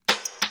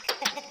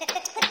Those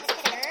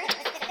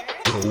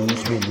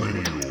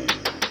millennials.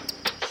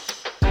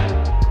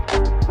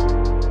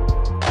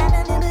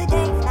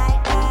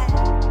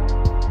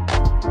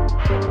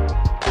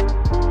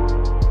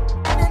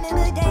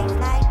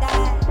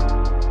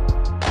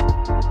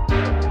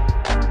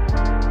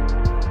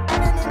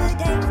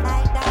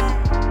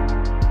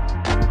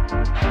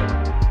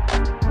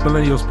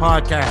 Millennials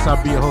Podcast.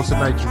 I'll be your host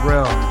tonight,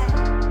 Jarrell.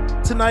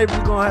 Tonight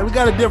we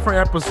got a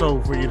different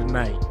episode for you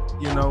tonight.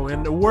 You know,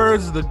 in the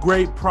words of the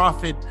great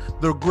prophet,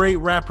 the great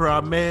rapper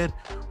Ahmed,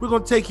 we're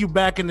gonna take you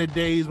back in the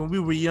days when we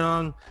were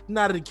young,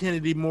 not a kid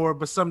anymore,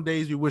 but some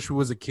days we wish we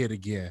was a kid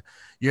again.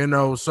 You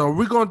know, so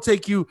we're gonna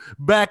take you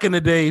back in the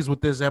days with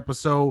this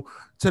episode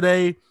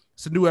today.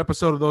 It's a new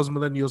episode of Those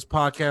Millennials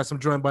Podcast. I'm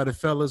joined by the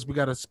fellas. We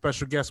got a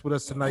special guest with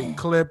us tonight,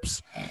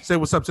 Clips. Say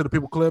what's up to the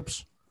people,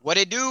 Clips. What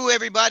it do,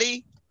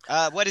 everybody?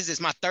 What is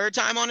this? My third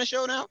time on the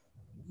show now?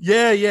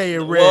 Yeah,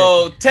 Red.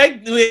 Well,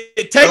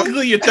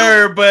 technically your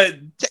third,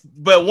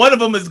 but one of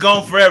them is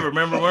gone forever.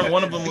 Remember,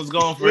 one of them was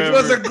gone forever.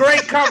 Which was a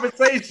great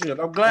conversation.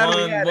 I'm glad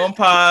we had one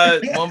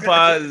pod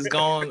is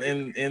gone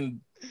and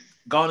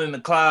gone in the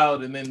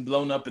cloud and then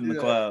blown up in the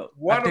cloud.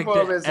 One of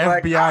them is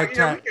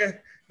FBI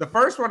the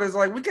first one is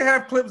like we can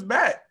have Clips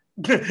back.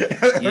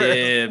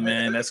 Yeah,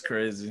 man, that's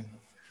crazy.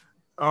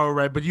 All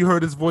right, but you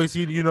heard his voice.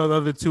 You know the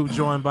other two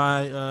joined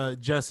by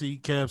Jesse.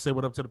 Kev, say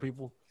what up to the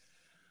people.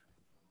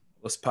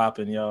 What's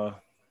popping, y'all?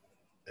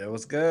 It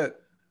was good.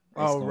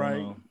 All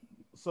right.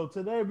 So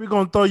today we're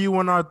going to throw you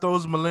on our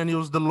Those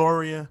Millennials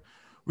DeLorean.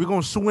 We're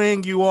going to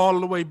swing you all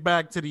the way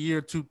back to the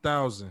year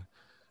 2000.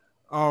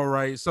 All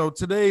right. So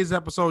today's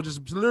episode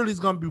just literally is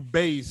going to be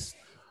based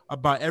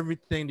about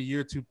everything the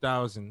year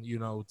 2000. You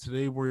know,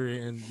 today we're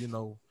in,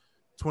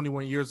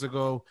 21 years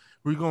ago.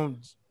 We're going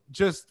to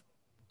just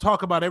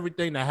talk about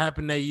everything that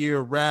happened that year,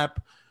 rap,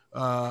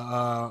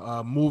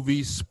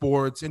 movies,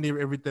 sports,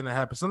 everything that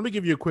happened. So let me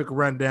give you a quick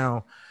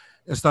rundown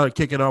and start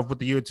kicking off with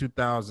the year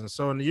 2000.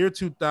 So in the year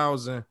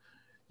 2000,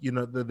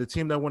 the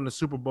team that won the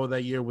Super Bowl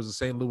that year was the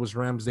St. Louis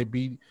Rams. They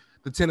beat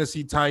the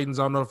Tennessee Titans.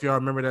 I don't know if y'all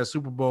remember that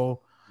Super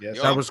Bowl.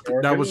 Yes, that was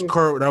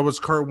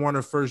Kurt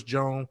Warner, first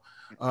Joan.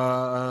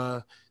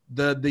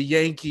 The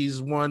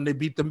Yankees won. They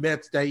beat the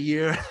Mets that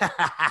year.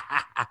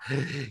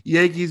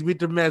 Yankees beat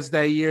the Mets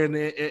that year,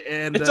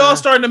 and it's all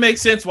starting to make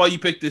sense why you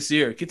picked this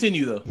year.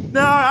 Continue though.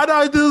 No, I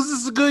know this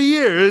is a good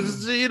year.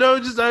 It's, overall,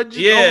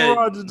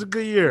 it's a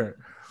good year.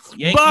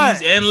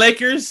 Yankees and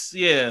Lakers,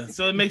 yeah.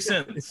 So it makes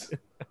sense.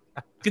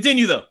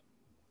 Continue though.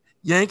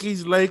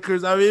 Yankees,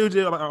 Lakers. I mean, it was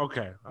just like,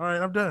 okay, all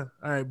right, I'm done.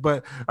 All right,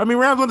 but I mean,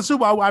 Rams won the Super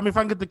Bowl. I mean, if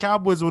I can get the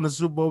Cowboys win the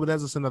Super Bowl, but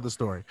that's just another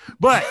story.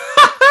 But.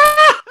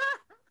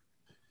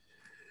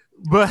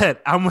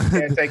 But I'm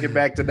gonna take it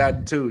back to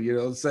 92. You know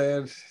what I'm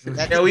saying?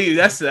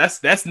 Yeah,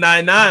 that's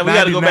 99. We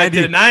got to go back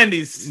to the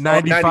 90s.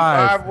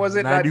 95 was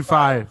it?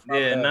 95.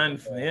 Yeah,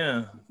 95.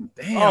 Yeah.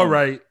 Damn. All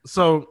right.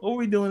 So what were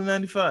we doing in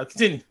 95?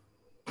 Continue.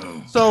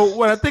 So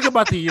when I think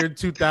about the year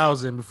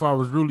 2000, before I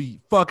was really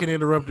fucking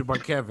interrupted by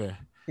Kevin,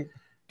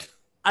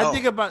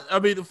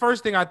 the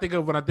first thing I think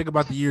of when I think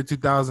about the year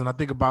 2000, I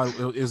think about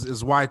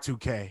is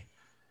Y2K,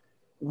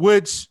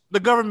 which the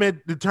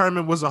government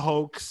determined was a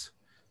hoax.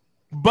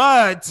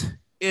 But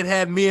it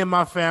had me and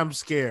my fam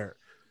scared.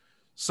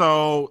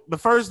 So the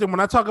first thing when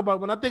I think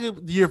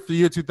of the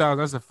year 2000,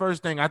 that's the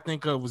first thing I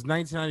think of was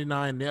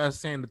 1999. They're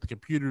saying that the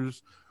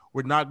computers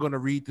were not going to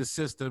read the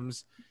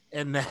systems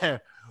and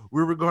that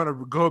we were going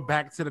to go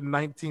back to the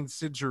 19th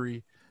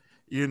century,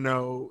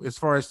 as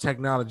far as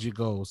technology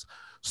goes.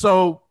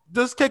 So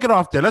let's kick it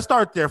off there. Let's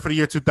start there for the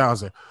year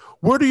 2000.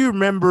 Where do you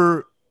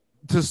remember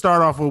to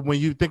start off with when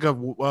you think of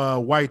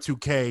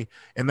Y2K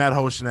and that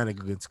whole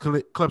shenanigans?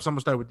 Clips, I'm gonna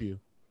start with you.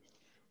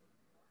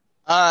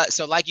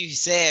 So like you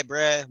said,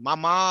 bruh, my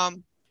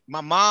mom,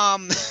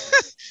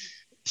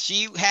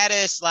 she had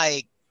us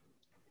like,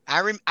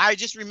 I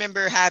just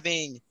remember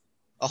having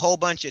a whole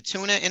bunch of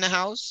tuna in the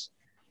house,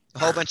 a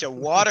whole bunch of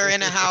water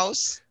in the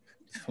house,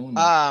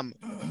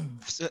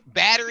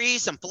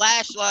 batteries, some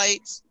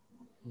flashlights.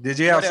 Did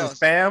you have some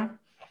spam?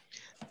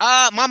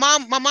 My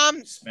mom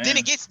spam.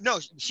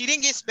 She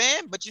didn't get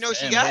spam, but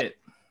Spam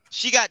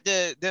she got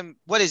the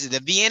what is it, the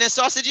Vienna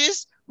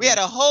sausages? We had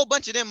a whole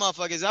bunch of them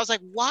motherfuckers. I was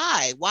like,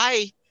 why?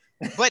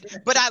 But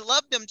I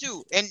loved them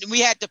too. And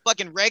we had the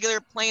fucking regular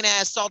plain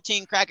ass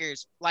saltine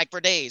crackers like for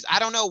days. I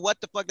don't know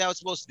what the fuck that was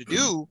supposed to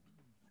do,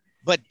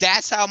 but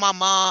that's how my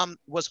mom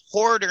was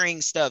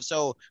hoarding stuff.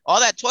 So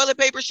all that toilet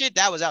paper shit,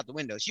 that was out the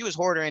window. She was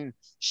hoarding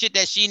shit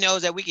that she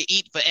knows that we could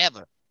eat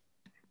forever.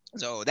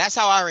 So that's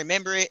how I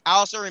remember it. I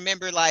also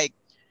remember like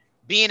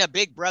being a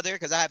big brother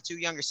because I have two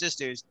younger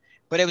sisters,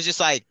 but it was just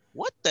like,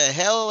 what the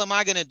hell am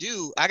I going to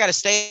do? I got to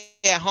stay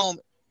at home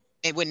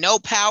and with no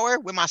power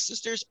with my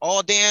sisters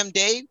all damn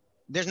day.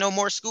 There's no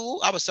more school.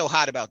 I was so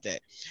hot about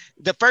that.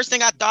 The first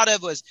thing I thought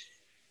of was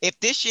if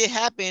this shit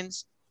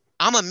happens,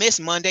 I'm going to miss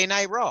Monday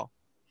Night Raw.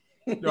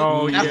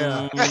 Oh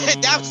yeah.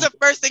 That was the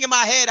first thing in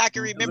my head I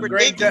can remember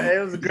thinking.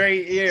 It was a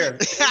great year. It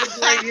was a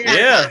great year.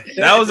 Yeah,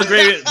 that was a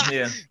great.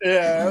 Yeah,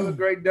 Yeah, it was a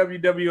great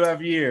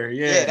WWF year.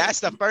 Yeah, that's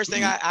the first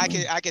thing I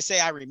can say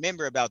I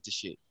remember about the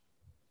shit.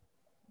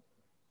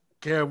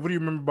 Kev, what do you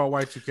remember about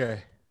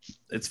Y2K?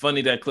 it's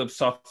funny that Clips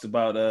talks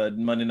about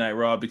Monday Night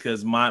Raw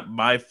because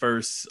my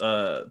first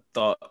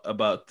thought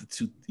about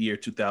the year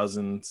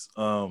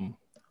 2000s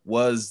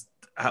was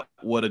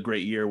what a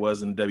great year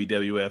was in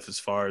WWF as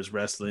far as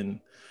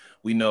wrestling.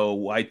 We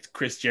know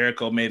Chris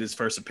Jericho made his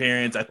first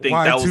appearance. I think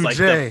that was like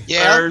the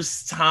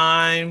first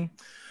time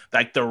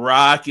like The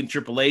Rock and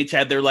Triple H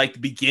had their like the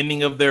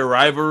beginning of their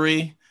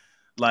rivalry.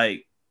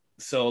 Like,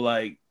 so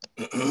like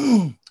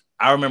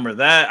I remember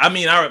that. I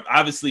mean,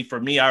 obviously for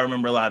me, I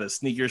remember a lot of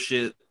sneaker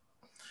shit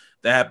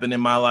that happened in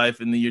my life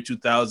in the year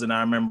 2000.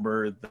 I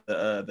remember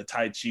the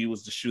Tai Chi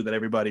was the shoe that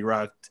everybody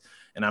rocked.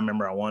 And I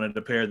remember I wanted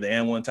a pair of the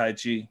N1 Tai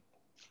Chi.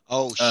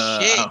 Oh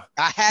shit!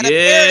 I had a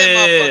pair of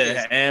them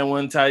motherfuckers.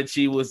 N1 Tai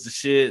Chi was the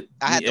shit.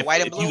 I had the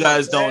white and blue. If you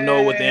guys don't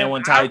know what the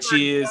N1 Tai Chi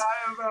is,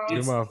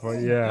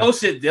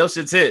 those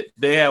shit's hit.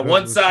 They had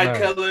one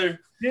side color.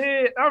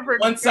 Yeah,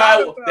 one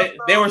side.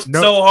 They were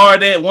so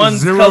hard that one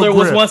color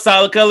was one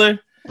solid color,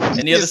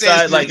 and the other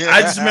side, like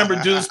I just remember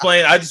dudes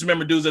playing. I just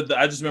remember dudes at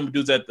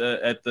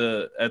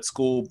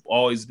school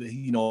always,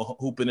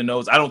 hooping the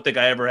nose. I don't think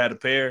I ever had a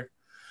pair,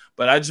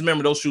 but I just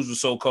remember those shoes were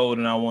so cold,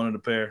 and I wanted a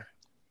pair.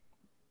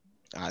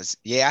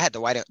 Yeah, I had the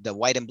white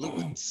and blue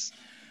ones.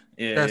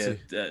 Yeah.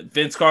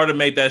 Vince Carter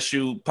made that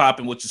shoe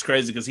popping, which is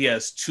crazy because he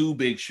has two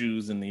big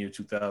shoes in the year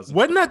 2000.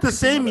 Wasn't that the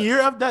same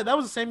year of that? That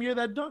was the same year of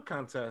that dunk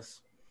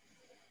contest.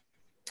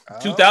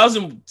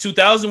 2000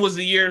 was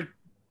the year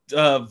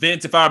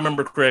Vince, if I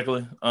remember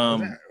correctly.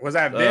 Was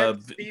that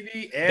Vince?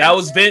 TV that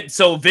was Vince.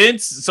 So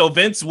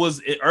Vince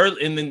was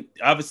early, and then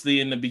obviously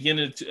in the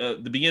beginning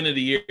of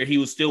the year, he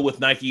was still with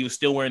Nike. He was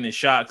still wearing his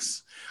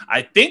Shocks.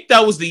 I think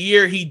that was the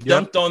year he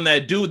dunked on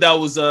that dude that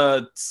was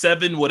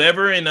 7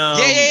 whatever in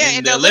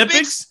the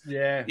Olympics.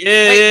 Yeah.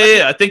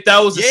 I think that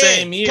was the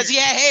same year because he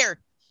had hair.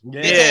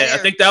 I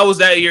think that was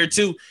that year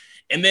too.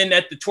 And then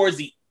towards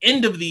the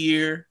end of the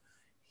year,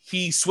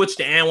 he switched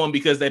to N1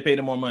 because they paid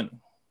him more money.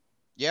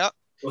 Yep.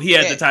 Well, he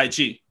had the Tai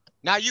Chi.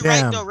 Now you're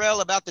right, though,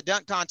 Rel, about the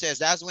dunk contest.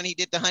 That's when he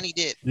did the honey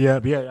dip.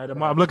 Yeah.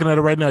 I'm looking at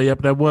it right now.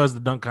 Yep, that was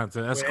the dunk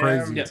contest. That's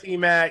crazy.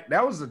 T-Mac,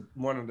 that was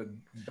one of the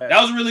best. That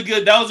was really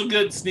good. That was a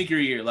good sneaker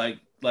year. Like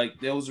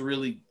that was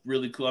really,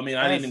 really cool. I mean,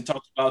 I didn't even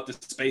talk about the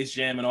Space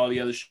Jam and all the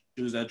other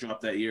shoes that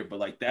dropped that year, but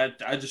like that,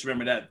 I just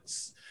remember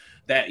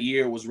that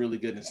year was really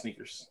good in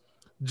sneakers.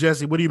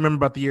 Jesse, what do you remember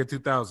about the year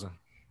 2000?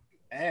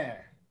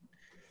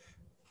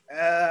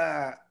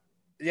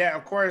 Yeah,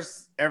 of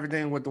course,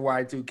 everything with the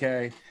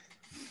Y2K.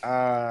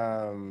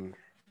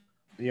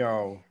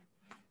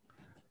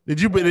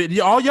 Did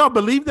all y'all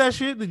believe that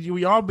shit? Did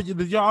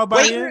y'all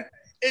buy in?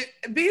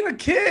 Being a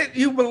kid,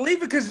 you believe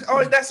it because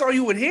that's all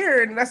you would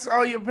hear, and that's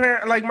all your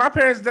parents. Like my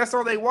parents, that's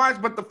all they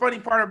watched. But the funny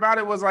part about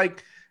it was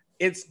like,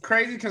 it's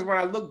crazy because when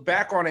I look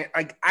back on it,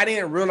 like I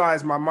didn't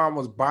realize my mom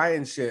was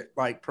buying shit,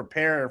 like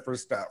preparing for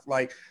stuff.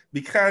 Like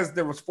because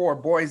there was 4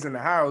 boys in the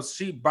house,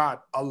 she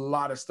bought a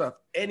lot of stuff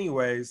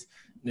anyways,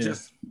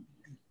 just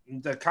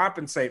to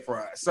compensate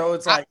for us. So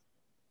it's like.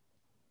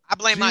 I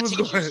blame my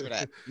teachers for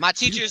that.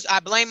 I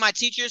blame my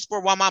teachers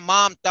for why my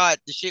mom thought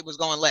the shit was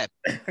going left.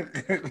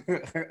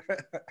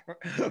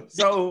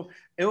 So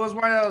it was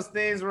one of those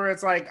things where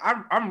it's like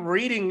I'm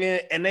reading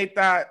it and they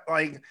thought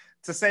like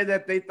to say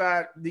that they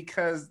thought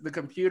because the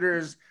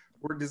computers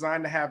were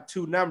designed to have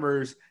 2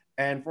 numbers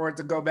and for it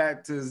to go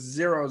back to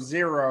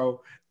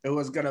 00, it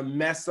was gonna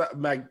mess up,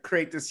 like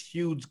create this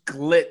huge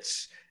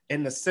glitch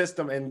in the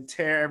system and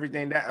tear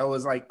everything down. It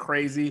was like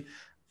crazy.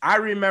 I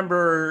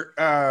remember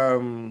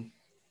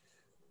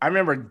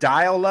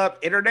dial-up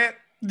internet.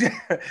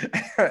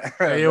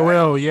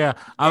 AOL, yeah.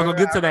 I was gonna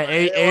get to that.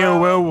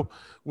 AOL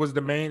was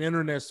the main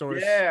internet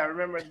source. Yeah, I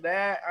remember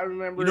that. I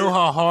remember. You know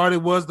how hard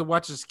it was to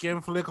watch a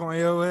skin flick on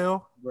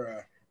AOL,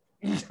 bruh.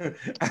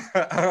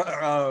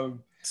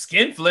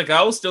 Skin flick.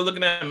 I was still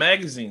looking at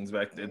magazines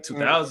back then.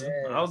 2000.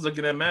 Yeah. I was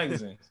looking at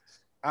magazines.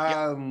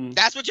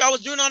 That's what y'all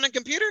was doing on the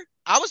computer?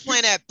 I was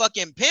playing that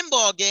fucking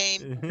pinball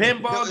game. The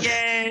pinball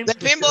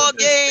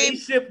game.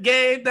 Spaceship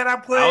game that I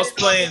played. I was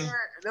playing.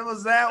 That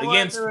was that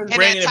again, one.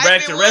 Bringing it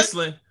back to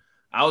wrestling.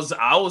 I was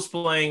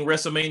playing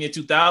WrestleMania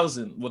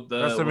 2000 with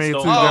the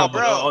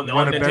on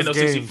Nintendo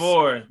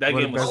 64. That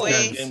game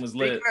was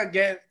lit.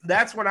 Again,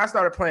 that's when I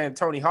started playing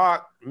Tony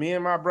Hawk. Me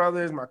and my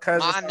brothers, my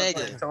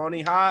cousins,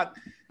 Tony Hawk.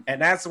 And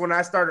that's when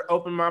I started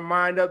opening my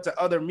mind up to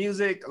other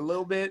music a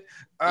little bit.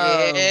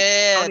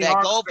 That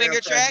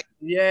Goldfinger track.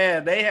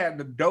 Yeah, they had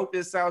the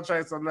dopest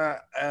soundtracks on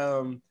that.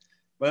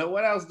 But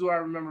what else do I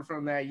remember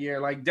from that year?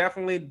 Like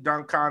definitely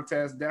dunk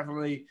contest.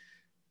 Definitely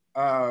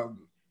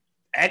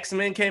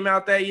X-Men came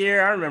out that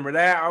year. I remember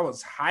that. I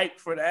was hyped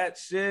for that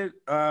shit.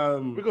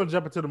 We're gonna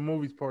jump into the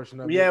movies portion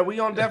of it. Yeah, we're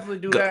gonna definitely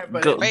do that.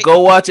 But go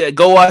watch it.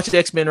 Go watch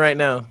X-Men right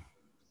now.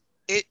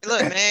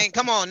 Look, man,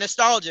 come on,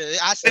 nostalgia.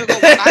 I still go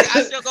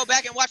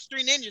back and watch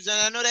Three Ninjas,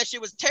 and I know that shit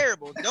was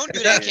terrible. Don't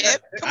do that, Kev.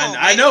 Come on,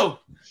 I man. know.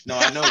 No,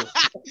 I know.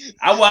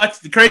 I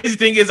watched. The crazy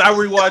thing is, I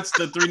rewatched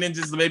the Three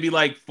Ninjas maybe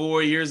like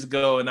 4 years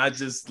ago, and I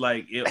just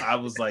like it. I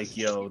was like,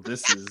 "Yo,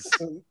 this is."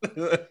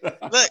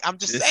 Look, I'm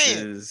just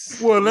saying.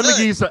 Well, let me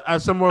give you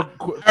some more.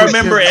 I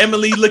remember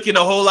Emily looking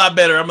a whole lot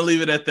better. I'm gonna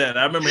leave it at that.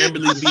 I remember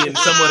Emily being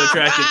somewhat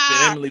attractive,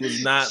 but Emily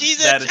was not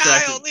She's that a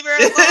attractive. child. Leave her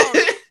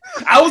alone.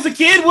 I was a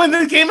kid when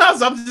it came out,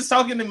 so I'm just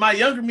talking to my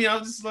younger me. I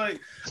was just like,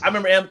 I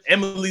remember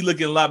Emily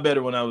looking a lot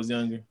better when I was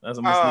younger. I'm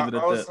just leave it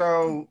at that.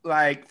 Also,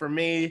 like for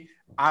me,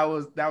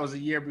 that was a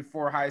year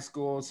before high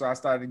school, so I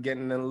started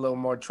getting in a little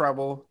more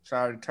trouble.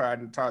 Started trying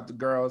to talk to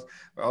girls,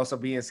 but also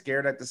being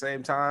scared at the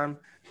same time.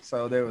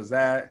 So there was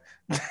that.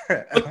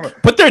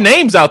 Put their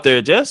names out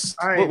there, Jess.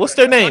 What's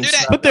their names?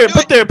 Put their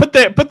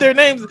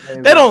names.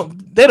 They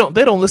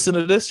don't listen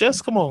to this,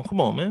 Jess. Come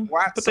on, man.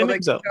 Put their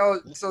names out.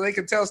 So they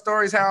can tell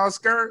stories how I was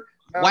scared.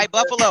 White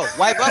Buffalo.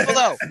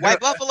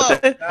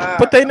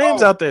 Put their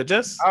names out there,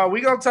 Jess.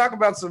 We gonna talk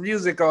about some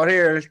music on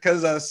here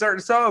because a certain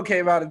song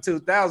came out in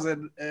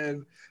 2000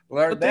 and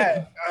learned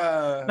that.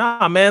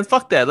 Nah, man,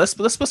 fuck that. Let's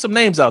put some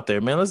names out there,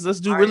 man.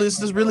 Let's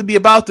really be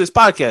about this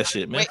podcast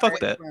shit, man.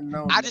 Fuck that.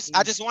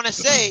 I just want to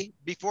say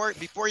before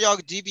y'all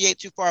deviate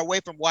too far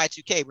away from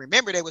Y2K,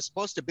 remember they were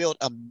supposed to build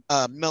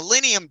a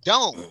Millennium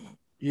Dome.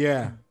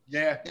 Yeah.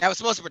 That was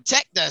supposed to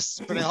protect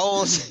us from the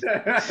whole.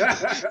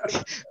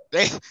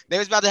 they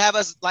was about to have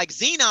us like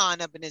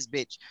Xenon up in this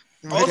bitch.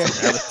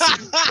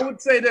 I would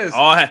say this.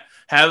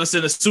 Have us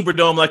in a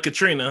Superdome like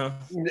Katrina.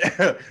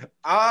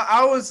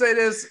 I would say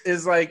this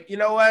is like, you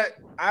know what?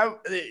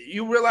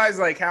 You realize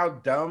like how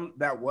dumb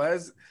that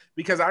was,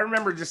 because I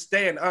remember just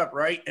staying up,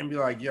 right, and be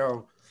like,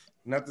 yo,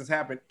 nothing's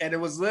happened. And it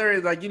was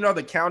literally like,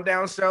 the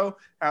countdown show,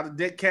 how the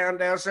Dick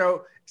countdown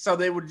show. So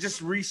they would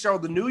just re-show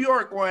the New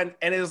York one,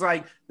 and it was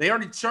like they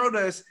already showed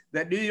us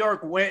that New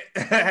York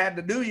had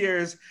the New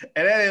Year's,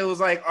 and then it was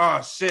like,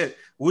 oh shit,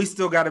 we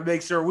still got to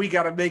make sure we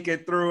got to make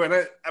it through.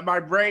 And my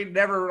brain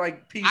never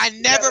like pieced. I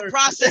never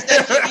processed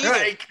that shit either.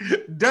 Like,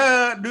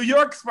 duh, New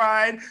York's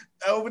fine.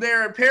 Over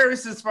there in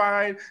Paris is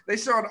fine. They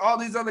showed all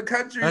these other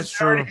countries. That's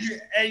true.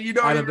 And you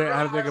don't I even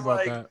didn't think about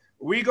like, that.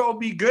 We gonna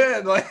be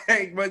good,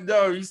 like, but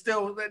no, you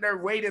still there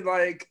waiting,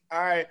 like,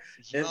 all right,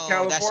 in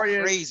California,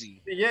 that's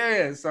crazy.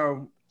 Yeah,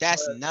 so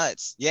that's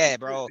nuts. Yeah,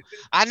 bro.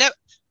 I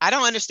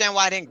don't understand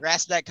why I didn't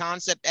grasp that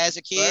concept as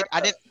a kid. I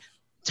didn't.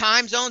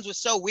 Time zones was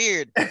so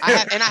weird.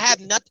 I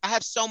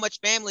have so much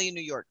family in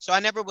New York, so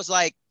I never was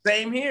like.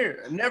 Same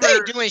here. Never.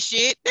 They doing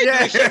shit. They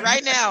doing shit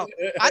right now.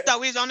 I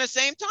thought we was on the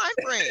same time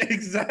frame.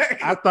 Exactly.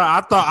 I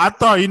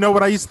thought. You know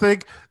what I used to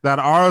think? That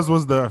ours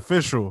was the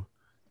official.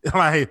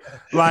 Like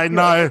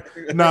no,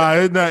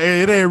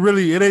 it ain't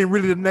really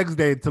the next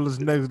day until it's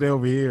the next day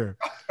over here.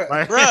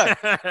 Like,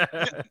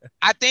 bruh,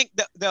 I think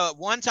the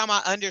one time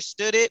I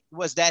understood it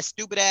was that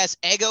stupid ass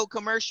Eggo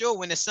commercial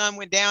when the sun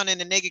went down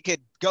and the nigga could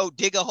go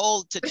dig a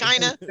hole to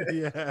China.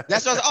 Yeah.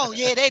 That's what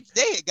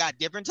they got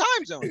different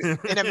time zones.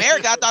 In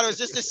America, I thought it was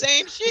just the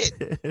same shit.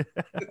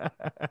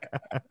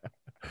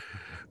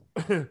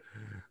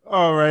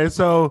 All right,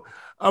 so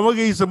I'm gonna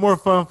give you some more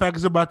fun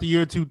facts about the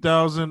year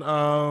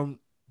 2000.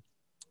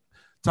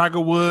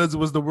 Tiger Woods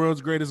was the world's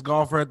greatest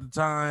golfer at the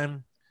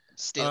time.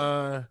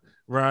 Still.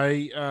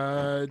 Right.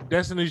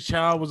 Destiny's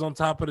Child was on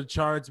top of the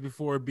charts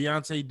before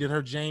Beyonce did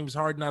her James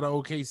Harden out of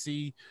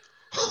OKC.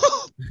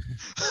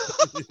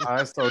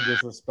 That's so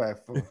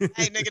disrespectful.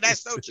 Hey, nigga,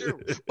 that's so true.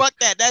 Fuck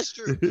that. That's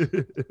true.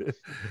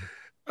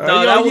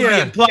 No,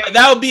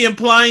 that would be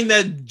implying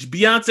that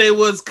Beyonce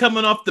was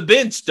coming off the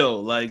bench though.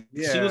 Like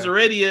she was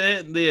already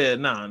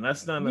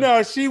that's not.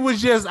 No, she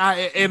was just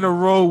in a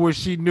role where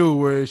she knew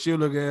where she'll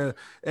look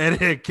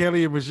at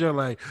Kelly and Michelle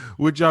like,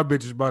 what y'all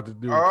bitches about to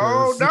do?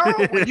 Oh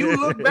no! When you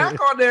look back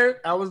on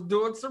there, I was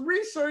doing some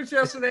research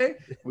yesterday.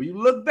 When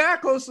you look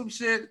back on some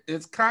shit,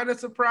 it's kind of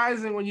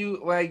surprising when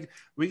you like.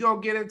 We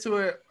gonna get into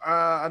it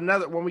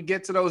when we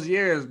get to those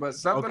years, but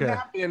something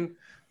happened.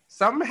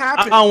 Something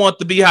happened. I don't want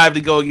the Beehive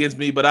to go against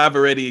me, but I've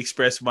already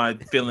expressed my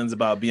feelings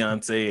about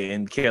Beyonce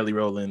and Kelly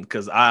Rowland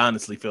because I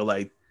honestly feel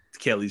like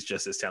Kelly's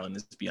just as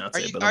talented as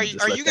Beyonce. Are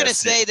you gonna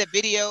say the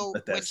video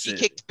when she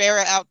kicked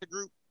Farrah out the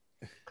group?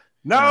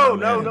 No.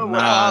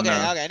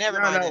 Okay, never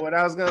mind. No, what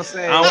I was gonna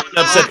say. I want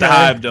to upset the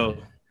Hive though.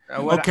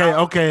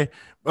 Okay.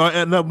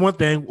 And one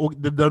thing,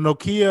 the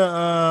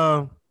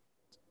Nokia,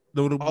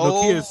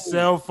 Nokia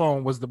cell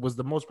phone was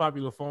the most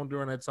popular phone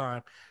during that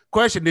time.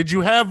 Question: did you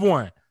have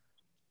one?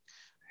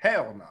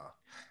 Hell no.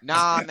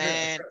 Nah,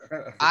 man.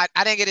 I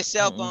didn't get a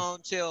cell phone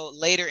till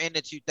later in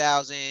the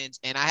 2000s,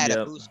 and I had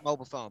a Boost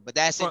mobile phone. But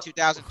that's in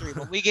 2003.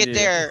 When we get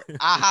there,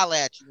 I'll holler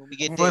at you when we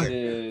get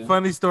there.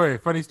 Funny story,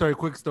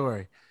 quick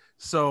story.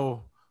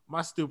 So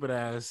my stupid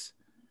ass,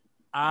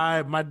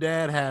 my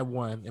dad had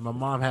one, and my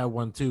mom had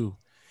one too.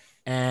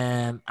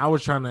 And I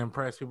was trying to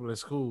impress people at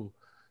school.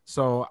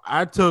 So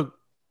I took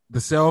the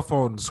cell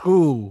phone to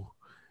school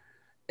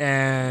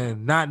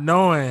and not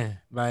knowing,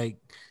 like,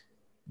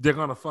 they're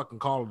gonna fucking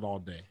call it all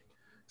day.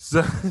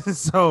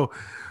 So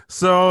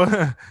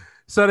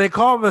So they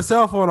call my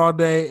cell phone all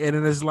day, and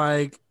then it's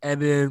like,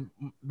 and then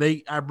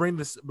I bring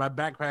my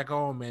backpack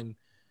home, and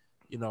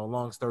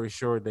long story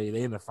short, they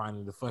end up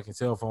finding the fucking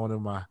cell phone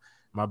in my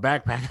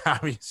backpack,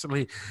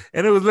 obviously,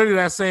 and it was literally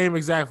that same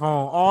exact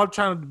phone, all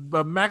trying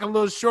to mac a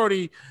little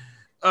shorty,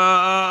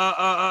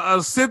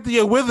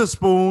 Cynthia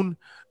Witherspoon,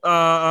 at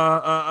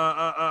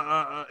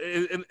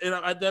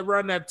that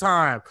run that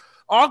time,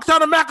 all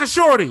trying to mac a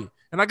shorty,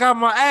 and I got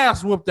my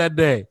ass whooped that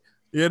day,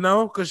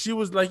 because she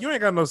was like, "You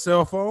ain't got no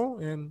cell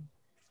phone," and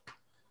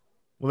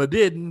well, I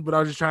didn't, but I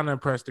was just trying to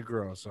impress the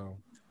girl. So,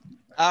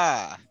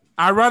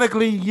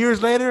 ironically,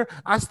 years later,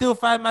 I still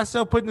find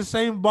myself putting the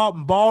same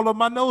ball on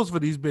my nose for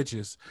these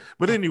bitches.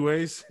 But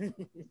anyways,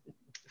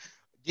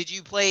 did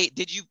you play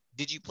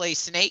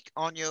Snake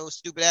on your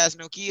stupid ass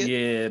Nokia?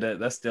 Yeah,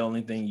 that's the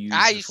only thing you.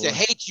 I used to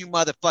hate you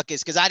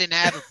motherfuckers because I didn't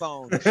have a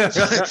phone.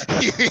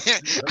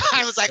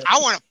 I was like, I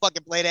want to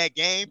fucking play that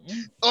game.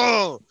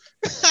 Oh,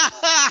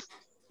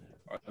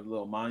 a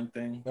little mind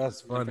thing. That's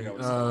funny.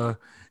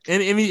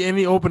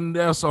 Any open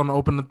else on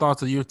open the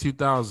thoughts of the year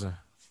 2000?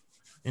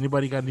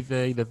 Anybody got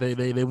anything that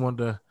they want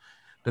to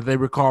that they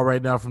recall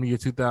right now from the year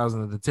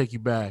 2000 to take you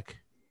back?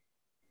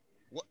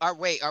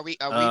 Wait, are we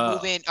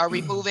moving? Are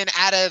we moving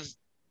out of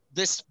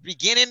this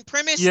beginning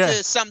premise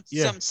to some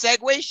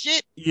segue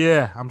shit?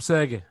 Yeah, I'm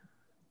segging.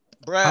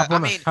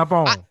 Bruh, hop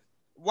on.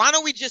 Why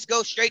don't we just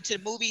go straight to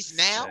the movies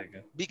now?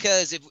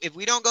 Because if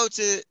we don't go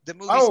to the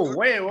movies,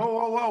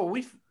 whoa!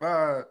 We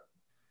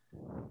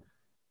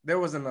there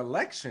was an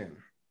election.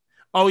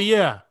 Oh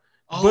yeah.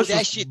 Oh, Bush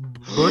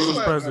was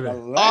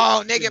president.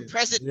 Oh, nigga,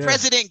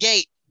 President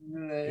Gate.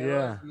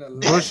 Yeah.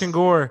 Bush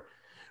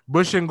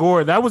and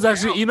Gore. That was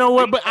actually, you know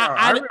what? But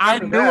I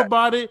knew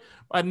about it.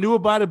 I knew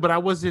about it, but I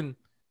wasn't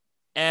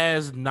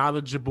as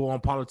knowledgeable on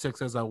politics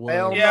as I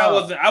was.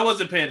 I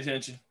wasn't paying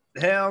attention.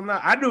 Hell no.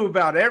 I knew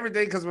about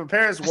everything because my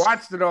parents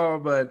watched it all,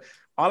 but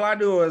all I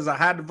knew was I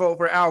had to vote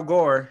for Al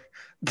Gore.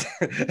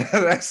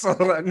 That's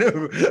all I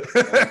knew.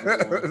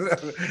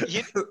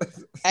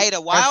 Hey,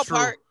 the wild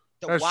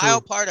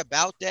part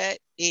about that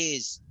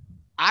is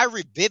I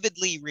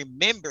vividly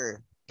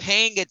remember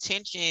paying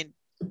attention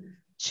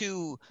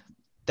to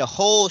the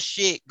whole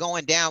shit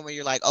going down when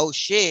you're like, oh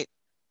shit,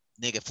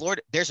 nigga,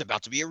 Florida, there's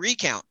about to be a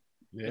recount.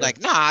 Yeah.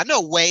 Like, nah,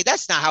 no way.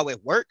 That's not how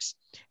it works.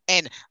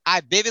 And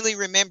I vividly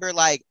remember,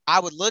 like, I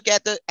would look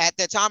at the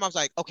time, I was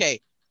like, okay,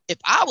 if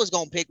I was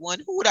gonna pick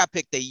one, who would I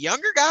pick? The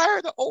younger guy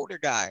or the older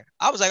guy?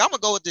 I was like, I'm gonna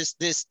go with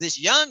this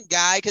young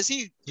guy because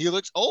he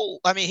looks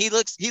old. I mean, he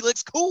looks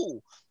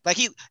cool. Like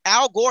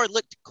Al Gore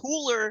looked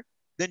cooler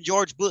than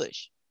George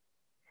Bush,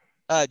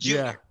 Jr.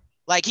 Yeah.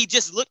 Like he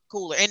just looked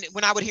cooler. And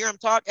when I would hear him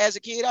talk as a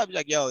kid, I'd be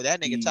like, yo,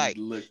 that nigga tight.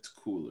 He looked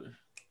cooler.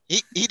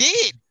 He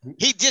did.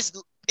 He just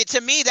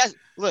to me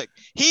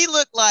he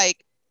looked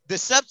like the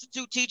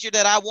substitute teacher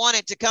that I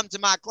wanted to come to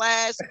my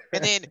class,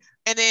 and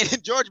then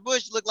George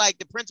Bush looked like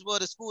the principal of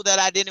the school that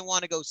I didn't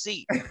want to go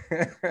see.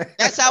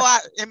 That's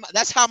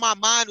how my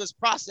mind was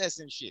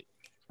processing shit.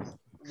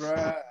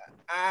 Bruh,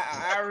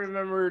 I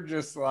remember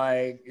just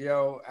like,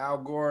 yo, Al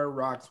Gore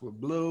rocks with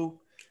blue.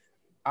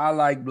 I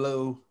like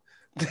blue.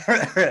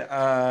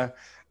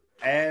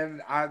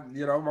 And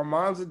my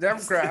mom's a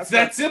Democrat. It's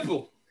that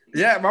simple.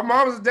 Yeah, my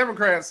mom's a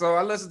Democrat, so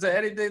I listened to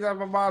anything that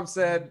my mom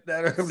said.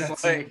 That was like,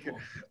 simple.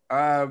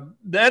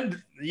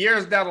 Then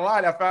years down the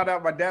line, I found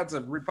out my dad's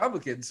a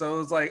Republican, so it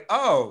was like,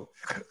 oh,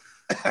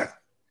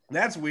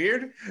 that's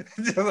weird.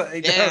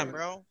 Damn,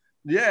 bro.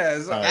 Yeah,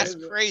 that's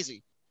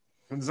crazy.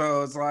 And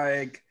so it's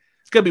like,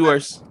 it could be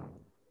worse,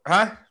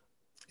 huh?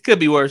 It could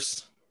be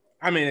worse.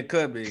 I mean, it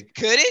could be.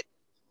 Could it?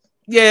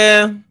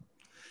 Yeah.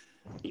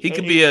 He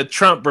could be a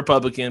Trump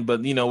Republican,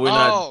 but we're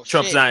not.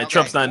 Trump's not in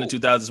the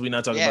 2000s. We're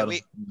not talking about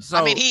him. So,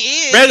 I mean, he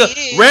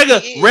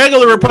is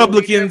regular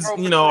Republicans.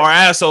 Are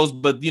assholes,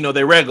 but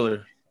they're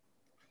regular.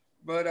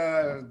 But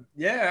I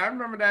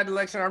remember that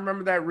election. I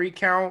remember that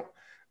recount.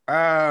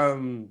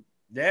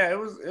 It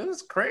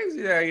was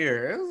crazy that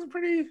year. It was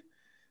pretty.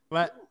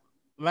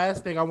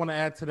 Last thing I want to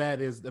add to that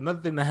is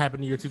another thing that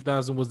happened in the year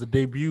 2000 was the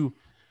debut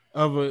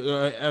of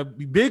a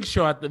big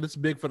show. I think it's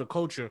big for the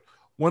culture.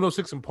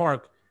 106 in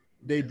Park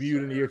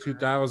debuted in the year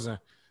 2000.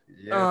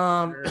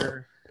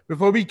 Sure.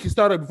 Before we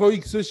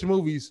switch to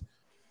movies,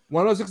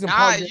 106 in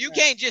Park. You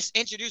can't just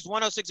introduce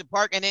 106 in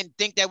Park and then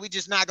think that we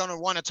just not gonna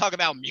want to talk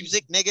about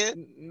music,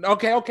 nigga.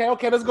 Okay.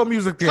 Let's go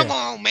music then. Come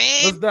on,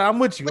 man. I'm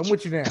with you. I'm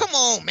with you now. Come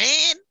on,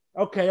 man.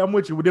 Okay, I'm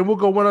with you. Then we'll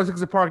go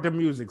 106 in Park to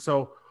music.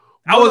 So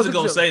I wasn't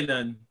gonna say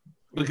nothing.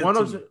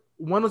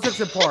 106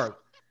 in Park.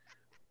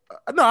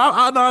 No,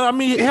 I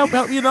mean help.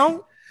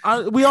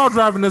 We all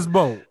driving this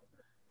boat.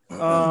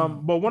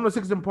 But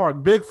 106 in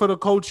Park, big for the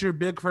culture,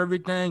 big for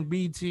everything.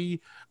 BT,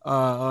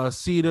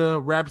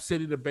 CETA, Rap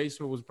City, The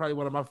Basement was probably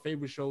one of my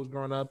favorite shows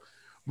growing up.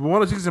 But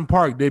 106 in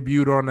Park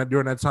debuted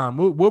during that time.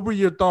 What were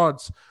your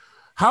thoughts?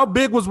 How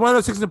big was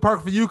 106 in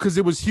Park for you? Because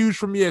it was huge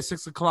for me at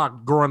 6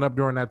 o'clock growing up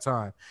during that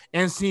time,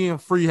 and seeing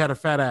Free had a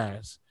fat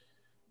ass.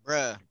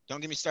 Bruh,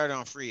 don't get me started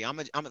on Free.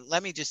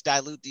 Let me just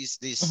dilute these.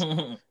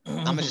 I'm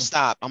gonna just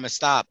stop. I'm gonna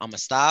stop.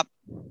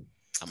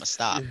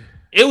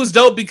 It was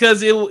dope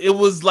because it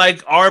was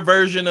like our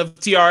version of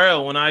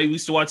TRL. When I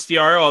used to watch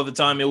TRL all the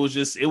time, it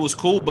was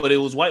cool, but it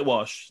was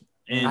whitewashed.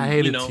 And I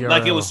hated TRL.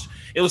 like it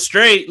was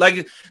straight.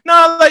 Like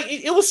no, like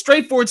it was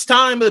straight for its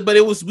time, but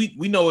it was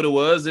we know what it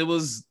was. It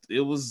was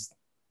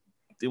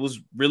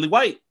really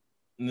white.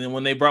 And then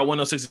when they brought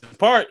 106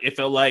 apart, it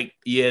felt like,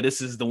 yeah,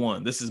 this is the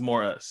one. This is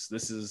more us.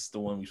 This is the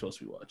one we're supposed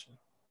to be watching.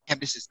 Damn,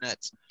 this is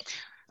nuts.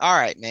 All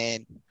right,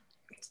 man.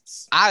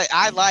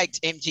 I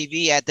liked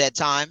MTV at that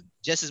time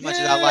just as much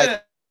as I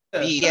liked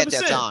BET at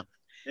that time.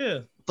 Yeah.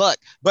 But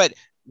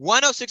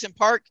 106 in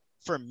Park,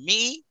 for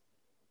me,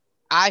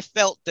 I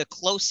felt the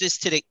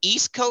closest to the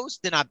East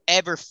Coast than I've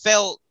ever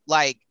felt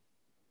watching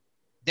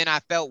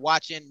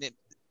the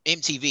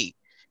MTV.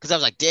 Because I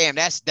was like, damn,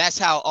 that's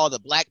how all the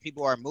black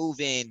people are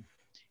moving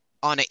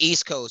on the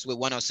East Coast with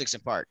 106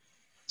 in Park.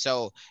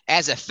 So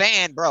as a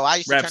fan, bro, I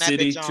used to turn that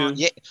bitch on.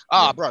 Too. Yeah.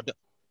 Oh, yeah. Bro,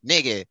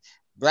 nigga,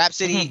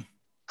 Rhapsody,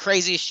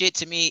 crazy as shit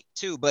to me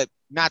too. But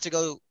not to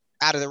go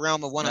out of the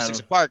realm of 106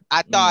 in Park.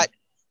 I thought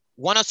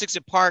 106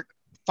 in Park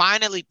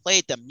finally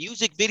played the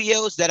music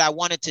videos that I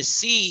wanted to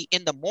see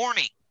in the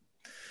morning.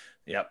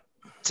 Yep.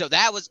 So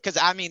that was because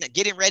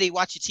getting ready,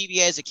 watching TV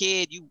as a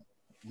kid,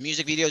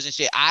 music videos and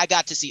shit. I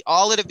got to see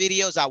all of the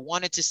videos I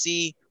wanted to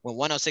see when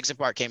 106 in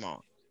Park came on.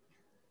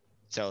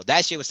 So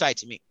that shit was tight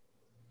to me.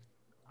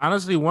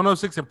 Honestly,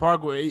 106 in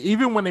Park,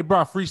 even when they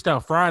brought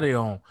Freestyle Friday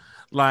on,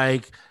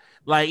 like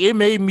it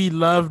made me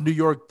love New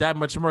York that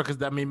much more because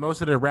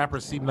most of the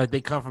rappers seem like they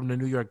come from the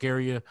New York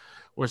area,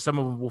 or some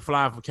of them will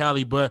fly from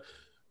Cali. But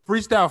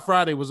Freestyle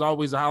Friday was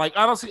always a highlight.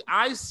 Honestly,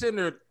 I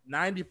centered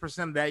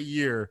 90% of that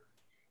year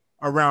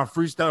around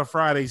Freestyle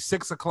Friday,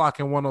 6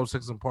 o'clock in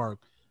 106 in Park.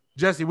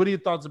 Jesse, what are your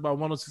thoughts about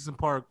 106 in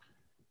Park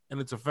and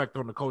its effect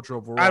on the culture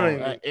overall,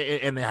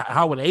 and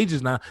how it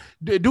ages now?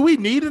 Do we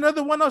need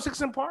another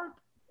 106 in Park?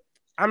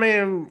 I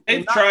mean,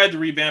 they've tried to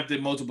revamp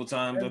it multiple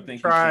times. I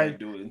think you can't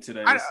do it in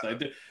today's.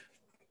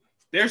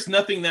 There's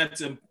nothing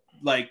that's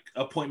like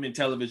appointment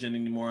television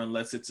anymore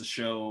unless it's a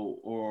show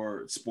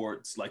or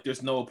sports. Like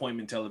there's no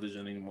appointment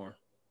television anymore.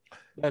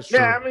 That's true.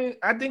 Yeah, I mean,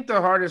 I think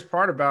the hardest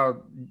part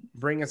about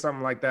bringing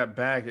something like that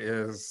back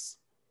is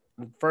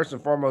first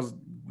and foremost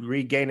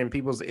regaining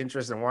people's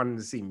interest in wanting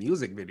to see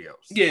music videos.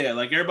 Yeah,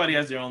 like everybody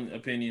has their own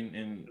opinion,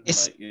 and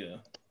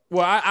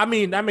Well, I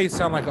mean, that may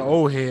sound like an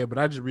old head, but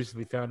I just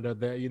recently found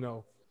out that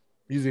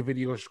music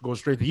videos go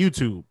straight to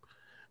YouTube.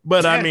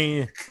 But I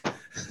mean,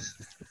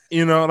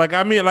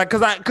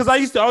 because I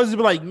used to always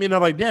be like,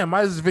 damn,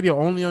 why is this video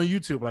only on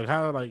YouTube? Like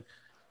how,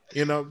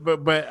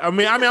 but I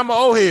mean, I'm an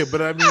old head,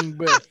 but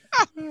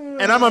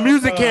and I'm a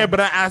music head, but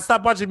I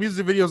stopped watching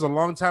music videos a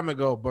long time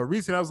ago. But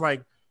recently, I was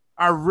like,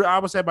 I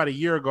would say about a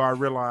year ago, I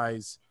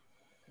realized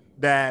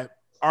that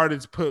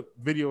artists put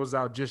videos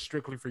out just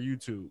strictly for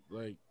YouTube.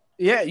 Like,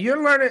 yeah,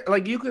 you're learning.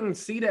 Like, you can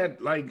see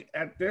that. Like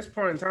at this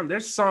point in time,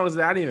 there's songs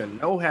that I didn't even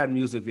know had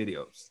music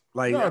videos.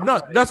 Like,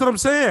 no, that's what I'm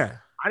saying.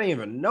 I didn't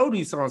even know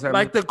these songs had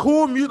like the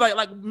cool music.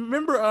 Like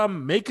remember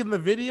making the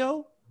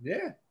video?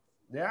 Yeah,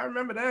 I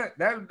remember that.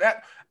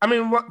 That I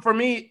mean, for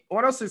me,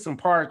 106 in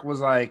Park was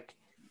like,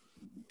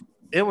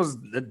 it was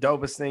the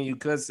dopest thing you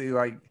could see.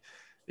 Like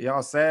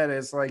y'all said, it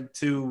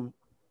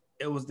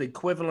was the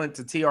equivalent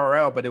to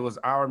TRL, but it was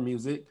our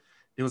music.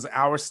 It was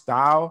our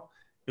style.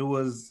 It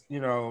was,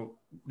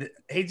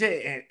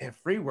 AJ and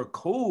Free were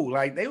cool.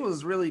 Like they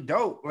was really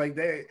dope. Like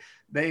they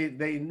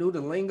knew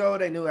the lingo.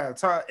 They knew how to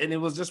talk. And it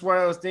was just one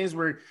of those things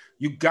where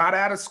you got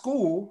out of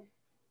school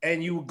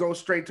and you would go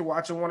straight to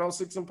watching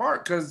 106 in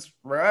Park. Because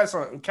for us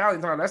in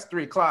Cali time, that's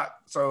 3 o'clock.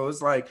 So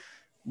it's like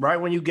right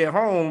when you get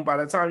home, by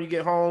the time you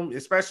get home,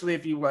 especially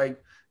if you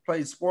like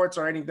play sports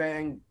or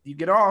anything, you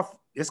get off,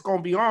 it's going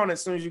to be on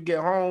as soon as you get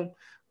home,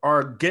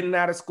 or getting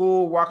out of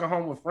school, walking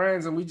home with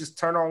friends, and we just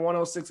turn on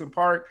 106 in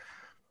Park,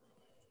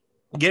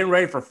 getting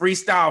ready for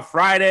Freestyle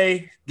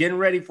Friday, getting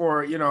ready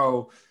for,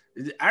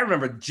 I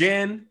remember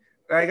Jen.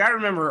 Like, I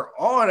remember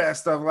all of that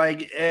stuff.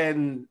 Like,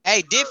 and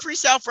hey, did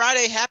Freestyle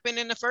Friday happen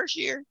in the first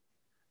year?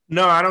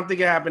 No, I don't think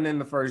it happened in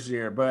the first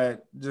year,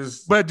 but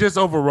just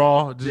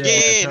overall. No,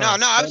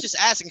 I was just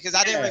asking because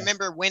I didn't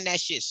remember when that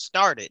shit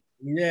started.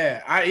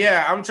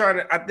 I'm trying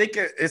to. I think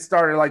it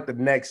started like the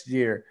next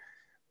year,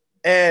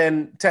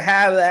 and to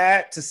have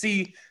that, to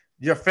see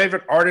your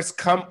favorite artists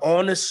come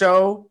on the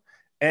show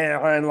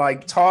and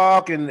like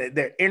talk, and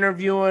they're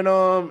interviewing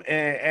them,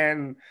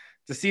 and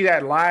to see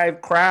that live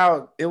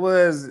crowd, it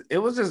was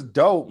just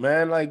dope,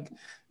 man. Like,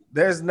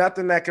 there's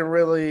nothing that can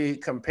really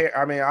compare.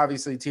 I mean,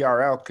 obviously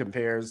TRL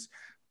compares,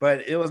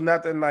 but it was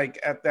nothing like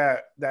at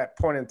that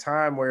point in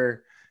time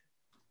where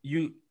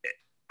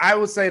I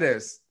would say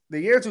this: the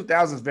year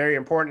 2000 is very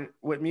important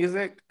with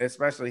music,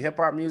 especially hip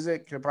hop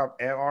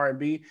and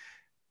R&B.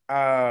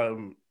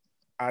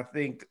 I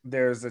think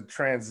there's a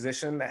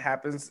transition that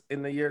happens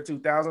in the year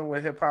 2000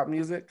 with hip hop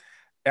music.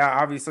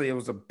 Obviously, it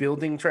was a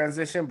building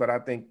transition, but I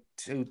think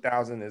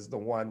 2000 is the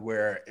one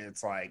where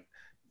it's like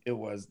it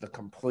was the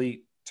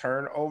complete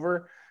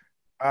turnover.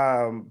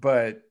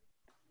 But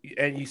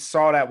you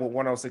saw that with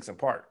 106 in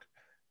Park,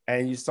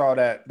 and you saw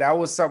that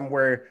was something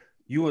where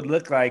you would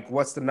look like,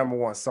 what's the number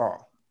one song?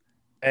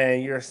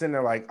 And you're sitting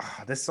there like,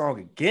 oh, this song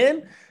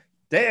again?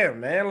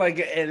 Damn, man. Like,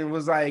 and it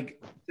was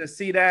like to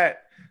see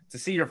that, to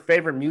see your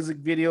favorite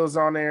music videos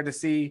on there, to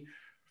see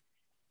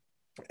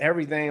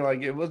everything.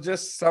 Like, it was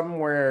just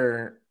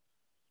somewhere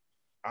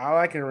all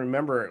I can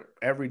remember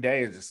every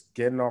day is just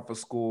getting off of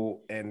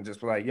school and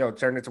just be like, yo,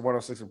 turn it to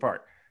 106 in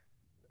Park.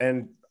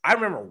 And I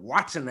remember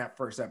watching that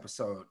first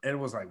episode and it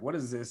was like, what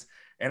is this?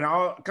 And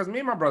all, because me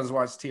and my brothers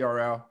watched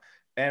TRL.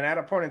 And at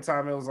a point in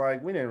time, it was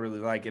like, we didn't really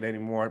like it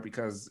anymore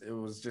because it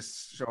was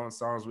just showing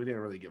songs we didn't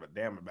really give a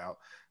damn about.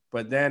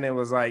 But then it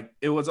was like,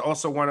 it was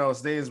also one of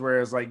those days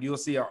where it's like, you'll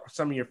see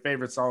some of your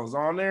favorite songs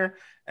on there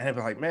and it'd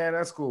be like, man,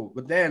 that's cool.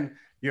 But then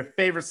your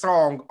favorite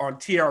song on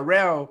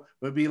TRL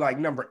would be like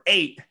number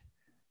 8.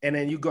 And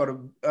then you go to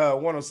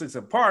 106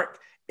 in Park.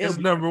 It's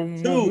number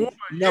 1. Number one.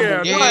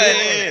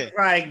 Yeah.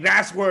 Like,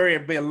 that's where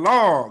it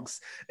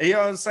belongs. You know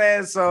what I'm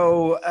saying?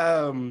 So,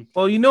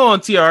 well, you know, on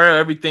TRL,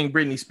 everything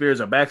Britney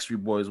Spears or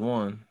Backstreet Boys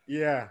won.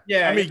 Yeah.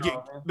 Yeah, I mean, you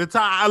know, the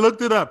top, I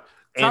looked it up.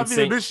 Top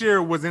video NSYNC. this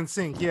year was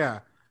NSYNC. Yeah.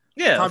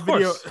 Yeah, Top of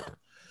course.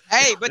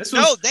 Hey, but This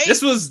no,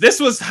 was this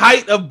was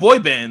height of boy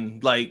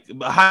band, like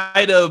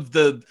height of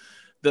the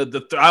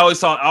I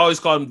always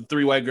called them the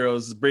 3 white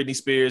girls: Britney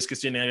Spears,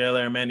 Christina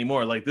Aguilera, and Mandy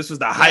Moore. Like, this was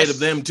the height of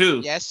them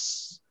too.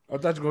 Yes. I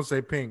thought you were gonna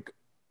say Pink.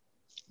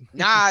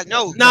 Nah,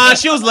 no. Nah,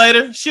 she was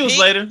later. She was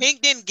Pink, later.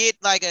 Pink didn't get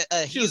like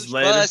a She was huge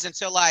later. buzz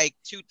until like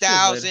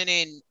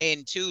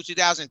 2002,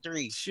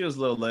 2003. She was a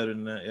little later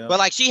than that. Yeah. But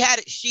like she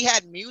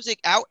had music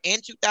out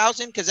in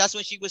 2000 because that's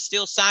when she was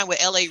still signed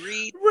with L.A.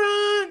 Reid.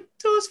 Run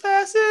to as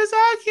fast as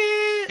I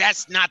can.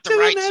 That's not the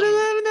right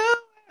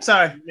song.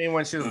 Sorry. you mean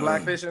when she was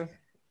blackfishing?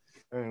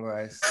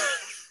 Anyways.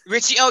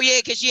 Richie, oh yeah,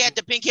 because she had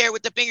the pink hair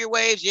with the finger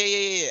waves.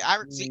 Yeah.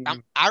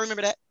 I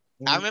remember that.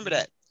 I remember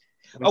that.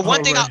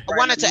 One thing I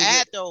wanted to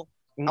add though,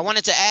 I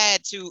wanted to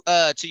add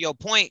to your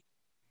point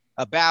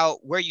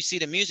about where you see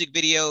the music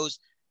videos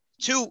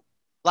too.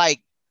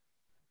 Like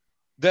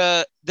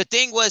the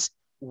thing was,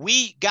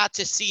 we got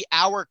to see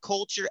our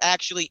culture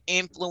actually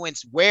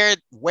influence where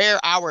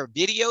our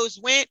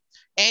videos went,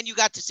 and you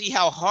got to see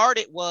how hard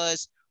it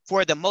was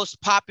for the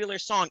most popular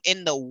song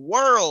in the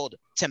world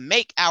to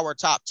make our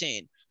top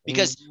 10,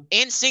 because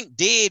NSYNC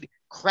did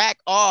crack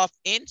off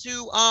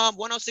into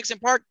 106 in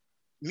Park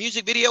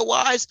music video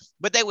wise,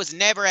 but they was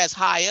never as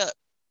high up.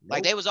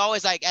 Like they was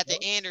always like at the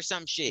end or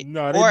some shit.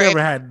 No, they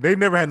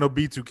never had no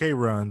B2K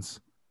runs.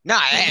 Nah,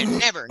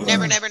 never.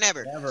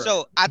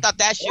 So I thought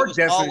that shit was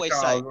always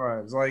like,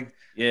 like,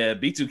 yeah,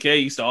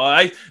 B2K used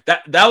to.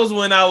 That was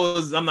when I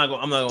was. I'm not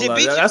gonna lie.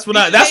 B2K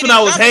That's when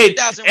I was hated.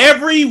 2001.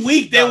 Every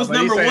week there was but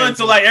he's number saying 1.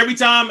 So like every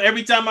time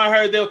I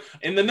heard that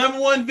in the number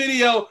 1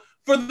 video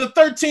for the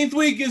 13th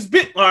week is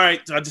bit. All right,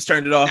 so I just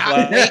turned it off. Nah,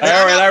 Like, wait,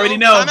 all right, I already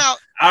know. I'm out.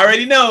 I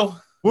already know.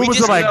 What We was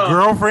just it like? know.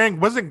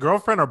 Girlfriend? Was it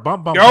Girlfriend or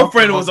Bump Bump?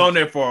 Girlfriend Bump, was Bump? on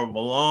there for a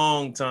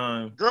long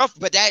time.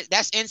 But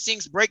that's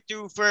NSYNC's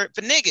breakthrough for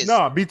niggas.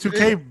 No,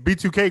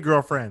 B2K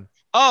Girlfriend.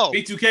 Oh,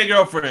 B2K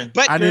Girlfriend.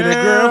 but I need a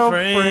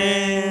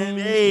girlfriend.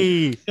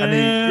 Hey, I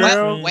need a But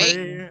girlfriend.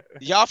 wait.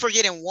 y'all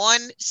forgetting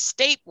one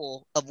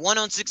staple of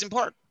 106 in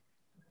Park.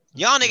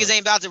 Y'all niggas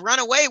ain't about to run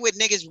away with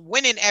niggas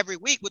winning every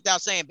week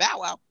without saying Bow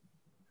Wow.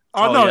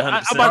 Oh, Oh, no,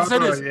 yeah, I'm about to say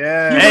this.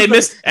 Yeah.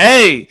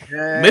 Hey,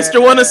 Yeah.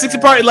 Mr. 106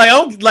 Party, like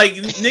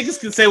niggas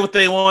can say what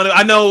they want.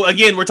 I know,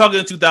 again, we're talking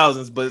in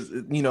 2000s, but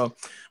you know,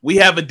 we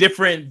have a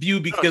different view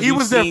because He we've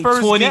was their seen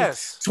first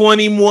guest.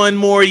 21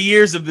 more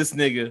years of this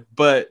nigga.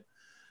 But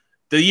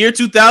the year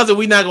 2000,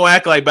 we not gonna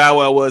act like Bow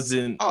Wow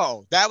wasn't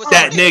Oh, that was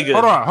that nigga.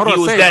 Hold on, he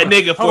was say that it.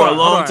 nigga for Hold a on,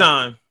 long hold on.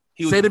 time.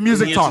 He was Say the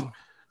music he talk.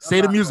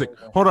 Say the music.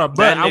 Hold on, but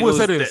That I nigga will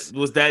say was this.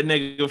 was that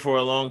nigga for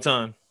a long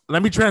time.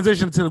 Let me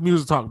transition to the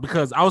music talk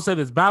because I will say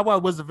this. Bow Wow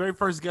was the very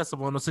first guest of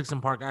 106 in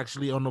Park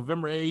actually on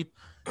November 8th,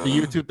 the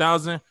year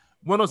 2000.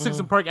 106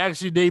 in Park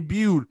actually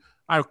debuted.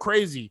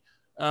 Crazy.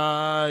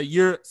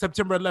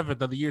 September 11th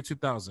of the year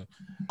 2000.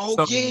 Oh,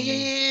 So-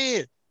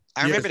 yeah.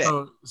 I remember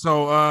that.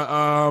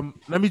 So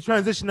let me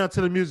transition now to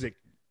the music.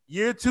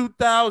 Year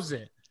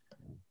 2000.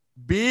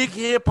 Big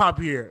hip hop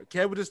here.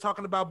 Kevin is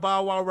talking about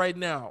Bow Wow right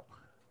now.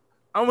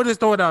 I'm gonna just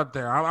throw it out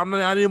there. I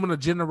didn't want to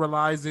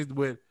generalize it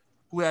with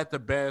who had the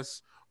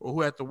best or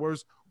who had the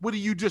worst. What do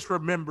you just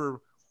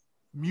remember,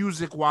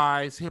 music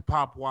wise, hip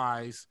hop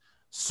wise,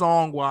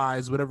 song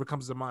wise, whatever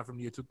comes to mind from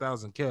the year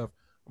 2000? Kev, I'm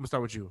gonna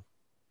start with you.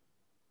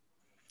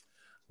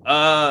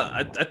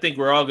 I think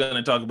we're all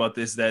gonna talk about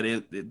this. That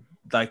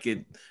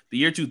the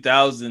year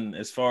 2000,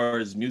 as far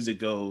as music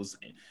goes,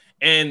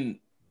 and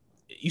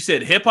you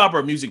said hip hop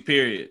or music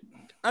period.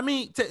 I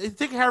mean,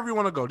 take it however you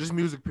want to go. Just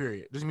music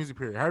period. Just music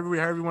period.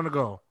 However you want to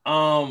go.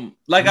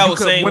 Like I was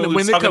saying when we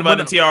was talking about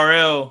the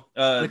TRL,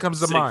 When it comes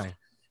to mind.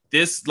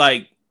 This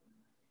like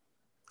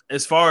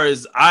as far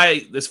as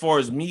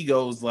me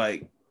goes,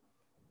 like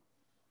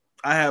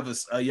I have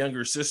a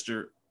younger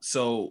sister,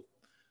 so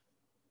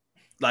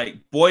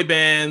like boy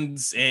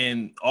bands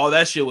and all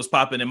that shit was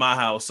popping in my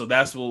house. So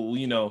that's what,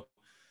 you know,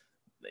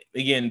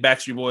 again,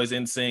 Backstreet Boys,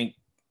 NSYNC,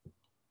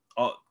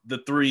 the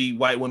three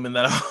white women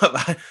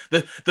that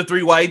the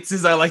three whites,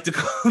 as I like to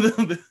call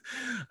them.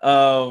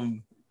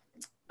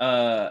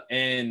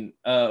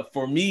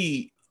 For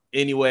me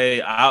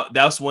anyway,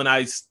 that's when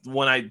I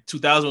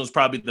 2000 was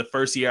probably the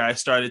first year I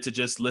started to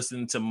just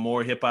listen to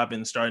more hip hop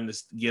and starting to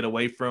get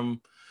away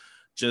from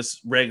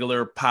just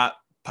regular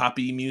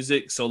poppy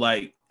music. So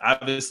like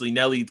obviously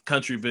Nelly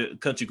Country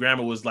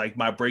Grammar was like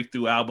my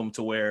breakthrough album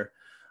to where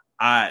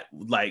I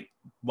like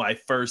my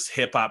first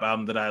hip hop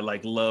album that I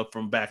like loved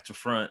from back to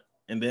front.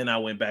 And then I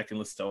went back and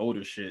listened to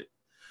older shit.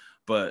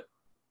 But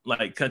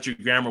like Country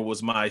Grammar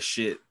was my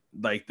shit,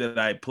 like that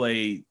I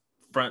played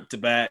front to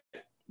back,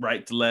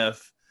 right to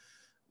left,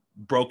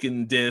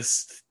 broken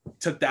disc,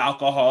 took the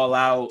alcohol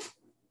out,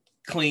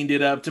 cleaned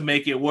it up to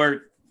make it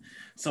work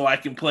so I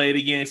can play it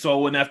again so I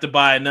wouldn't have to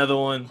buy another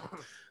one.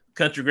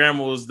 Country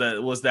Grammar was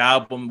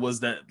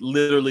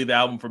literally the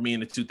album for me in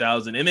the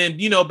 2000s. And then,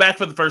 Back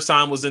for the First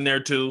Time was in there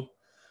too.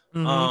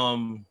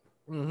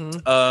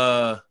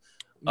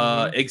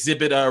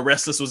 Exhibit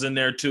Restless was in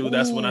there too.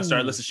 That's when I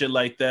started listening to shit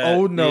like that.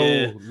 Oh no,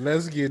 yeah.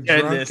 Let's get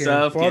drunk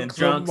and fuck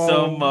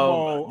some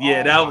more.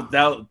 Yeah,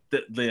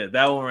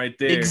 that one right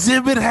there.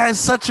 Exhibit has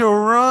such a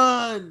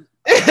run.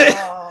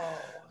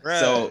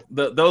 So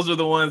those are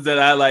the ones that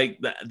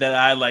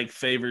I like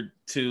favored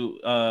to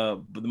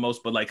the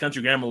most. But like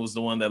Country Grammar was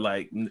the one that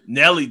like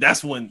Nelly.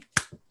 That's when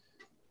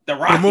the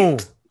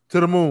rocket to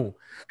the moon.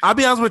 I'll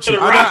be honest with you.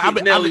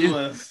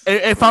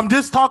 If I'm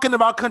just talking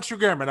about Country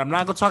Grammar, and I'm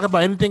not gonna talk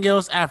about anything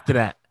else after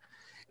that.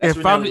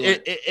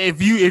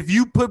 If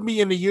you put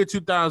me in the year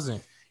 2000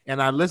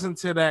 and I listened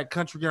to that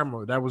Country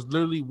Grammar, that was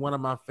literally one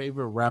of my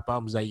favorite rap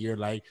albums that year.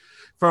 Like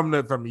from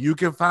You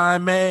Can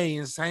Find Me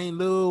in St.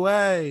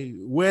 Louis,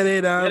 where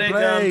they done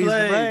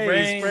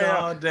play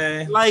all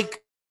day.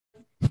 Like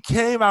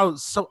came out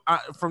so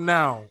from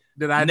now.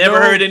 I never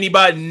heard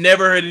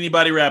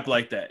anybody rap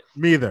like that.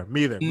 Me either.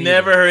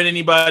 Never heard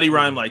anybody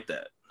rhyme like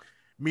that.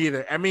 Me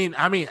either. I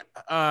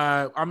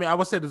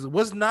would say this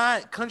was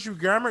not Country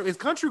Grammar. Is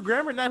Country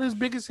Grammar not his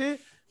biggest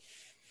hit?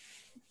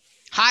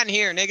 Hot in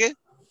Here, nigga.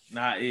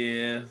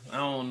 I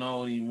don't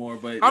know anymore,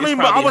 but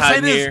I would say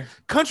this: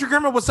 Country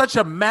Grammar was such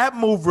a map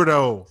mover,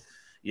 though.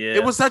 Yeah,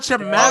 it was such a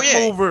map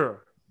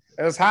mover.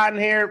 It was Hot in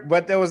Here,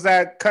 but there was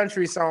that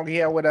country song he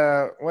had with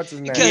what's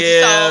his name? Because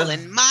it's all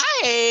in my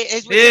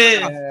head.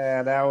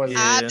 Yeah, that was.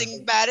 I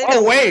think about it.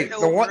 Oh wait,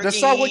 the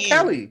song with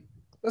Kelly.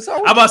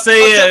 I'm about to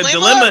say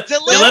Dilemma.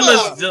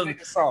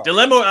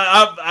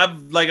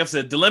 Like I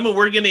said, Dilemma.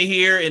 We're gonna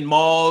hear in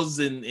malls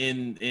and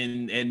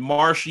in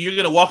Marsh. You're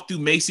gonna walk through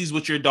Macy's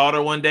with your daughter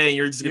one day, and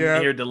you're just gonna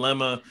hear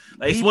Dilemma.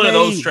 Like it's one of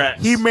those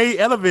tracks. He made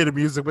elevator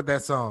music with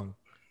that song.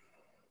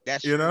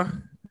 That's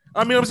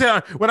I'm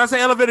saying when I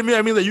say elevator music,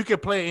 I mean that you can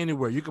play it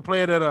anywhere. You can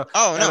play it at a.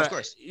 Oh no, of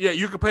course. Yeah,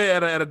 you can play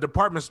it at a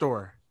department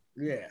store.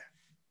 Yeah.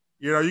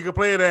 You can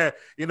play it at,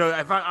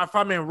 if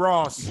I'm in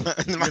Ross. My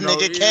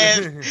nigga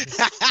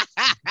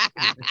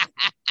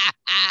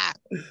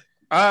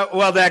Kev.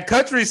 Well, that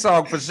country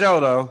song for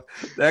sure, though.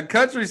 That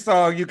country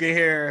song you can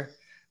hear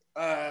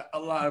a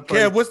lot of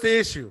places. Kev, what's the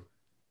issue?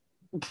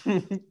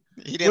 He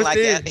didn't like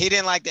that. He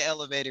didn't like the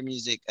elevator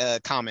music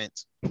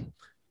comments.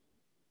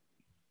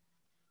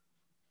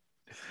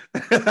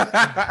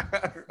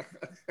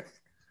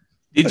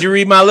 Did you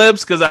read my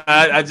lips? Because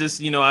I just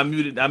I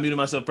muted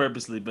myself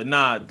purposely. But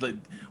nah,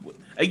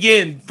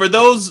 again, for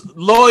those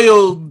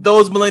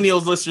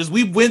millennials listeners,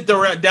 we went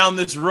down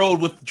this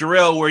road with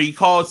Jarrell where he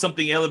called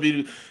something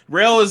elevated.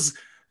 Jarrell is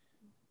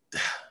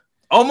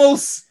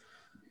almost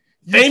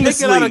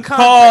famously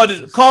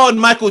called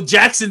Michael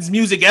Jackson's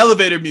music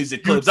elevator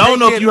music clips. I don't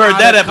know if you heard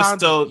that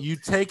episode. He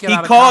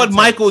called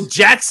Michael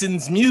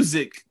Jackson's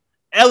music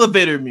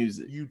elevator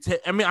music.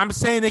 I'm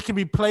saying it can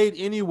be played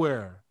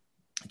anywhere.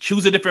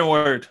 Choose a different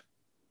word.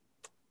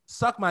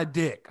 Suck my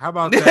dick. How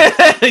about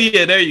that?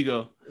 Yeah, there you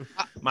go.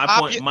 My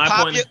point.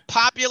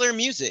 Popular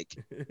music.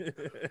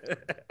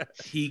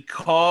 He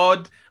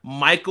called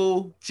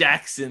Michael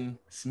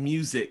Jackson's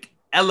music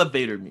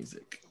elevator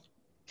music.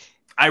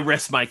 I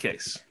rest my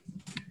case.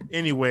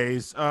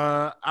 Anyways,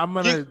 I'm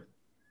gonna.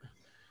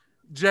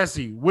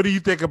 Jesse, what do you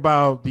think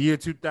about the year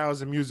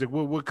 2000 music?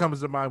 What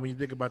comes to mind when you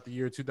think about the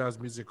year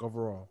 2000 music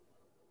overall?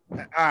 All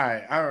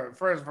right.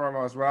 First and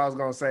foremost, what I was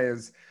gonna say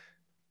is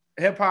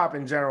hip hop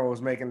in general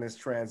was making this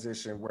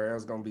transition where it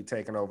was going to be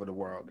taking over the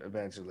world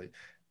eventually,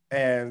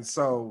 and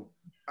so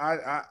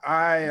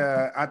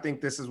I think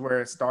this is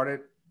where it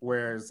started.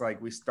 Where it's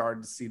like we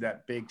started to see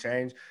that big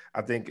change.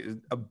 I think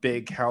a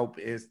big help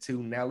is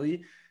to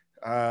Nelly,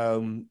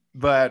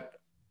 but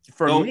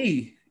for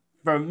me,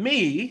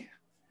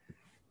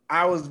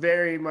 I was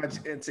very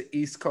much into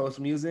East Coast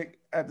music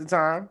at the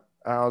time.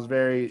 I was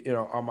very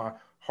on my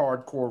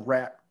hardcore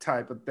rap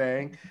type of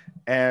thing.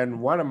 And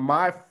one of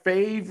my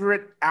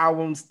favorite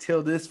albums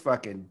till this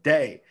fucking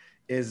day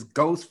is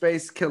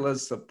Ghostface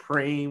Killah's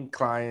Supreme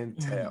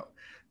Clientele.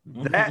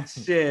 That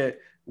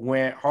shit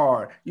went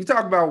hard. You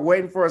talk about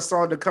waiting for a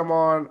song to come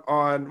on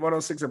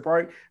 106 and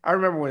Park. I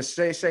remember when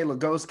Shay Shay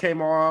Lagos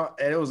came on,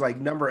 and it was like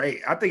number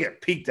 8. I think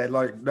it peaked at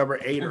like number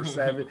 8 or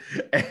 7.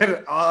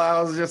 And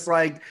I was just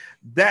like,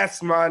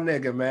 that's my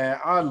nigga, man.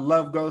 I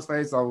love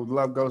Ghostface. I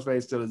love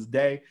Ghostface to this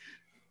day.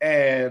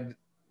 And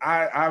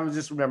I would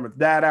just remember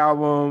that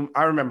album.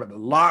 I remember the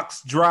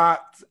Locks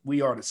dropped.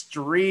 We Are the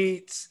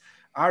Streets.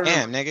 I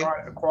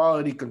remember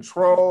Quality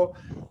Control.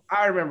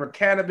 I remember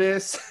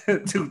Cannabis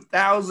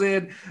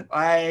 2000.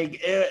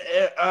 Like,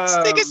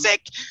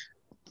 sick.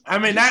 I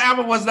mean, that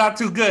album was not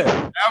too good.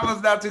 That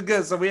was not too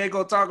good. So we ain't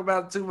gonna talk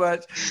about it too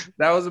much.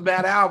 That was a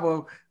bad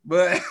album,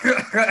 but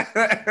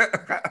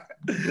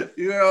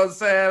you know what I'm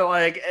saying?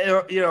 Like,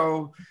 you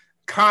know,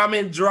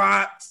 Common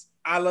dropped.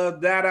 I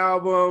love that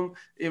album,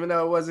 even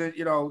though it wasn't,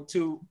 you know,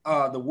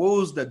 the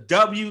Woos, the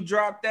W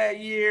dropped that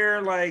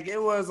year. Like,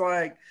 it was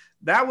like,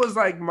 that was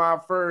like my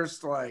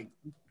first, like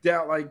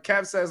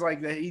Kev says,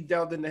 like that he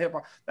delved into hip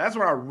hop. That's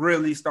when I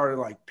really started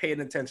like paying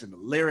attention to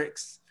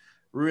lyrics,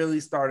 really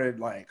started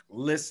like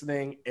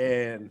listening.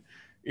 And,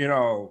 you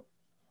know,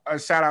 a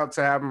shout out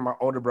to having my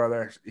older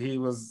brother. He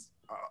was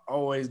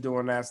always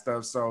doing that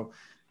stuff. So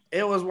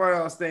it was one of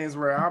those things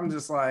where I'm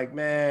just like,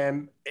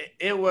 man,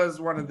 it was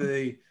one of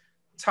the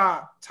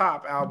top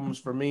albums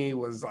for me.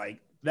 Was like,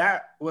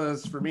 that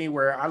was for me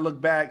where I look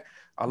back,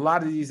 a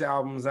lot of these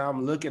albums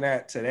I'm looking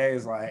at today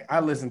is like, I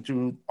listened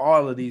to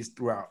all of these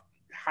throughout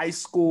high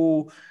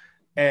school,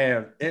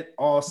 and it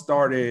all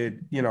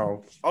started, you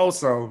know,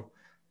 also,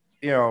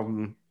 you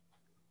know,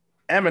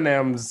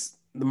 Eminem's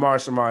The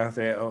Marshall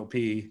Mathers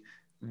LP.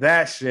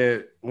 That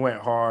shit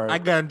went hard. I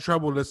got in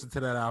trouble listening to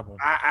that album.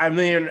 I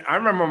mean, I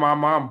remember my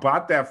mom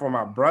bought that for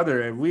my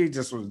brother, and we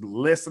just was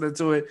listening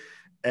to it.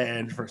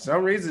 And for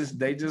some reason,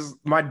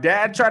 my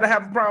dad tried to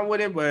have a problem with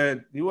it,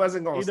 but he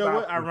wasn't going to stop. You know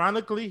what?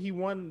 Ironically, he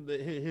won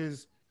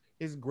his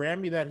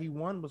Grammy that he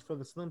won was for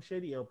the Slim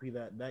Shady LP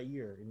that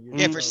year.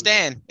 Yeah, for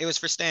Stan. It was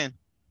for Stan.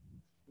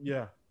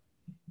 Yeah.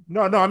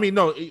 No. I mean,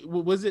 no.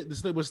 Was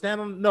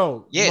Stan on?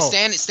 No. Yeah, no.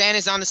 Stan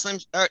is on the Slim.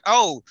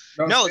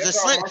 The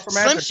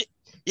Slim.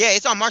 Yeah,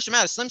 it's on Marshall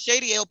Mathers. Slim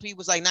Shady LP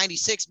was like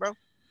 96, bro.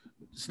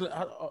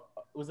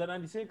 Was that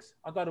 96?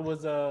 I thought it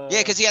was. Yeah,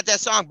 because he had that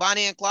song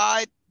Bonnie and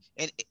Clyde.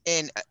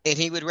 And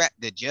he would rap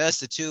just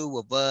the two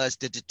of us.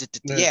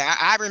 Yeah,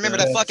 I remember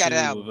the fuck out of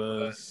that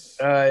album.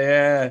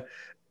 Yeah.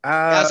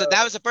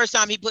 That was the first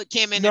time he put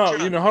Kim in. No,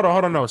 you know, hold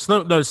on. No,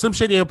 Slim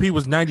Shady LP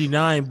was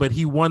 99, but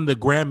he won the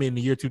Grammy in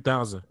the year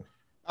 2000.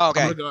 Oh,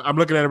 okay, I'm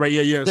looking at it right.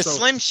 Yeah. The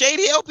Slim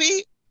Shady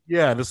LP.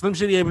 Yeah, the Slim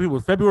Shady LP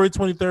was February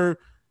 23rd,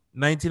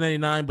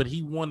 1999, but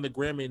he won the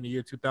Grammy in the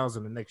year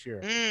 2000 the next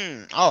year.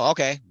 Oh,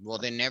 okay. Well,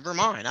 then never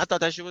mind. I thought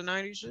that shit was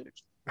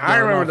 96. I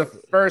remember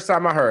the first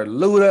time I heard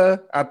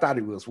Luda, I thought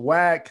he was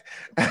whack,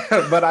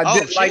 but I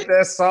did like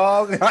that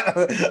song.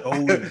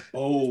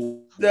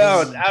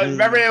 No, I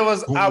remember it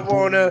was I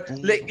wanna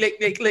lick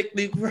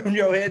from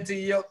your head to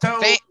your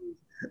toes.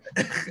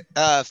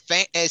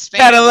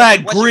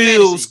 Cadillac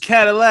grills,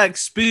 Cadillac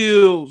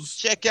spills.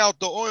 Check out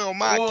the oil,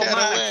 my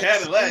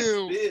Cadillac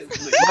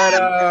spills.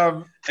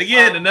 But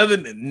again, another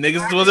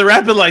niggas wasn't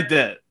rapping like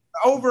that.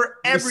 Over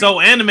every, he was so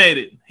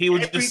animated. He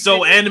was just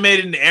so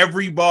animated in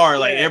every bar.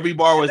 Like every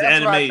bar was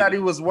animated. I thought he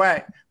was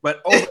whack,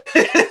 but over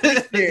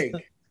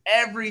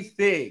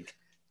everything.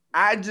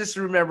 I just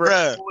remember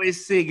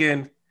always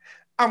singing,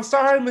 "I'm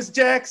sorry, Miss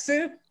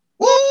Jackson.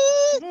 Woo!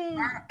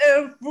 I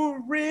am for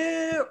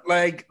real."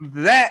 Like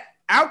that.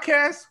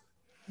 Outkast,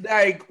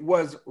 like,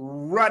 was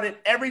running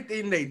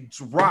everything they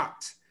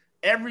dropped.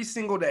 Every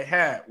single they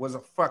had was a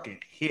fucking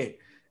hit.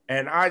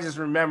 And I just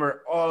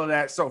remember all of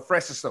that. So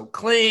Fresh and So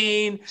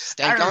Clean.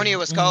 Stankonia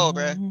was cold,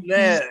 bro.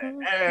 Yeah,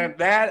 and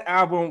that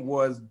album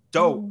was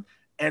dope.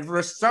 And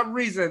for some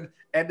reason,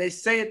 and they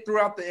say it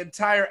throughout the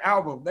entire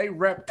album, they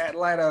rep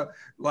Atlanta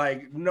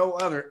like no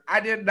other. I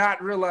did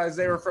not realize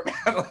they were from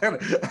Atlanta.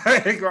 I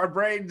think our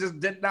brain just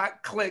did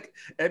not click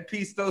and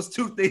piece those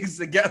two things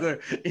together,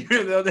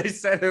 even though they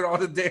said it all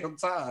the damn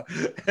time.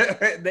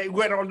 They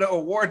went on the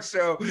award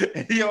show,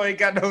 and you ain't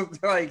got no,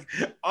 like,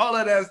 all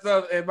of that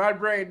stuff, and my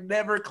brain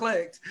never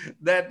clicked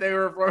that they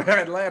were from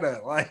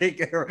Atlanta.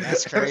 Like,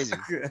 that's crazy.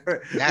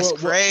 That's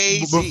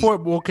crazy.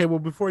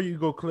 Before you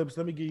go, Clips,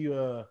 let me give you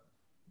a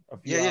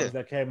few albums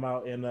that came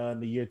out in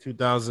the year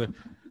 2000.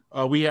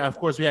 We had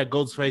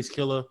Ghostface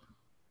Killer,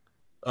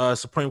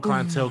 Supreme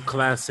Clientele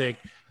Classic,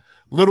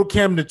 Little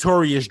Kim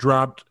Notorious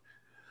dropped,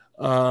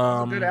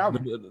 good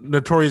album.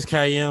 Notorious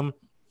K.M.,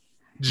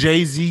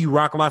 Jay-Z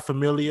Rock La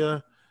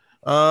Familia.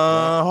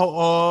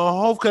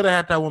 Hov could have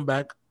had that one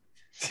back.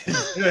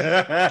 It's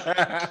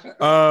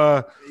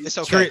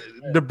okay.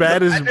 The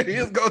baddest.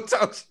 He's gonna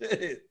talk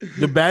shit.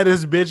 The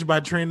Baddest Bitch by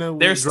Trina.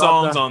 There's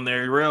songs on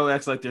there. Real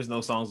acts like there's no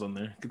songs on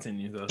there.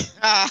 Continue though.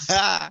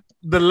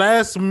 The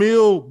Last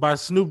Meal by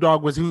Snoop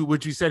Dogg was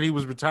what you said he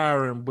was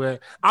retiring,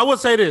 but I would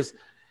say this.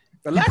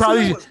 The last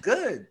one was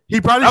good.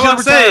 He probably should have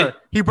retired.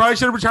 He probably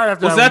should have retired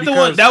after that. Was that the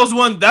one? That was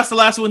one. That's the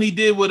last one he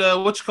did with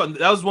what you call?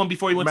 That was one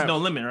before he went to No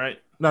Limit, right?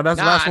 No, that's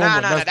the last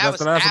one. That's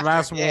the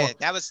last one. Yeah,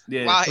 that was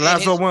the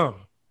last one.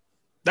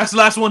 That's the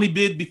last one he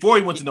did before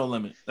he went to No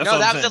Limit. That's No, what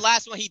that I'm was saying. the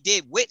last one he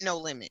did with No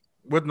Limit.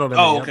 With No Limit.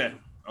 Oh, yep.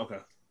 okay.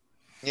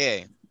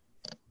 Yeah.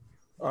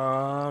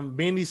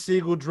 Beanie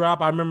Siegel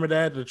drop. I remember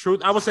that. The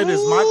truth. I would say this.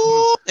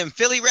 Ooh, them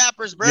Philly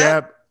rappers, bro.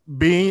 Yeah,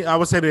 I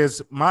would say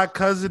this. My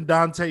cousin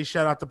Dante,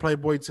 shout out to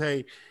Playboy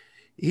Tay.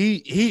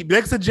 He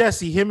next to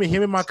Jesse, him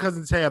and my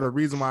cousin Tay are the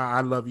reason why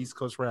I love East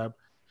Coast rap.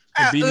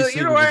 And Beanie You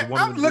Siegel know was what?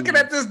 one of I'm the looking dudes.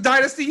 at this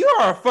dynasty. You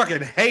are a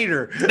fucking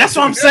hater. That's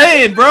what I'm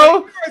saying, bro.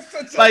 You are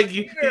such a Like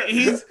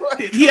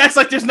hater. he acts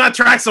like there's not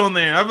tracks on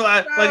there. I'm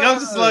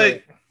just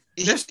like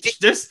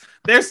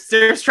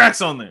there's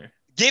tracks on there.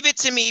 Give It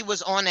To Me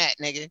was on that,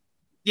 nigga.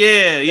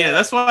 Yeah.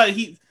 That's why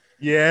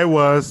Yeah, it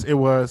was.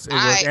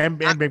 I- And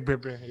Big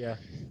Pimpin', yeah.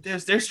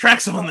 there's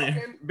tracks on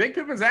there. And Big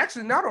Pimpin's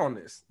actually not on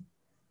this.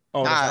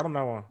 Oh, Nah. I don't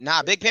know.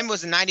 Nah, Big Pimp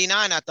was in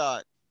 99, I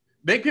thought.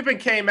 Big Pimpin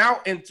came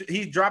out and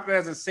he dropped it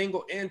as a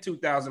single in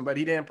 2000, but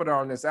he didn't put it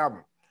on this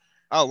album.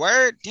 Oh,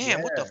 word?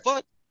 Damn, what the Yeah.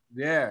 fuck?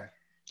 Yeah.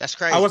 That's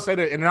crazy. I would say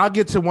that, and then I'll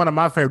get to one of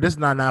my favorite. This is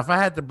not now. If I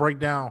had to break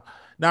down,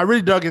 now I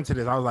really dug into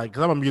this. I was like,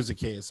 because I'm a music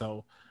kid,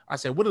 so I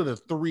said, what are the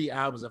 3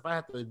 albums? If I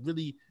had to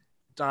really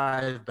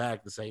dive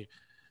back to say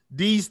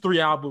these 3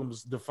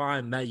 albums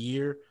define that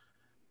year,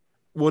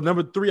 well,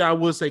 number 3, I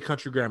would say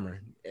Country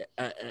Grammar,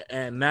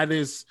 and that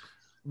is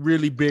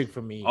really big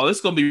for me. Oh,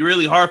 it's gonna be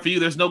really hard for you.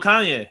 There's no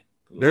Kanye.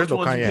 There's Which no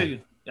ones you Kanye.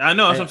 picking? I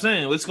know. That's what I'm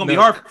saying. It's gonna be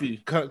No. hard for you.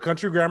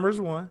 Country Grammar is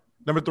 1.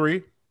 Number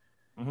 3,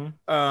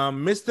 Mhm.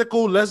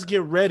 Mystical. Let's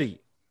Get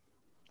Ready.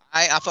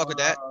 I fuck with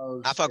that.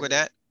 Oh, I fuck with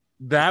that.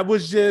 That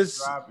was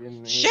just.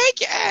 Shake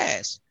your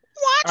ass.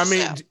 Watch I mean,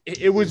 yourself.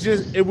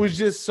 it was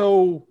just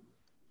so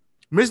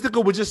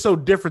Mystical was just so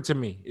different to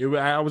me.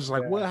 I was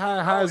like, what?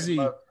 How is he?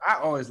 I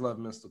always love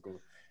Mystical.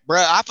 Bro,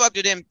 I fucked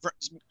with him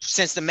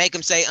since the Make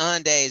Him Say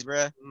days,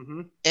 bro.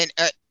 Mm-hmm. And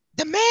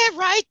the man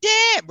right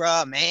there,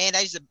 bro, man.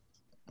 I used to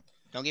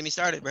don't get me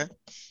started, bro.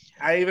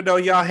 Even though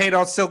y'all hate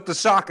on Silk the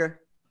Shocker.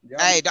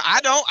 Hey, I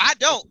don't.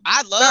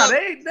 I Nah, love.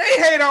 they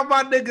hate on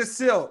my nigga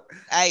Silk.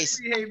 Hey,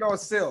 They hate on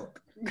Silk.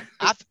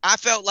 I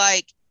felt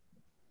like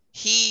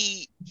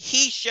he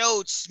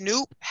showed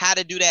Snoop how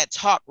to do that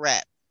talk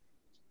rap.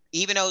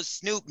 Even though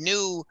Snoop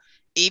knew,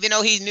 even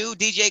though he knew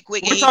DJ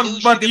Quick. We're talking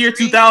about the year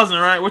 2000,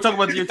 right? We're talking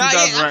about the year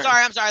 2000, I'm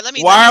right? sorry. Let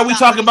me. Why let are me we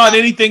stop, talking let me about stop.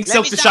 anything Let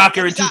Silk me the stop,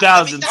 Shocker let in me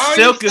stop, 2000? let me stop.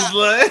 Silk is It's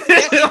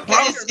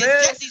like,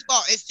 Jesse's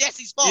fault. It's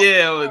Jesse's fault.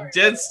 yeah, All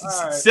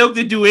right. Silk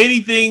didn't do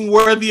anything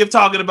worthy of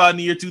talking about in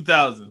the year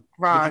 2000.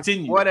 But Fine,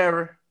 continue.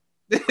 whatever.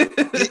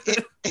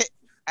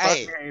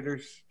 Hey, Fuck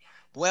haters.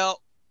 well,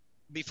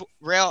 before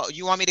Rail,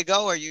 you want me to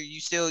go or you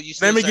still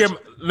Let me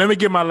searching?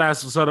 get my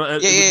last one. So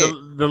Yeah.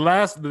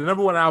 the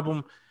number 1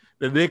 album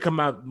that did come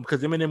out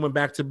because Eminem went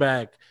back to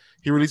back.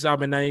 He released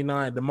album in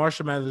 '99. The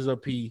Marshall Mathers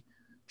LP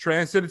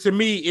transcended to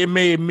me. It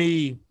made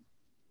me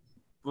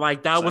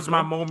like that was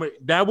my moment.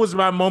 That was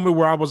my moment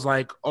where I was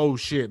like, oh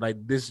shit, like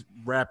this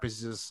rap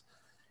is just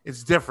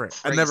it's different.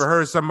 I Crazy. never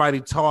heard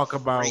somebody talk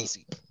about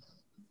Crazy.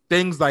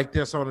 things like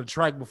this on a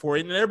track before.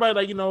 And everybody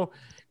like,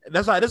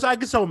 that's why I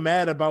get so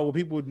mad about what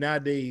people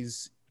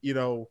nowadays,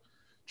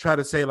 try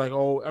to say like,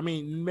 oh, I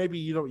mean, maybe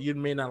you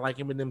may not like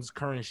Eminem's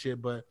current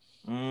shit, but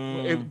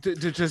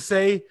to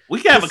say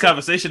we can have a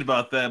conversation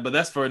about that, but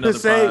that's for another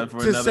pod, for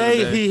another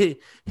day.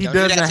 he Don't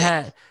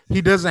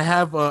do doesn't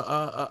have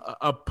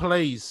a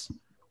place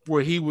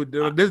where he would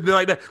do this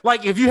like that.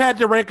 Like if you had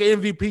to rank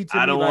an MVP,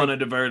 I don't want to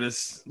divert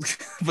us,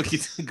 but you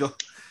can go.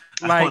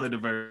 I Like- want to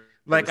divert.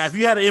 like if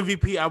you had an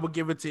MVP, I would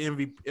give it to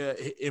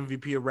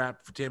MVP of rap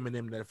for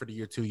Eminem for the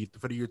year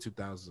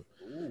 2000.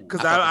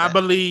 Because I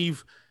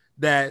believe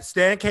that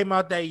Stan came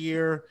out that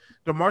year.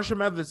 The Marshall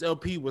Mathers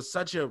LP was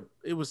such a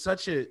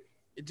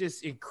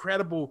just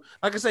incredible.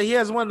 Like I said, he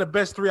has one of the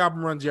best 3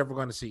 album runs you're ever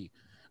going to see.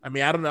 I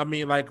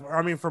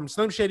mean, from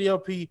Slim Shady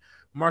LP,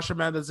 Marshall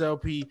Mathers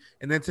LP,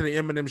 and then to the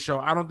Eminem show.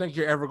 I don't think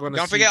you're ever going to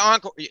Don't forget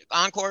Encore.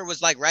 Encore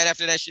was like right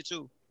after that shit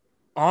too.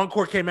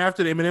 Encore came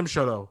after the Eminem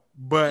show though,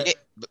 but Yeah,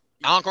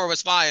 Encore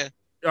was fire.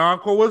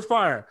 Encore was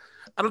fire.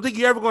 I don't think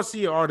you're ever going to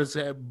see an artist,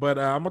 but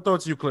I'm going to throw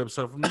it to you, Clip.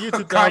 So from the year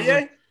 2000.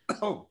 Kanye?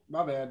 Oh,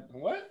 my bad.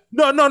 What?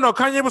 No.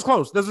 Kanye was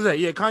close. That's it.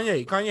 Yeah,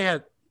 Kanye. Kanye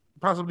had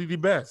possibly the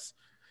best.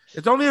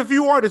 It's only a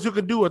few artists who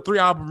can do a 3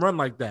 album run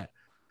like that.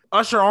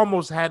 Usher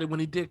almost had it when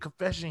he did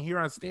Confession Here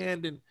on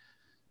Stand. And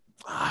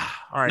all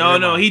right,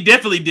 No, he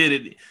definitely did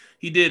it.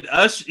 He did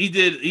He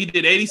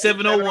did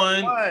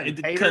 8701,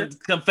 8701,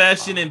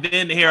 Confession, and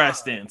then Here I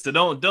Stand. So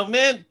don't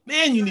man,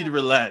 you need to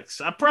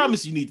relax. I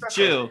promise you need to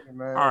chill.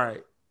 All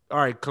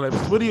right, Clips.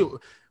 What do you,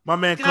 my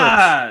man, Clips?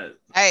 God,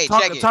 Hey,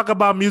 check it. Talk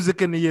about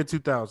music in the year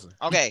 2000.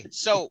 Okay,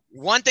 so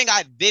one thing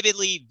I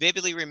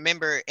vividly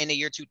remember in the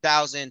year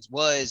 2000s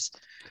was,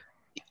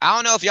 I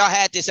don't know if y'all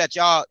had this at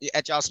y'all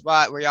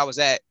spot where y'all was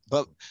at,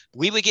 but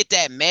we would get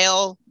that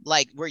mail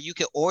like where you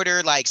could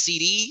order like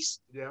CDs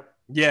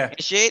Yeah.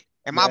 and shit.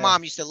 And my Yeah.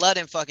 mom used to love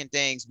them fucking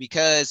things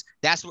because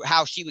that's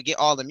how she would get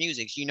all the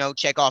music,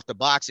 check off the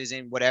boxes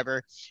and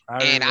whatever.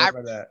 And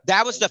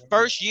that was the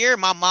first year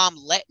my mom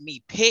let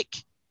me pick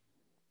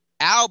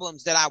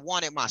albums that I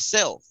wanted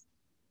myself.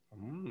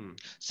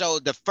 So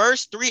the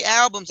first 3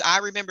 albums I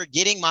remember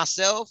getting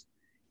myself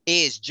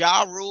is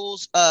Ja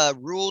Rule's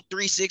Rule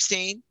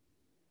 316,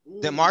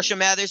 the Marshall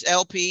Mathers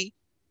LP,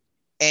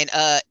 and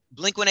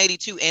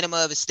Blink-182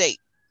 Enema of a State.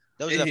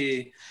 Those are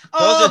the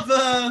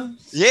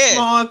yeah,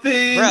 small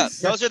things.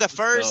 bruh, those are the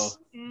first.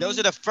 Those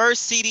are the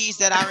first CDs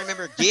that I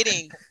remember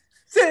getting.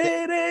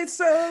 Say it ain't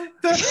so.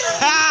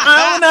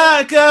 I'm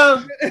not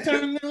go.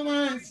 Turn the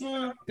lights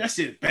on. That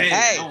shit bang.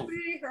 Hey,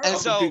 and Fuck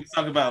so what niggas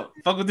talk about.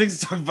 Fuck what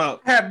niggas talk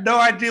about. I had no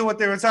idea what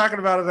they were talking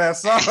about in that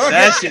song.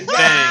 That shit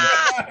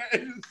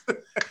bang.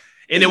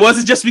 And it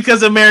wasn't just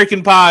because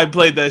American Pie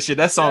played that shit.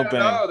 That song bang.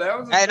 No, that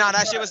was hey, no,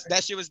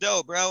 that shit was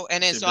dope, bro.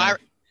 And then Shit so bang.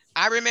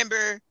 I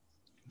remember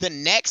the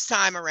next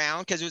time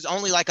around, because it was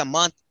only like a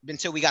month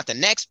until we got the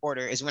next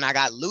order, is when I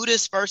got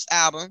Luda's first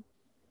album.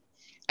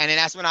 And then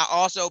that's when I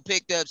also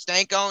picked up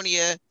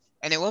Stankonia.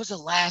 And then what was the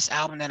last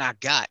album that I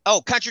got?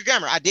 Oh, Country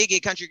Grammar. I did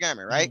get Country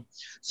Grammar, right?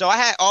 Mm-hmm. So I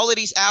had all of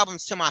these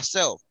albums to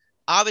myself.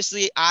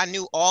 Obviously, I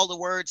knew all the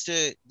words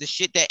to the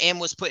shit that M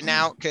was putting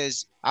out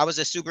because I was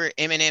a super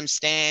Eminem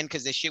stan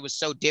because the shit was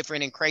so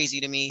different and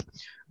crazy to me.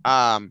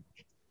 But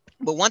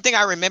one thing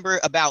I remember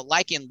about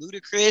liking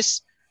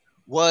Ludacris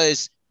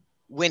was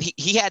when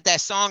he had that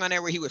song on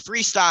there where he would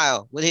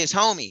freestyle with his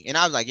homie. And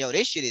I was like, yo,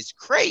 this shit is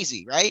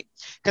crazy, right?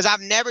 Because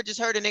I've never just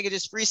heard a nigga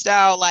just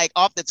freestyle like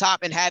off the top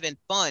and having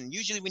fun.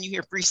 Usually when you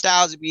hear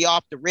freestyles, it'd be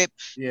off the rip.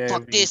 Yeah,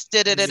 fuck this,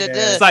 da-da-da-da-da.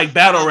 It's like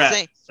battle rap.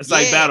 Saying? It's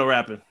like battle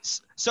rapping.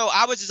 So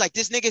I was just like,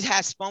 this nigga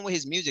has fun with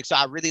his music. So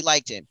I really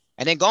liked him.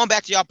 And then going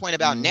back to y'all point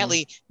about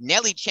Nelly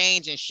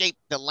changed and shaped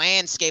the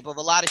landscape of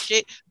a lot of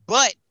shit.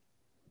 But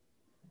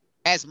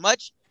as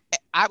much,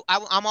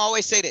 I'm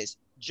always say this,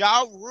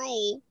 Ja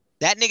Rule,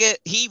 that nigga,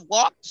 he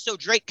walked so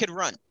Drake could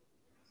run.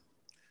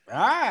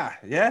 Yeah.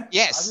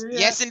 Yes,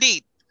 yes,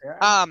 indeed.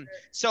 Yeah.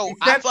 So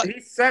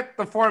he set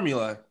the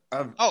formula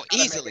of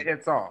easily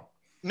hit song.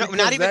 No, because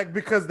not even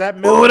because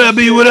that. What would I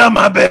be without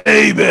my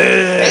baby?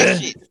 that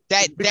shit.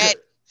 That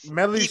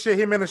melody shit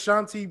him and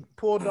Ashanti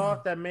pulled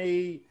off that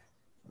made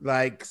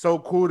like so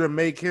cool to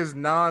make his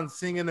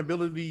non-singing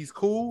abilities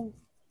cool.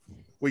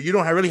 Where you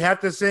don't really have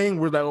to sing.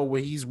 We're like, oh,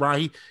 well, he's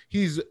right.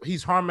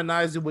 He's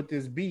harmonizing with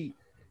this beat.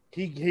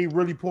 He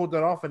really pulled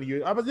that off in the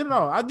year.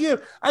 I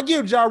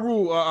give Ja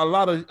Rule a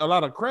lot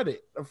of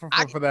credit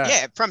for that.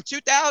 Yeah, from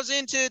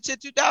 2000 to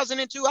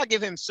 2002, I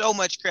give him so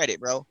much credit,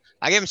 bro.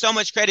 I give him so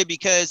much credit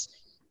because,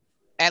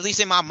 at least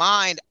in my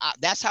mind,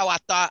 that's how I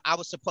thought I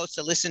was supposed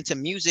to listen to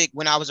music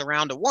when I was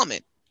around a woman.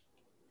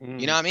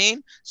 You know what I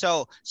mean?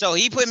 So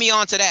he put me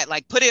onto that.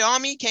 Like, Put It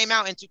On Me came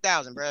out in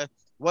 2000, bro.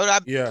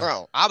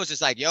 Bro, I was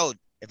just like, yo,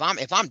 if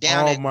I'm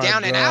down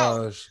and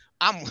out.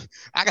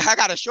 I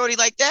got a shorty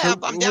like that.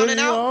 I'm down and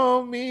out.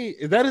 On me.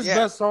 Is that his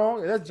best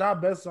song? Is that Ja's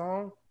best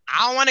song?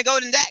 I don't want to go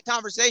into that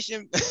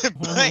conversation,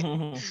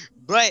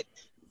 but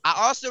I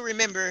also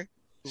remember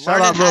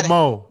shout out Lil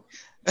Mo.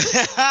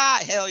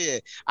 Hell yeah.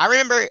 I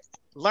remember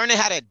learning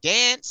how to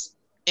dance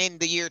in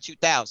the year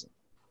 2000.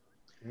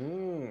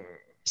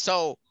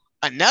 So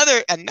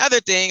another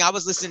thing, I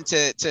was listening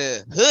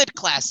to hood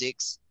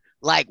classics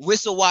like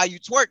Whistle While You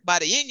Twerk by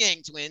the Yin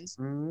Yang Twins.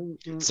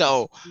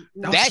 So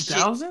that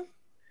shit.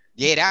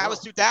 Yeah, that was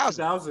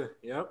 2000. 2000.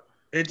 Yep.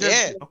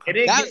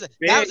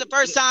 That was the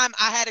first time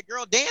I had a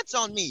girl dance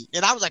on me,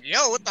 and I was like,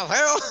 "Yo, what the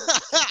hell?"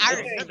 I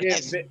remember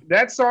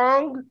that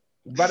song.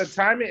 By the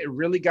time it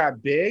really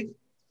got big,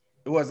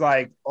 it was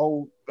like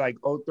 03,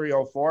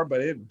 04,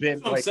 but it been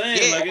That's like what I'm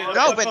saying.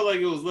 I felt like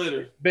it was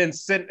later.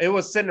 It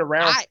was sitting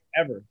around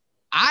forever.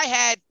 I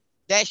had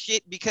that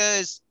shit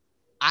because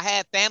I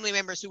had family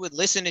members who would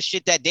listen to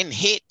shit that didn't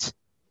hit,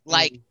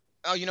 like.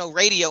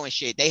 Radio and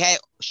shit. They had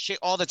shit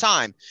all the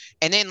time.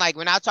 And then like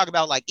when I talk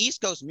about like East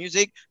Coast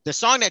music, the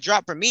song that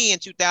dropped for me in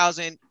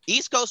 2000,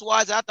 East Coast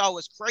wise, I thought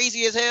was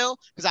crazy as hell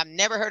because I've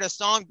never heard a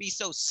song be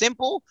so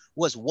simple,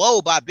 was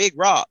Whoa by Big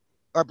Rob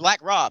or Black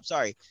Rob.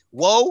 Sorry.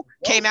 Whoa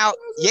came out.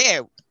 Yeah.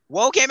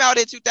 Whoa came out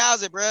in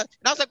 2000, bro. And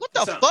I was like, what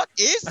the fuck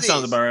is this? That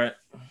sounds about right.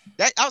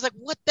 I was like,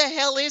 what the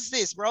hell is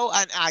this, bro?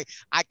 I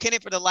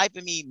couldn't for the life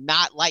of me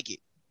not like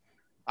it.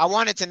 I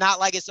wanted to not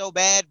like it so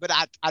bad, but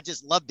I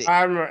just loved it.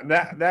 I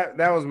remember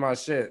that was my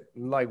shit.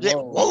 Like,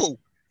 whoa.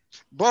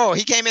 Bro,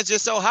 he came in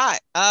just so hot.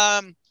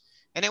 And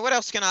then what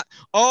else can I?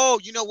 Oh,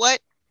 you know what?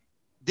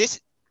 This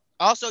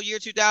also year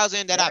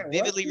 2000 that I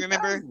vividly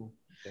remember.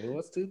 It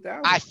was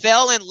 2000. I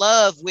fell in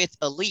love with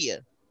Aaliyah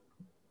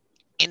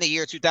in the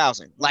year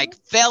 2000. Like,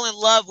 fell in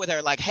love with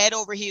her, like head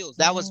over heels.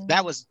 That was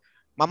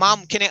my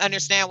mom couldn't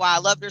understand why I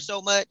loved her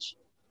so much,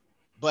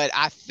 but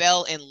I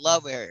fell in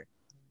love with her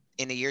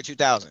in the year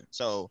 2000.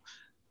 So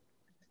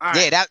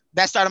that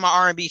started my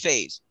R&B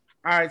phase.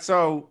 All right,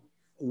 so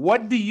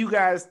what do you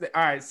guys all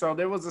right, so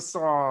there was a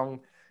song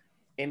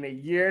in the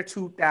year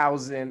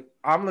 2000.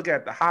 I'm looking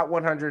at the Hot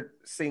 100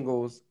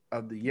 singles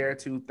of the year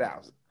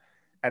 2000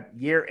 at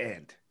year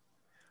end.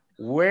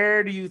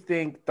 Where do you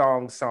think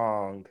Thong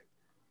Song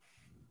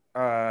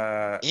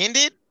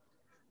ended?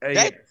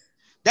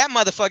 That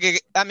motherfucker,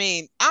 I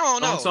mean, I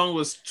don't know. Thong Song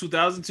was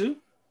 2002?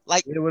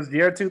 Like it was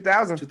year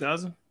 2000.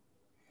 2000?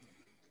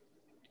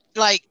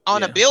 like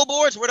on Yeah. the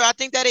billboards, where do I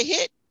think that it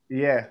hit?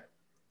 Yeah.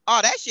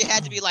 Oh, that shit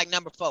had to be like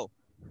number 4.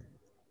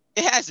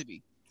 It has to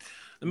be.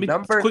 Let me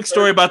Number quick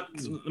story 13.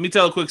 about. Let me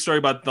tell a quick story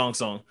about Thong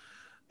Song.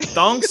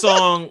 Thong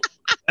Song.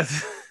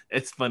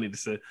 It's funny to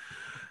say.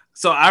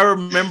 So I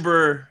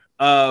remember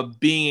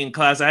being in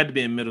class. I had to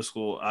be in middle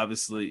school,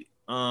 obviously.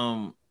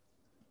 Thong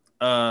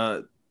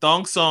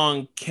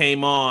Song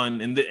came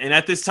on, and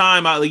at this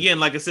time, again,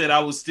 like I said, I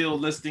was still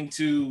listening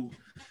to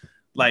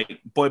like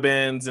boy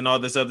bands and all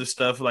this other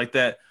stuff like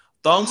that.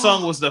 Thong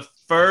Song was the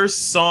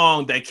first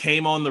song that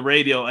came on the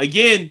radio.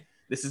 Again,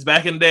 this is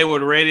back in the day where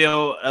the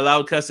radio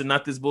allowed cussing,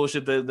 not this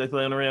bullshit that they're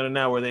playing around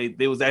now, where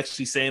they was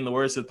actually saying the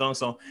words of the Thong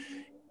Song.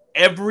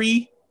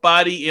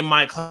 Everybody in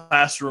my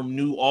classroom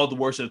knew all the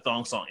words of the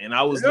Thong Song, and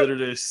I was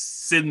literally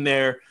sitting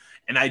there,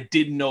 and I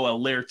didn't know a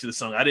lyric to the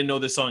song. I didn't know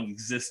this song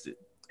existed,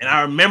 and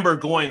I remember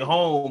going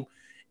home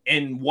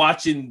and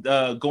watching,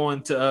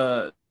 going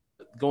to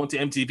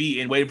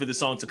MTV and waiting for the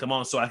song to come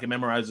on so I can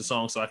memorize the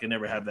song, so I can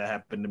never have that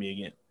happen to me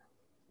again.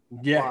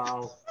 Yeah.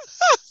 Wow.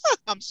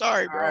 I'm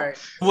sorry, All bro. right.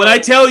 When I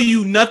tell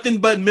you nothing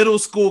but middle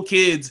school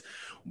kids,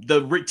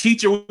 the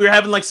teacher, we were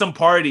having like some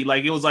party,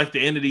 like it was like the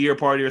end of the year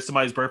party or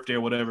somebody's birthday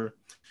or whatever.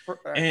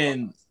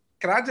 And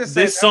Can I just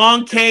say this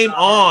song came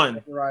on.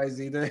 I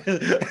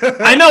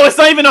I know it's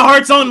not even a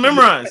hard song to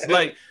memorize.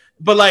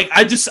 But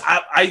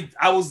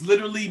I was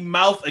literally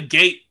mouth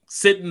agape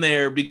sitting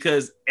there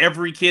because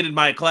every kid in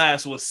my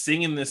class was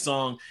singing this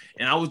song,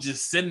 and I was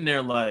just sitting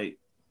there like,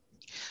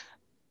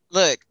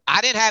 Look,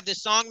 I didn't have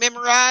this song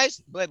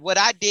memorized, but what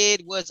I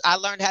did was I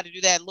learned how to do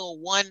that little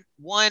one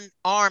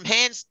arm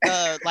hands,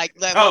 like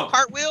that Oh. little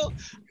cartwheel.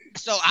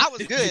 So I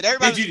was good.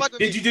 Everybody was fucking with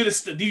me.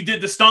 you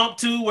did the stomp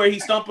too, where he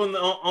stomped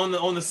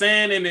on the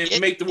sand and it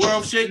make the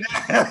world shake?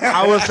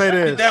 I would say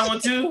Did this. that one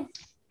too?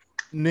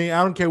 Nigga,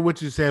 I don't care what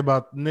you say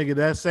about nigga.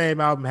 That same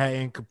album had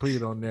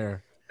Incomplete on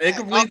there.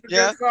 Incomplete is a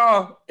Yeah. good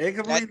song.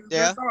 Incomplete is a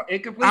Yeah. good song.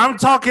 Incomplete. I'm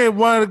talking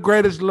one of the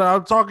greatest.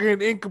 I'm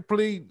talking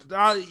Incomplete.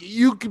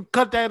 You can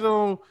cut that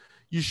on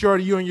you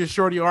shorty. You and your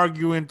shorty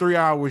argue in 3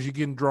 hours. You're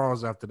getting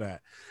draws after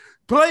that.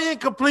 Play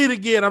Incomplete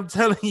again. I'm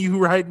telling you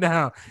right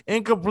now.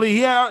 Incomplete.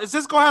 Yeah,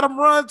 Cisco had him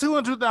run too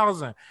in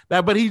 2000.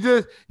 But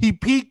he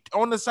peaked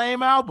on the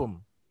same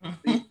album.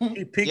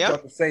 He peaked Yep. on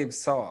the same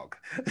song.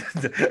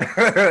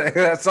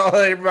 That's all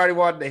everybody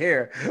wanted to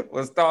hear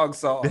was Thong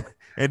Song.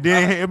 And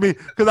then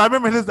because I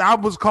remember his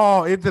album was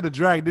called Into the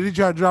Dragon. Then he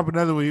tried to drop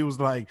another one. He was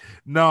like,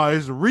 "No,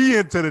 it's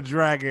Into the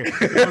Dragon." It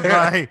was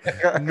like,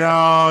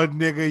 "No,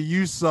 nigga,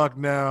 you suck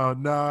now.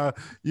 Nah,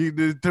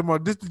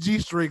 this the G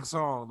string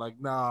song. Like,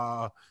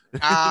 nah."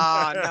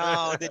 Oh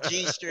no, the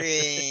G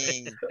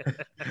string.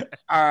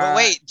 Uh, But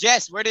wait,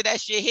 Jess, where did that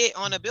shit hit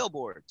on the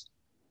billboards?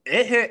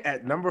 it hit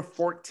at number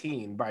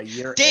 14 by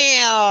year.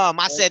 Damn,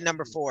 I said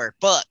number 4.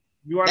 Fuck,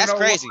 You wanna that's know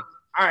crazy.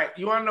 All right,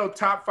 you want to know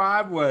top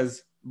 5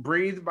 was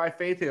 "Breathe" by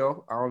Faith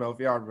Hill. I don't know if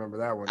y'all remember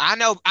that one. I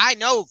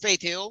know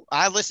Faith Hill.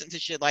 I listen to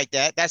shit like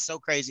that. That's so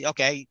crazy.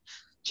 Okay,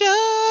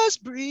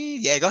 just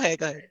breathe. Yeah, go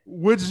ahead.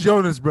 Which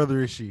Jonas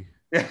brother is she?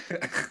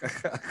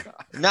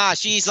 Nah,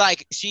 she's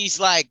like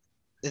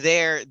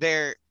their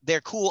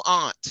cool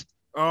aunt.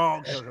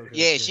 Oh, okay.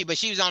 Yeah, she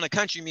was on the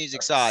country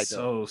music side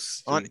though.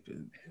 So On-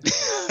 stupid.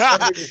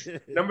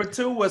 Number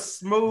 2 was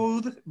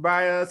 "Smooth"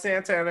 by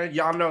Santana.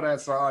 Y'all know that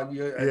song.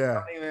 Yeah.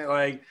 Don't even,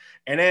 like.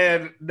 And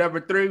then number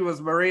 3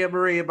 was "Maria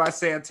Maria" by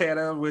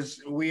Santana, which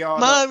we all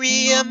know.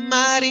 Maria.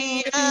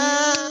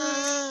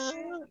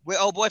 With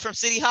old boy from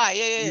City High.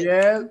 Yeah.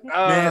 Yeah.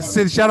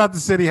 Man, shout out to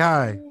City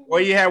High. Well,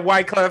 you had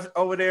Wyclef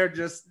over there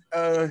just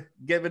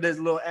giving his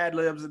little ad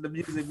libs in the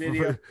music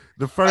video.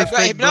 The first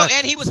thing.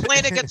 And he was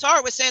playing the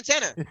guitar with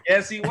Santana.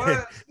 Yes, he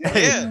was.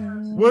 Yeah.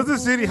 Wasn't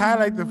City High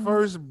like the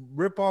first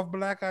rip off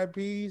Black Eyed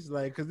Peas?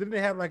 Like, cause didn't they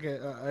have like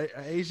a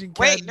Asian cat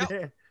Wait, no.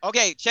 there?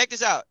 Okay, check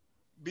this out.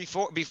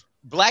 Before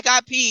Black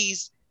Eyed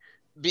Peas,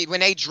 when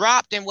they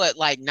dropped in what,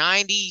 like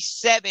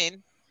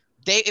 97,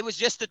 it was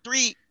just the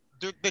three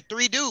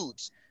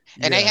dudes,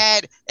 and they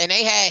had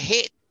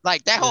hit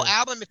like that whole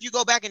album. If you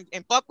go back and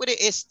fuck with it,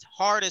 it's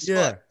hard as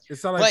fuck. It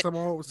sounded like But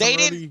some They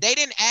early-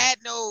 didn't add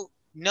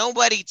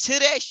nobody to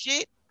that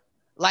shit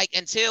like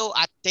until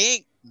I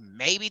think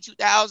maybe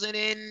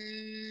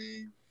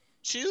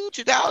 2002,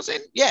 2000.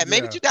 Yeah,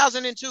 maybe Yeah.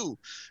 2002.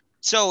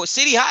 So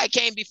City High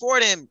came before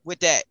them with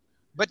that.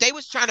 But they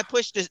was trying to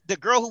push the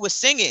girl who was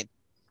singing.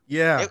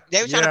 Yeah,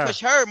 They were trying to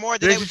push her more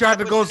than Then they she were tried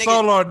to push go the nigga.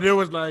 solo, and it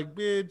was like,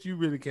 bitch, you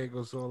really can't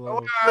go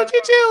solo. What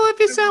you do if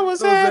your son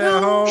was at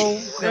home? There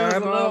was crying a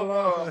little,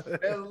 all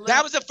over.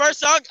 That was the first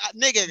song,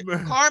 nigga.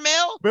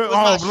 Carmel But,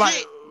 was my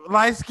shit.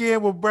 light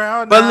skin with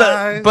brown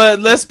eyes.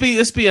 But let's be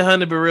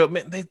 100 but real,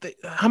 man.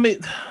 How many?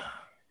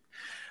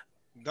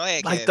 Go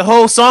ahead, Like Kev. the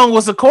whole song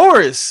was a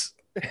chorus.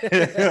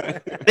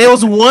 There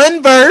was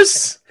one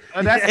verse,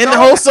 and the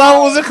whole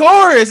song was a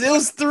chorus. It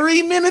was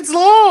 3 minutes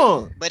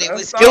long. But it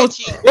was It was-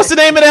 catchy. What's the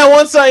name of that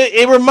one song?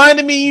 It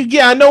reminded me.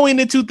 I know in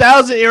the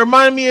 2000, it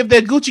reminded me of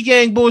that Gucci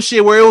Gang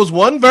bullshit where it was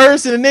one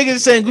verse and the nigga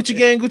saying Gucci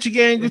Gang, Gucci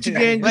Gang, Gucci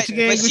Gang, But Gucci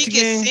Gang, she Gucci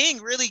can Gang.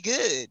 sing really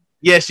good.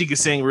 Yeah, she could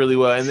sing really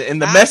well, and the I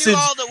knew message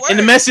all the and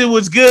the words. message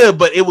was good,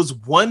 but it was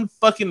one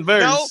fucking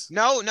verse.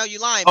 No, you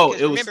lying. Oh,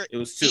 Because remember, it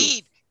was two.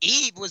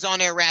 Eve was on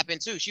there rapping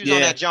too. She was on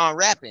Yeah. that John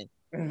rapping.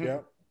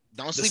 Yep.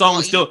 Don't The sleep song on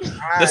was still Eve.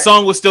 the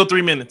song was still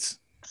 3 minutes.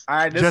 All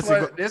right,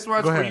 Jesse, this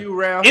one's go for ahead. you,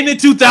 Ralph. In the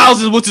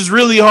 2000s, which is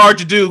really hard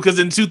to do because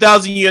in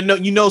 2000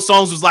 you know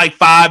songs was like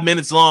 5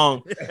 minutes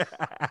long.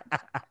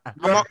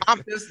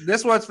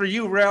 This one's for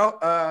you, Ralph.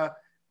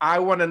 I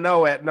want to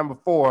know at number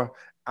 4.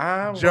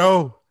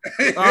 Joe.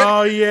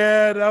 Oh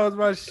yeah, that was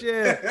my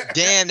shit.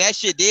 Damn, that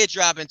shit did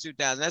drop in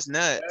 2000. That's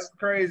nuts. That's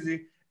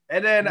crazy.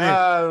 And then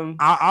Man,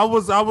 I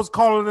was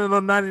calling it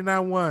on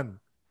 99.1.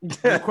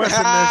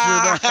 Requesting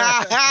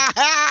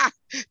that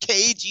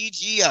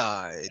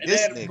KGGI. and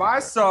This then nigga. my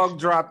song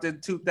dropped in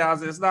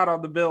 2000. It's not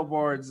on the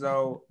billboards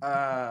though.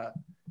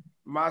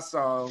 My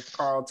song,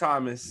 Carl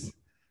Thomas.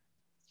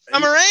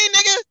 Summer Rain,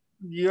 nigga.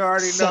 You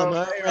already know.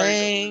 Summer They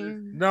already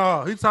Rain.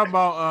 No, he's talking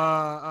about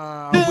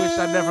I wish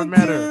I never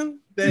met her. know.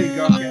 There you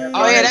go.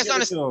 Oh, yeah, that's on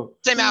the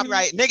same album,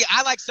 right? Nigga,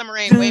 I like Summer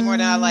Rain way more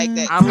than I like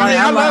that. I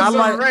like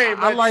Summer Rain,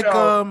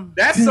 but,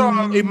 that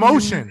song.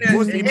 emotion. Yeah, It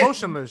was it-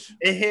 emotionless.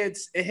 It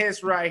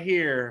hits right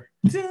here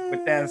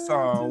with that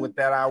song. With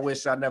that, I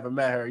wish I never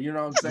met her. You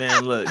know what I'm saying?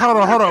 Man, look. Hold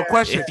on.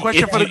 Question If for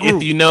the you, group.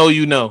 if you know,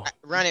 you know.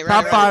 Run it,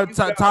 Top run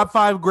it. top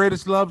five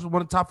greatest loves.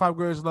 One of the top 5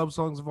 greatest love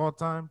songs of all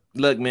time.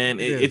 Look, man.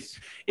 It If is.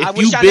 I if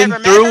wish you've I been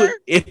never met through her.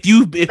 it, if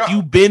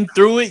you've been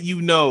through it,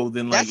 you know.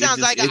 Then That like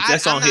sounds like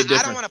that song hit I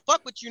different. don't want to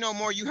fuck with you no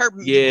more. You hurt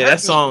me. Yeah, you hurt that me.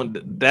 song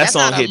That's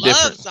song not hit a love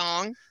different.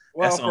 song.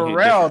 Well, song hit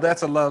Pharrell, different.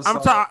 that's a love song.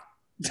 I'm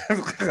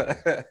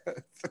talking.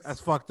 That's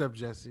fucked up,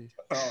 Jesse.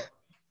 Oh,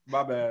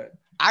 my bad.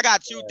 I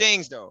got 2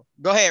 things though.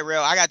 Go ahead,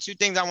 real. I got 2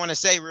 things I want to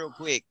say real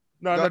quick.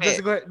 No, Go no, ahead.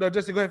 Jesse, go ahead. No,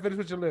 Jesse, go ahead. Finish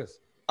with your list.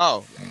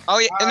 Oh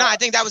yeah. No, I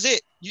think that was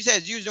it. You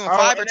said you was doing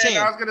 5 or and then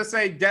 10. I was gonna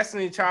say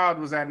Destiny Child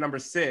was at number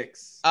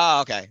 6.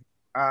 Oh, okay.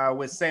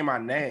 With Say My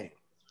Name.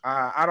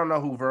 I don't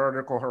know who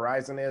Vertical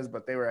Horizon is,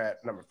 but they were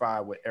at number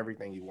 5 with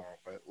Everything You Want,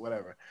 but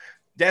whatever.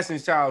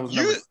 Destiny's Child was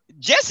number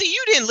Jesse,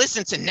 you didn't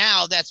listen to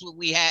Now. That's what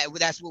we had.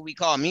 That's what we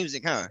call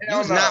music, huh? You Hell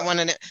was no. not one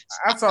of them.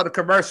 I saw the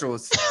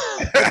commercials.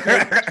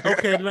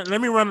 Okay,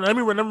 let me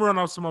run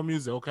off some more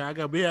music.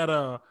 Okay, we had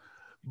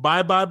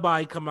Bye Bye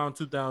Bye come out in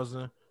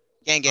 2000.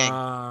 Gang, gang.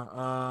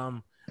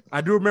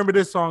 I do remember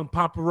this song,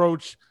 Papa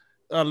Roach,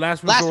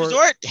 Last Last Resort.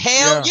 resort.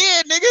 Hell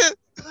yeah, nigga.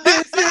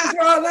 This is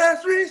our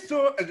last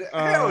resort.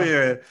 Hell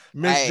yeah.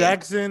 Miss Hey.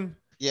 Jackson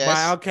Yes.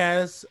 by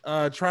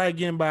Outkast, Try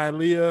Again by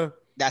Aaliyah.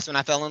 That's when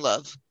I fell in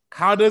love,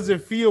 How Does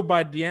It Feel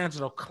by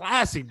D'Angelo,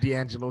 classic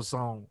D'Angelo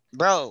song.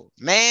 bro.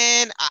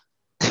 Man,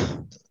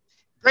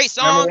 great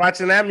I remember song.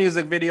 watching that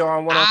music video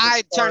on one.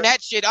 I turned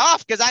that shit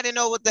off because I didn't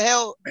know what the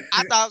hell.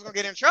 I thought I was gonna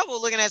get in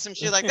trouble looking at some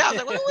shit like that.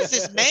 I was like, "Who is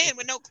this man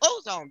with no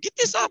clothes on? Get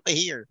this off of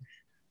here!"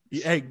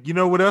 Hey, you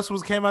know what else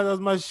came out as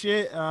my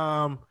shit?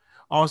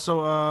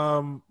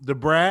 Also, The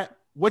Brat.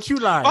 What you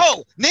like?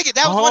 Oh, nigga,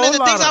 that A was one of the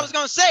whole things lot I of- was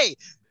gonna say.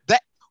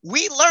 That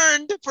we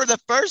learned for the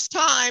first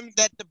time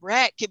that the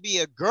brat could be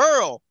a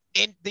girl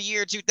in the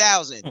year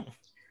 2000.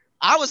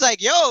 I was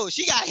like, yo,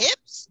 she got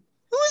hips?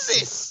 Who is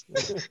this?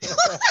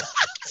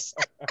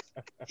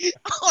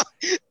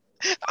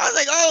 I was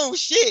like, oh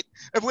shit.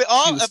 If we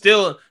all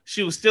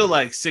She was still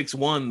like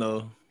 6'1"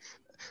 though.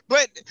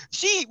 but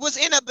she was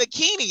in a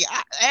bikini.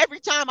 Every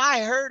time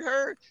I heard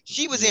her,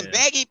 she was in Yeah.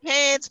 baggy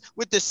pants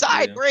with the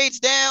side Yeah. braids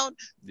down,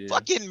 Yeah.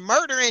 fucking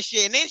murdering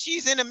shit. And then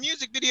she's in a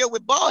music video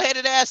with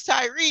bald-headed ass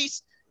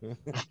Tyrese.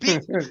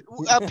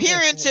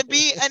 Appearing to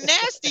be a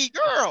nasty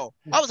girl.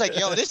 I was like,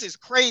 yo, this is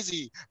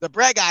crazy. The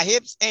brat got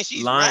hips and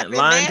she's Lying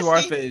rapping to our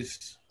nasty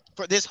face.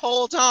 for this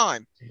whole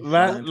time.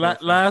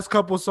 Last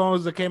couple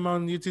songs that came out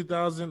in the year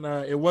 2000,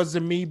 It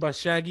Wasn't Me by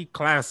Shaggy,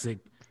 classic.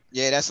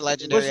 Yeah, that's a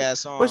legendary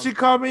ass song. But she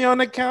called me on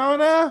the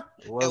counter.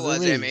 It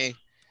wasn't me.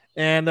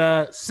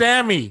 And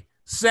Sammy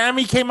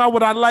came out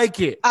with I Like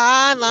It.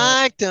 I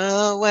like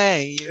the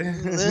way you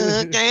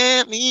look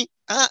at me.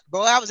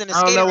 Bro, I was in the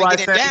I don't skating know rink why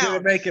getting Sammy down.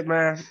 didn't make it,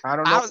 man. I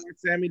don't know why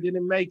Sammy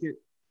didn't make it.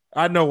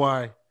 I know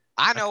why.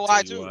 I know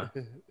why too.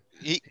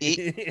 He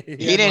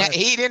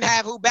didn't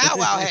have who Bow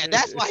Wow had.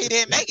 That's why he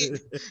didn't make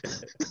it.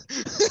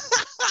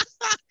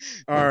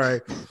 All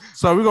right.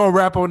 So we're gonna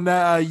wrap on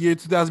that year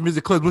 2000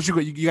 music clips. What you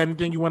got? You got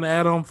anything you want to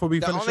add on before we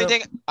The finish only up?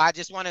 thing I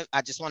just want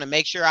to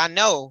make sure I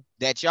know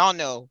that y'all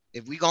know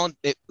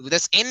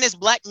let's end this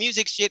black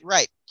music shit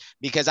right,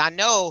 because I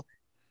know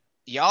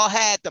y'all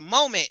had the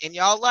moment in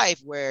y'all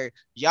life where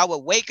y'all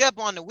would wake up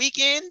on the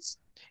weekends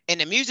and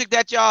the music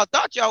that y'all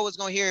thought y'all was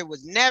gonna hear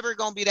was never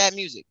gonna be that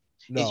music.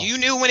 No. And you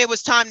knew when it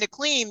was time to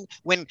clean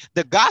when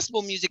the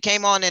gospel music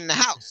came on in the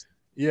house.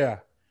 Yeah.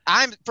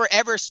 I'm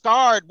forever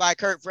scarred by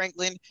Kurt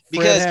Franklin Fred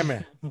because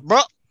Hammond. bro,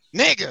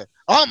 nigga,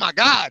 oh my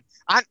God.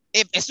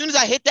 As soon as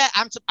I hit that,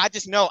 I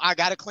just know I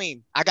gotta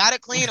clean. I gotta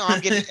clean or I'm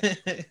getting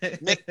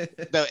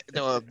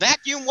the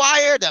vacuum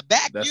wire, the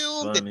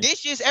vacuum, the funny.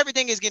 dishes,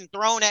 everything is getting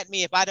thrown at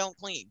me if I don't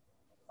clean.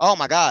 Oh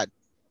my God.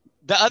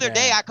 The other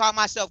day I caught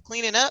myself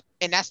cleaning up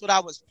and that's what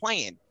I was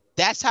playing.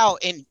 That's how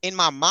in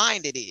my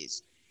mind it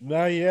is.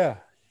 No, yeah.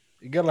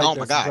 You get like Oh that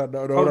my God.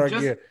 sometimes, the older I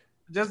just- get.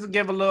 just to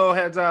give a little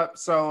heads up.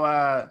 So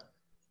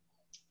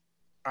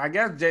I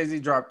guess Jay-Z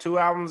dropped 2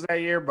 albums that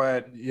year,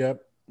 but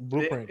Yep. Big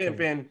Blueprint. came.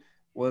 Pimpin'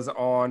 was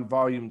on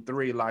volume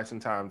 3, Life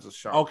and Times of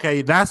Sharp.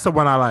 Okay, that's the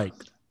one I like.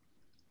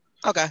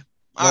 Okay.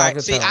 All Yeah, I right.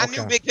 can See, tell. I Okay.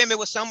 knew Big Pimpin'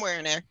 was somewhere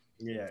in there.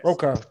 Yeah.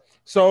 Okay.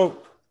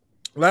 So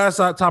last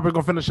topic we're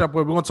gonna finish up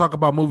with. We're gonna talk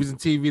about movies and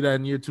TV that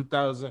in year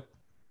 2000,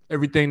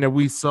 everything that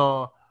we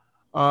saw.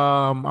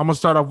 I'm gonna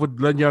start off with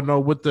letting y'all know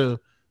what the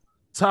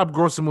top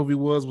grossing movie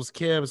was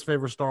Kev's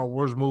favorite Star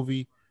Wars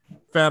movie,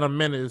 Phantom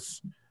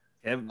Menace.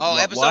 Oh,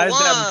 episode why is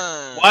 1.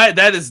 Why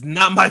that is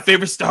not my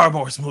favorite Star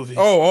Wars movie?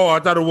 Oh, I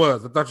thought it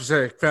was. I thought you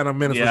said Phantom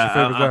Menace was your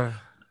favorite guy.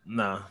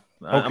 Nah.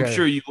 Okay. I'm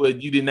sure you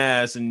would. You didn't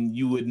ask, and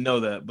you would know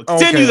that. But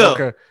continue though.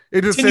 Okay.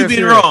 It just Continue says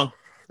being here, wrong.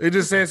 It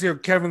just says here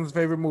Kevin's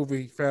favorite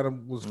movie,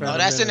 Phantom Oh,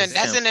 that's in the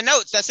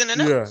notes. That's in the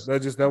notes. Yeah,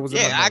 that was. In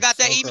the I got notes.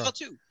 that Okay. email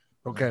too.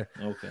 Okay.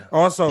 Okay.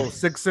 Also,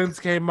 Sixth Sense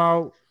came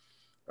out.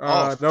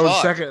 That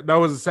was second. That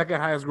was the second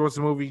highest grossing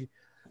movie.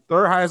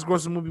 Third highest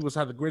grossing movie was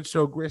How the Grinch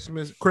Stole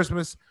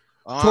Christmas.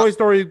 Toy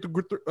Story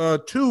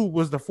 2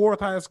 was the fourth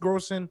highest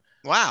grossing.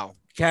 Wow.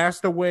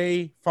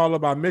 Castaway,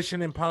 followed by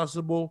Mission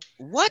Impossible.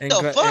 What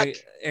the fuck?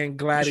 And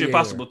Gladiator. Mission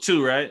Impossible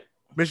 2, right?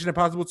 Mission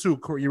Impossible 2.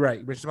 You're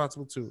right. Mission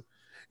Impossible 2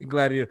 and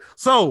Gladiator.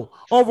 So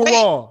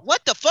overall, wait,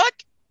 what the fuck?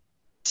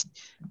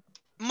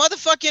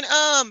 Motherfucking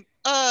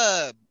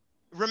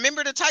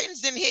Remember the Titans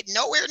didn't hit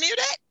nowhere near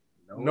that.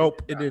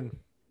 nope, it didn't.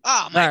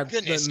 Oh my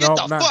goodness! Get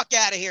the fuck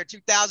out of here,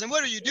 2000.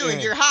 What are you doing?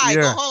 Yeah, You're high.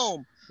 yeah. Go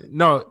home.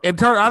 No, in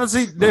turn,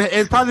 honestly,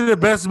 it's probably the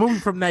best movie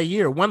from that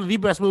year. One of the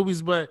best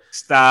movies, but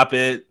Stop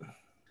it.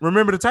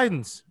 Remember the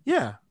Titans.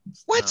 Yeah.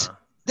 What? Nah.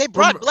 They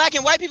brought black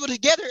and white people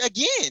together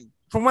again.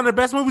 From one of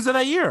the best movies of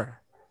that year.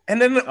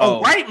 And then a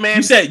white man.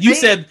 You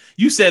said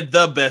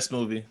the best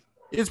movie.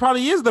 It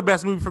probably is the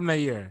best movie from that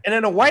year. And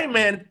then a white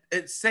man,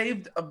 it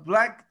saved a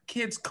black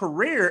kid's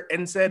career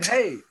and said,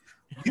 "Hey,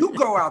 you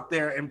go out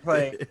there and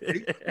play."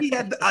 He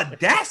had the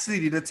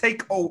audacity to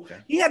take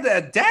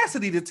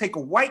a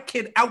white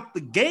kid out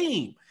the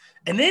game.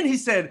 And then he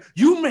said,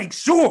 "You make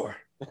sure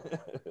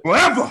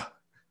forever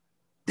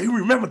they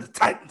remember the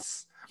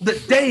Titans. The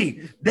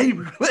day they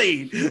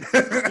played."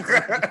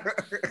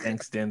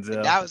 Thanks,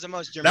 Denzel. That was the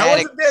most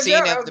dramatic scene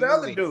of the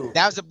movie. Dude.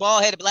 That was a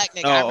bald-headed black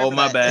nigga. Oh,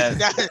 my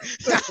bad.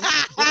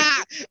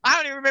 I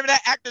don't even remember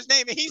that actor's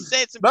name, and he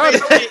said some No,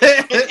 crazy no.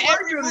 shit in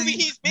every movie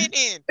he's been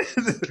in.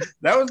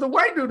 That was the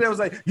white dude that was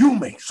like, "You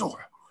make sure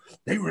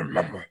they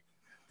remember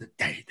the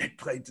day they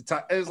played the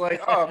Titans." It was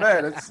like, oh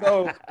man, it's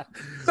so.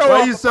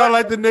 Why you sound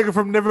like the nigga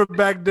from Never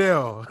Back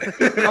Down?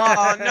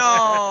 Oh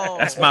no!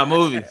 That's my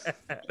movie.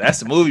 That's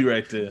the movie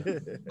right there.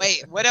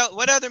 Wait,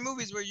 what other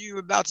movies were you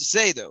about to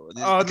say though?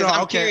 Oh no,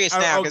 I'm okay. curious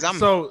now because I'm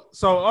so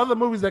other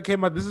movies that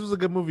came out. This was a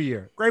good movie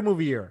year. Great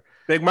movie year.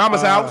 Big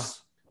Mama's house.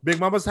 Big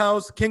Mama's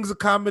House, Kings of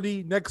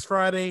Comedy, Next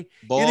Friday,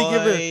 boy.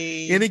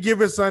 Any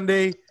given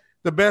Sunday,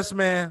 The Best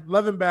Man,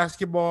 Loving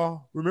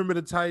Basketball, Remember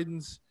the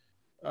Titans,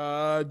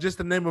 just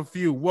to name a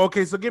few. Well,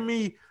 okay, so give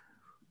me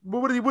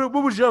what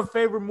was your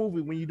favorite movie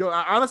when you do?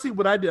 Honestly,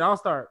 what I did, I'll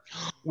start.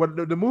 What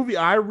the movie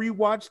I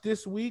rewatched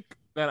this week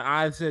that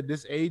I said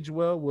this aged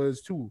well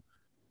was 2.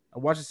 I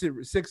watched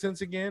Sixth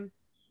Sense again,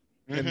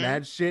 and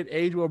that shit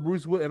aged well.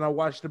 Bruce Willis, and I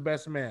watched The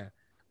Best Man.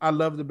 I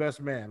love The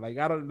Best Man. Like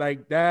I don't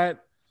like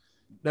that.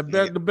 The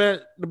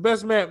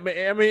best man.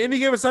 I mean, Any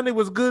Given Sunday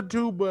was good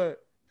too,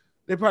 but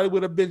they probably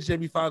would have benched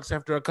Jamie Foxx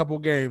after a couple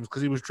games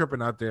because he was tripping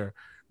out there.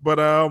 But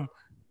Kev,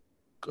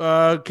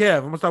 I'm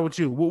gonna start with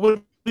you.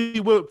 What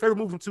favorite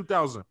movie from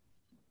 2000?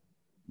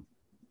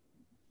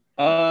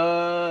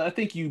 I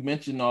think you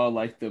mentioned all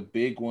like the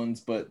big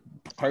ones, but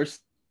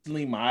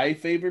personally, my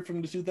favorite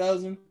from the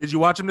 2000. Did you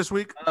watch him this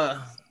week?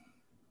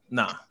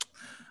 Nah.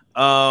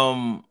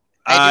 Can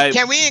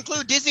we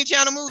include Disney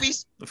Channel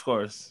movies? Of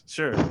course,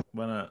 sure.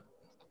 Why not?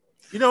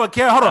 You know what,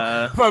 Kev? Hold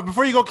on.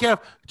 Before you go,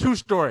 Kev, true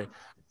story.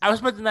 I was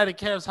spending the night at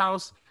Kev's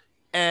house,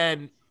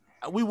 and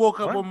we woke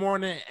up one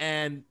morning,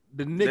 and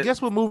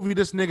guess what movie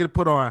this nigga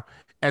put on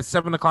at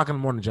 7:00 in the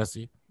morning,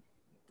 Jesse?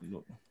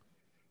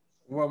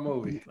 What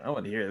movie? I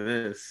want to hear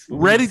this.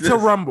 Ready to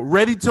Rumble.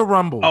 Ready to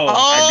Rumble. Oh, Oh,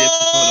 I did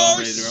put on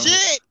Ready to Rumble.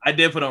 shit. I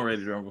did put on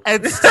Ready to Rumble.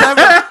 At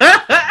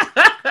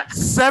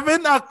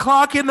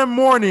 7:00 in the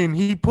morning,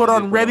 he put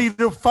on Ready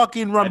to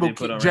fucking Rumble, I did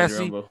put on Ready to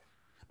Jesse. Rumble.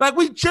 Like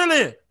we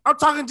chilling. I'm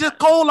talking just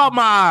cold out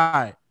my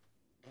eye.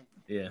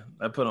 Yeah,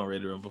 I put on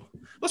Ready to Rumble.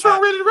 What's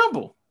wrong with Ready to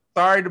Rumble?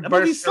 Sorry to That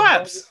movie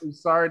slaps.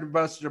 Sorry to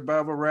bust your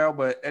bubble, rail,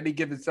 but Any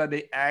Given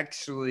Sunday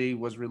actually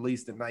was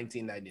released in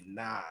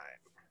 1999.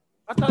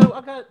 I thought I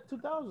got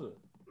 2000.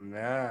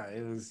 Nah,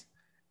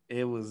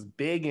 it was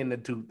big in the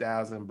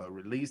 2000, but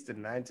released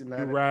in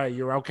 1999. You're right.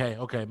 You're okay.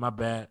 Okay, my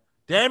bad.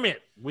 Damn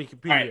it,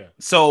 Wikipedia. Right.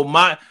 So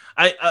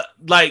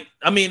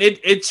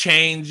it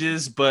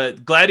changes,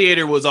 but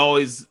Gladiator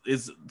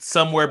is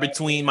somewhere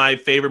between my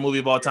favorite movie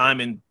of all time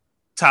and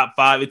top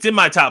 5. It's in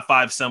my top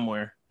 5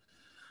 somewhere.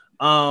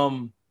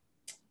 One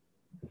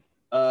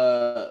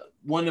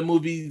of the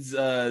movies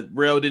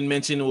Rail didn't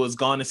mention was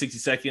Gone in 60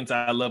 Seconds.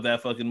 I love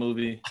that fucking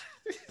movie.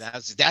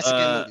 That's a good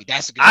movie.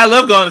 That's a good I movie.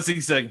 love Gone in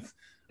 60 Seconds.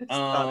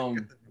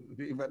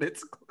 But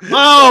it's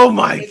Oh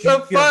my it's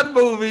a God. fun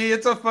movie.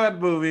 It's a fun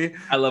movie.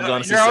 I love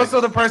Gone in You're 6 also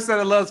seconds. the person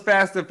that loves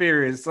Fast and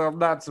Furious, so I'm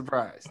not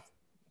surprised.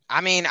 I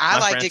mean, I My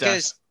liked it franchise.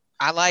 because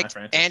I liked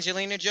franchise.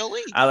 Angelina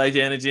Jolie. I like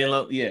Janet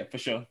J. Yeah, for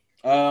sure.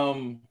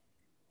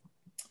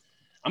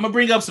 I'm gonna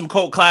bring up some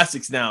cult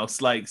classics now.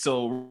 It's like,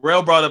 so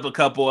Rail brought up a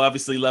couple,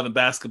 obviously loving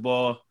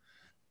basketball.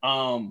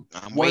 Ones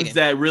waiting.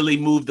 that really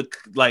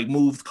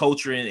moved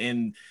culture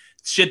and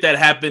shit that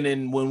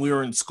happened when we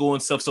were in school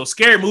and stuff. So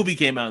Scary Movie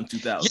came out in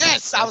 2000.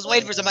 Yes, I was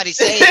waiting for somebody to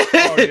say it.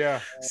 Oh yeah.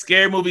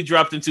 Scary Movie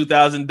dropped in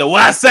 2000. The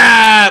What's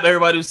Up?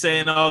 Everybody was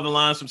saying all the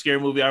lines from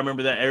Scary Movie. I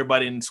remember that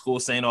everybody in school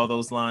saying all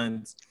those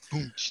lines.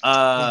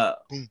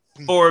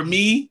 For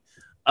me,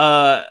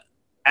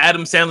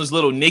 Adam Sandler's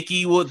Little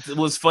Nicky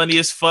was funny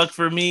as fuck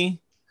for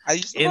me I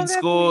used to in love that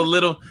school. movie.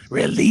 Little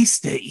Release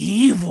the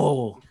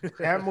Evil.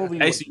 That movie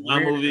I was used to my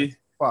weird movie. as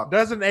fuck.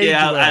 Doesn't age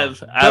Yeah, well.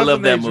 I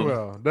love Doesn't that age movie.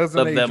 well. Doesn't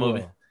Love age that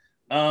movie.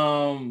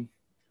 well.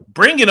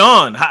 Bring It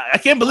On. I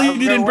can't believe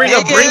you didn't bring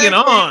up Nigga, Bring It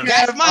On.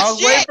 That's my I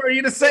was waiting shit. for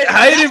you to say it.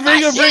 How you didn't That's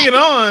bring my up Bring shit.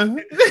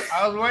 It On?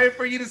 I was waiting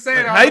for you to say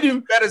it. How I you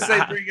do- better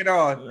say Bring It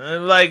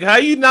On. Like, how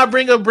you not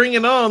bring up Bring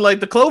It On? Like,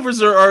 the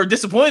Clovers are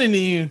disappointing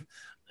in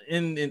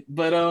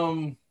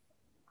you.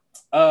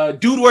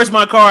 Dude, Where's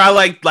My Car? I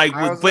like I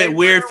was with waiting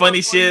weird, for funny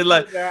you shit. to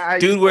Like, say that. I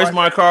used Dude, to Where's watch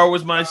My that. Car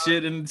was my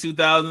shit in the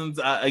 2000s.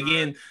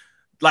 Again,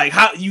 like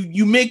how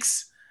you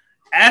mix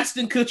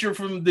Ashton Kutcher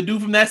from the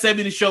dude from That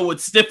 70s Show with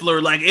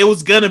Stifler, like it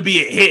was gonna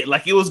be a hit.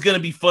 Like it was gonna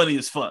be funny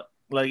as fuck.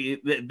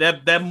 Like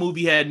that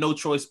movie had no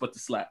choice but to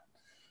slap.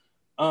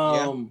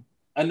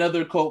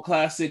 Another cult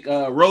classic,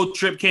 Road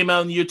Trip came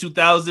out in the year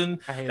 2000.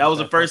 I hated That was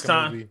the first fucking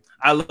time. movie.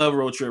 I love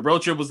Road Trip.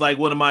 Road Trip was like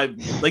one of my,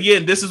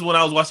 again, this is when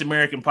I was watching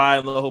American Pie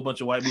and a whole bunch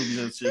of white movies.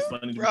 That's just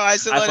funny. Bro, I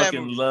still I love that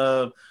fucking movie.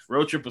 love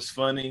Road Trip. Was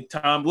funny.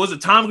 Tom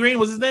Green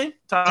was his name?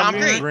 Tom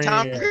Green. Green,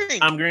 Tom yeah. Green.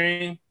 Tom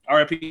Green.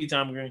 R.I.P.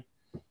 Tom Green.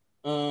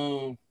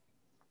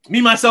 Me,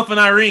 Myself, and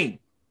Irene.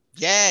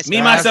 Yes. Me,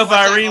 bro. Myself, I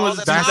watch that Irene all was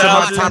the That's in in my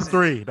my time. top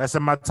three. That's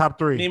in my top Me,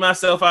 three.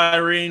 Myself,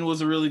 Irene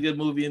was a really good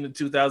movie in the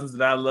 2000s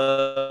that I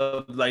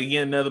love. Like,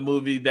 again, another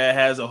movie that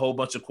has a whole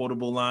bunch of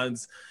quotable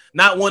lines.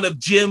 Not one of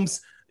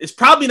Jim's. It's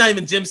probably not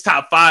even Jim's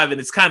top 5, and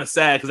it's kind of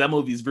sad because that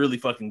movie is really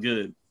fucking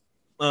good.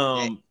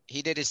 Yeah,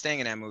 he did his thing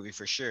in that movie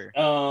for sure.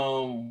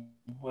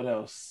 What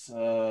else?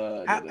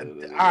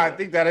 I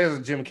think that is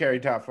a Jim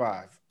Carrey top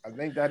 5. I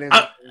think that is.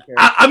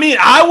 I mean,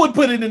 I would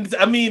put it in.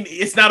 I mean,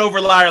 it's not over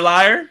Liar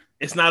Liar.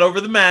 It's not over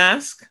The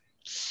Mask.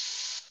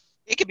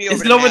 It could be over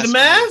Is the it over mask The for me.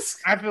 Mask?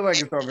 I feel like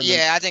it's over.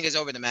 Yeah, I think it's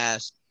over the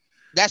mask.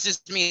 That's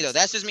just me though.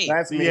 That's just me.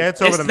 That's me. Yeah,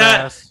 it's over It's the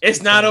not. mask.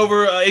 It's not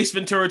over Ace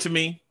Ventura to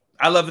me.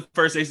 I love the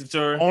first Ace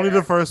Ventura. Only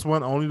the first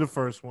one. Only the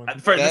first one.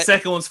 The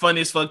second one's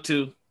funny as fuck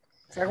too.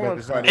 Second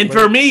one's funny. And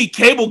for me,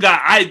 Cable Guy,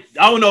 I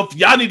don't know if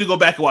y'all need to go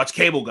back and watch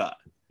Cable Guy.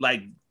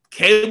 Like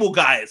Cable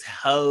Guy is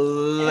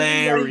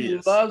hilarious. Everybody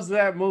loves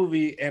that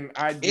movie, and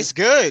I just It's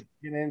good.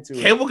 get into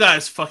it. Cable Guy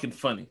is fucking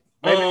funny.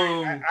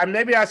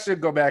 Maybe I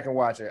should go back and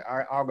watch it.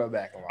 I'll go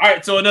back and watch All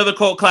right, so another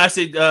cult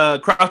classic,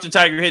 Crouching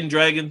Tiger, Hidden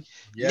Dragon.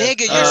 it.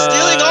 Nigga, you're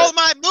stealing all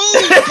my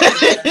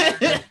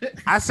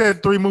movies. I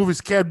said 3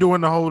 movies. Kev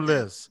doing the whole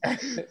list. All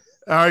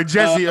right,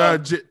 Jesse.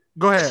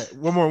 Go ahead.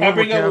 One more. I'll One more.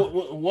 bring up Kev.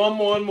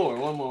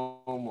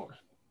 one more.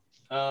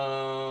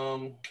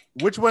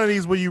 Which one of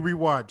these will you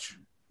rewatch?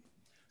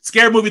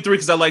 Scary Movie 3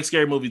 because I like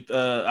Scary Movie.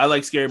 I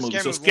like Scary Movie.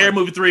 Scary So Movie Scary 1.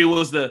 Movie 3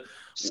 was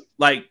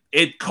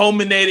it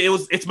culminated.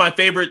 It's my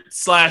favorite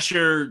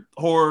slasher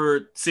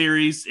horror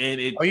series, and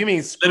it Oh, you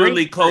mean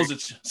literally Scream closed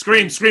it.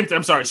 Scream 3.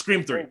 I'm sorry,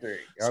 Scream 3. 3?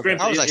 Scream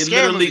I was like, it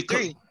Scary literally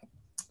Movie 3.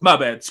 My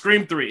bad.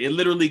 Scream 3. It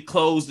literally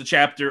closed the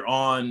chapter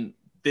on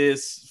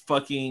this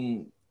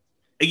fucking,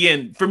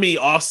 again, for me,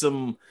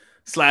 awesome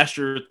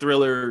slasher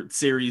thriller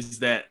series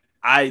that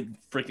I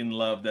freaking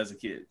loved as a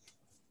kid.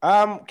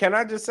 Can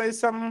I just say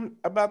something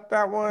about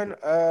that one?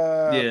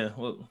 Yeah.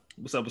 Well,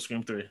 what's up with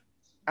Scream 3?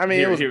 I mean,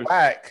 Here- it was here.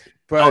 whack,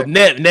 Oh,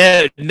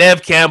 but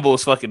Nev Campbell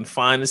is fucking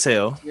fine as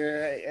hell.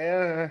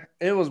 yeah,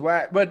 it was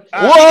whack. But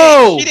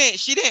Whoa!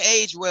 She didn't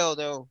age well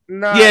though.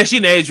 no, Yeah, she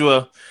didn't age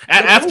well.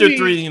 After movie-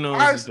 3, you know,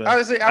 honestly,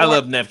 I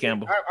love Nev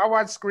Campbell. I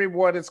watched Scream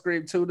 1 and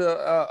Scream 2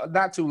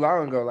 not too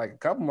long ago, like a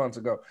couple months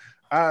ago.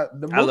 The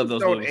movies I love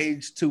those don't movies.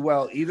 age too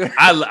well either.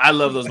 I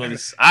love those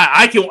movies.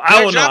 I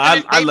don't know. I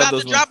love about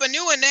those to movies. drop a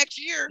new one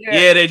next year.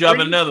 Yeah, they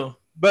dropping Scream- another one.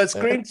 But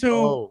Scream 2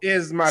 Oh.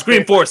 is my Scream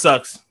favorite. 4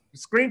 sucks.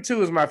 Scream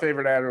 2 is my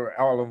favorite out of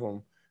all of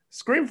them.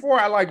 Scream 4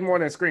 I like more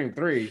than Scream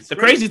 3. The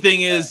crazy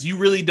thing is, you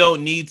really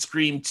don't need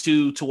Scream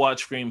 2 to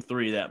watch Scream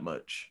 3 that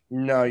much.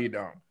 No, you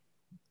don't.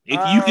 You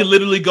can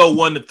literally go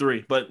 1 to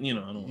 3, but you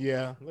know, I don't.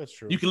 Yeah, that's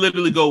true. You can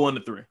literally go 1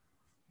 to 3.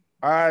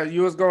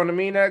 You was going to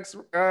me next,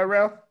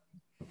 Rel?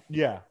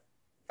 Yeah.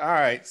 All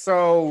right,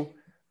 so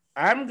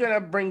I'm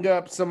gonna bring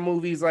up some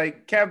movies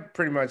like Kev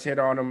pretty much hit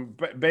on them,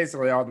 but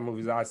basically all the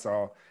movies I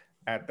saw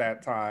at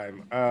that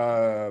time.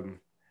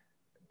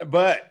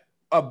 But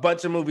a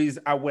bunch of movies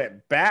I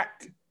went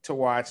back to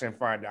watch and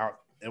find out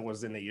it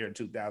was in the year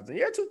 2000.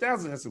 Year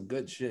 2000 has some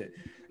good shit.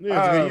 Yeah,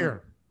 it's a good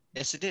year.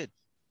 Yes, it did.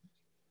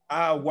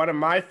 One of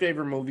my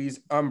favorite movies,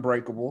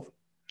 Unbreakable.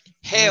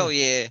 Hell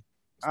yeah.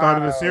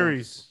 Started a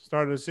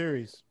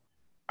series.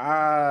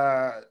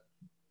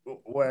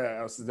 What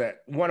else is that?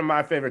 One of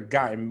my favorite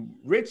Guy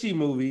Ritchie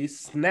movies,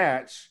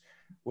 Snatch,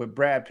 with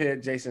Brad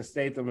Pitt, Jason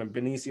Statham, and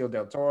Benicio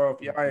del Toro.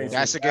 If y'all ain't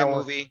That's a seen that good one,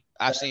 movie.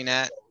 I've seen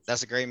that.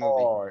 That's a great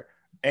movie. hard.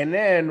 And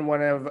then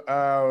one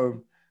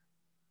of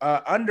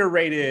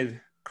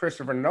underrated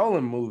Christopher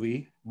Nolan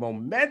movie,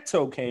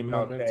 Memento, came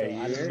out that I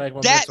didn't year. like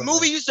That Memento.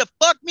 movie used to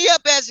fuck me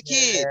up as a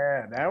kid.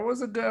 Yeah, that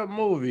was a good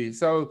movie.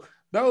 So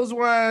those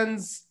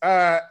ones,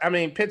 I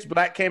mean, Pitch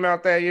Black came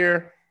out that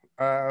year.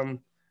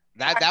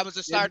 That was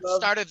the start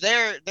of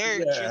their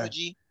Yeah.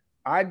 trilogy.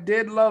 I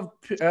did love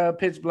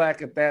Pitch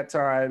Black at that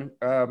time.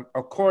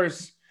 Of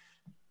course,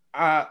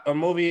 a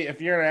movie.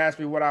 If you're gonna ask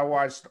me what I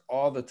watched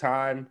all the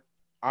time,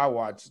 I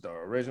watched the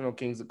original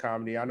Kings of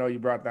Comedy. I know you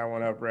brought that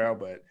one up, Rail,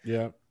 but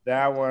Yeah.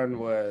 that one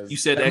was. You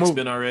said That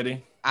X-Men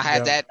already. I had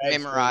Yeah. that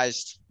Excellent.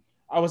 memorized.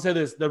 I would say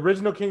this: the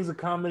original Kings of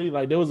Comedy.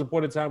 Like there was a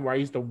point in time where I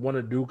used to want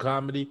to do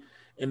comedy.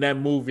 In that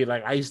movie,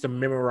 like I used to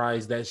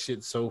memorize that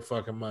shit so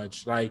fucking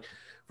much. Like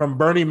from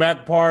Bernie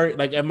Mac part,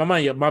 like at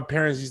my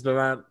parents used to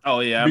not Oh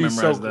yeah, I Be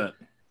memorized so- that.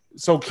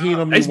 so keen on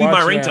That me used to be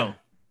my watching ringtone. that.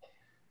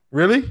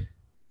 Really?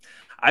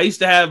 I used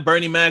to have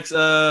Bernie Mac's.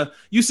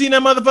 You seen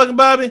that motherfucking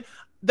Bobby?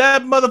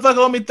 That motherfucker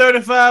owed me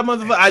 35.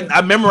 Motherfucker.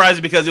 I memorized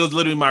it because it was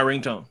literally my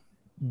ringtone.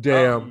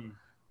 Damn.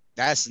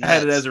 That's I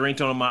had it nuts. as a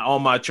ringtone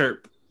on my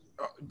chirp.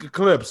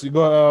 Clips. You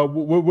go.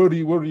 What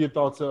are your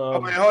thoughts? Oh,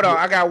 wait, hold on.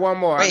 I got one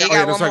more. Wait, I he got,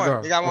 got one that's more.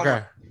 like He got one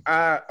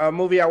okay. a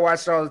movie I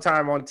watched all the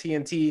time on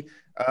TNT,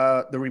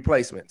 The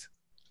Replacement.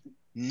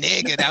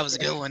 Nigga, that was a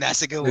good one.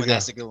 That's a good one. Nigga.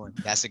 That's a good one.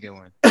 That's a good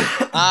one.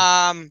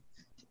 I'm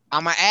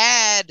gonna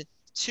add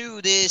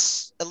to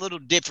this a little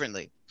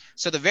differently.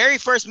 So the very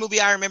first movie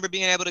I remember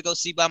being able to go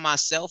see by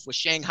myself was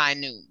Shanghai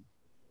Noon.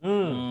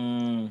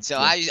 So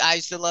I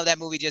used to love that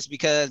movie just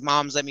because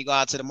moms let me go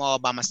out to the mall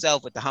by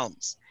myself with the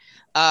homies.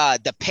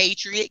 The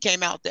Patriot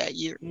came out that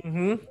year.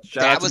 Mm-hmm.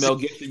 Shout That out to was Mel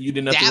Gibson. You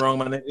did nothing that- wrong,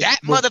 my nigga. That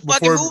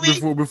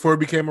motherfucking movie. Before it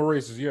became a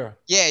racist, yeah.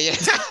 Yeah.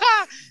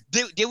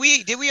 Did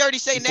we already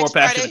say Before next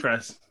Passion Friday?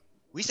 Press.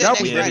 We said No,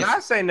 next we Friday. did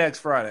not say next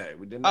Friday.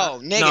 We did not. Oh,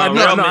 nigga. No,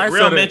 no, Real, no, I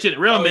Real said it. mentioned it.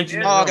 Real Oh,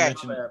 mentioned it. yeah. Oh, Real okay.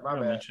 mentioned it. My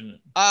Real bad. mentioned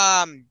it.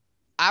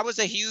 I was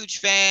a huge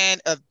fan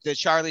of the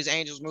Charlie's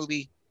Angels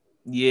movie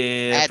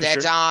Yeah, at for that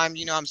sure. time.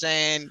 You know what I'm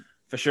saying?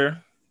 For sure.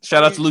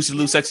 Shout out to Lucy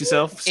Liu, sexy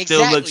self. Still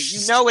Exactly. looks.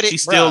 You know what it- She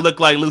still bruh. look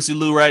like Lucy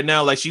Liu right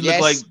now. Like she look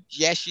like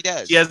Yes, she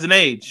does. she has an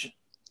age.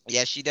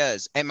 Yes, she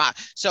does. And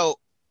so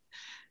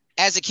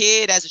as a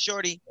kid, as a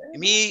shorty,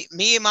 me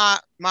and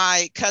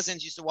my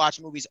cousins used to watch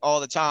movies all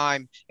the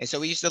time. And so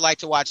we used to like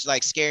to watch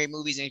like scary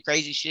movies and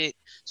crazy shit.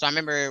 So I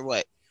remember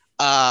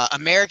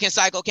American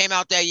Psycho came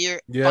out that year.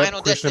 Yeah,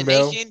 Final Christian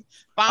Bale. Destination.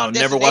 Final I'll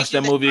never watch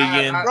that Destination. movie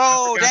again.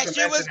 Bro, forgot that to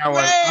shit was mention that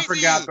one. I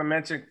crazy. forgot to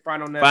mention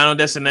Final Final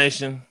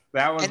Destination.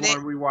 That was And then-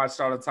 one we watched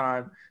all the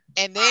time.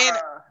 And then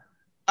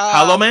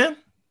Hollow Man.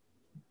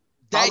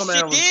 that Hollow Man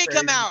shit was did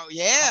come crazy. out.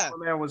 Yeah. Hollow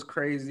Man was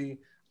crazy.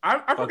 I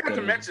forgot that to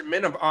movie. mention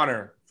Men of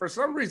Honor. For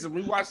some reason,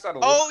 we watched that a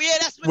lot. Oh yeah,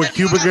 that's when With that nigga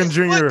Cuba got his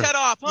Gooding foot Jr.. cut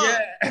off, huh?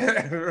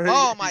 Yeah.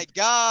 Oh my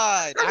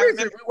god. For some I reason,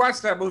 remember. we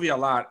watched that movie a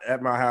lot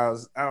at my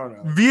house. I don't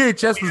know.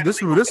 VHS was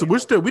this.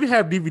 We didn't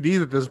have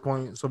DVDs at this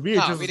point, so VHS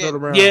No, was we still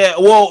didn't. around.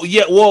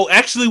 Yeah. Well,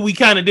 actually, we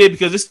kind of did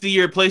because this is the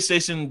year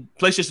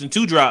PlayStation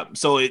 2 dropped.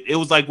 So it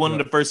was like one of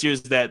the first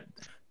years that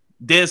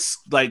discs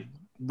like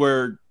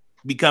were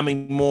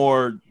becoming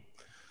more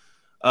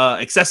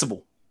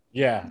accessible.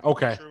 Yeah.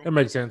 Okay, True. that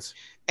makes sense.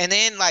 And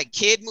then like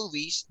kid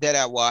movies that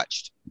I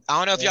watched. I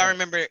don't know if y'all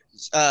remember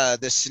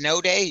the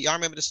Snow Day. Y'all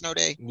remember the Snow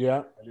Day?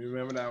 Yeah. I do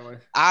remember that one.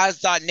 I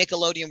thought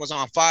Nickelodeon was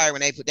on fire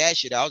when they put that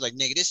shit out. I was like,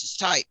 nigga, this is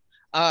tight.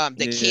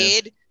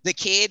 The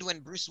kid when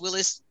Bruce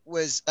Willis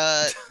was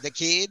the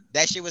kid,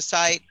 that shit was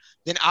tight.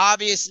 Then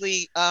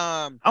obviously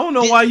I don't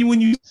know why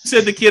when you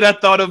said the kid, I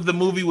thought of the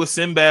movie with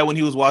Sinbad when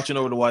he was watching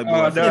over the white boy.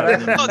 Oh,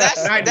 no, oh that's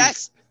 90s.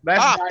 that's That's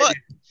ah, 90s. fuck.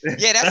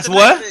 Yeah, that's That's the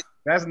what? next-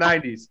 That's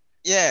 90s.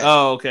 Yeah.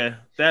 Oh, okay.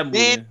 That movie.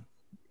 Then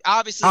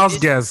obviously House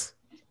this- guess.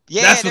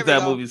 Yeah, That's there what we that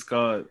go. movie's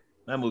called.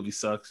 That movie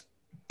sucks.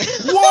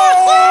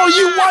 Whoa!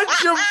 You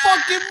watch your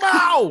fucking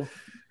mouth.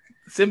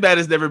 Sinbad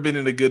has never been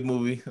in a good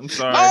movie. I'm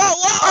sorry. Oh,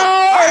 whoa!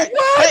 Oh, All right.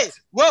 what? Hey,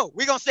 whoa!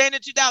 We're gonna stay in the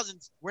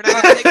 2000s. We're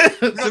not gonna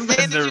take. We're gonna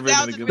stay in Sinbad's the never been in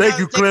a 2000s. good We're movie. Thank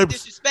you, not gonna take the Clips.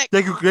 disrespect.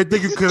 Thank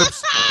you,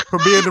 Clips, for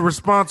being the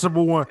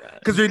responsible one.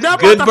 Because you're not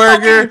Good about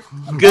to burger,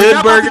 fucking- good we're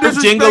not about to burger,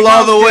 disrespect jingle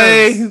all the House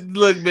way. Guess.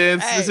 Look, man,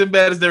 Hey.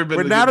 Sinbad has never been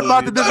We're in a not good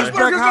about movie. to I'm sorry. disrespect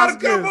Burger's not a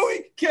House good Guess.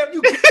 movie. Kev,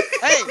 you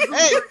Hey,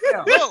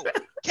 whoa,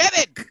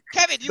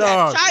 Kevin, you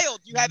have Dog. a child.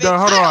 You have a Dog,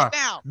 hold child on.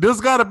 now. There's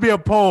got to be a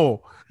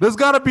poll. There's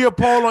got to be a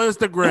poll on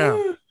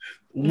Instagram.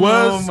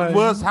 Oh, my-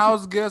 Was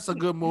House Guess a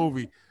good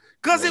movie?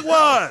 Because it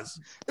was.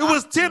 It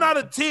was 10 out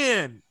of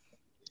 10.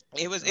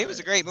 It was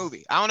a great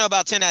movie. I don't know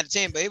about 10 out of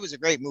 10, but it was a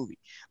great movie.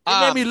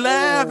 It made me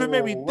laugh. It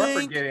made me We're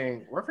think.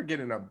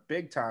 forgetting a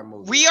big time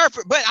movie.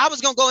 But I was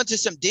gonna go into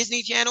some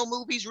Disney Channel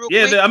movies real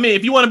Yeah, quick. I mean,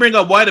 if you want to bring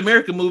up white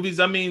American movies,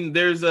 I mean,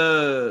 there's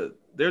a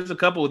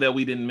couple that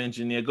we didn't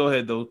mention. Yeah, go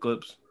ahead though,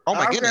 Clips. Oh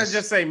my I was goodness. gonna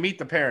just say Meet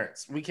the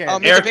Parents. We can't. Oh,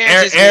 Meet the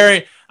Parents is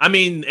good.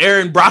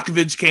 Aaron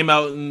Brockovich came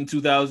out in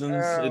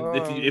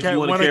 2000s. If you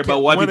want to care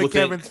about what people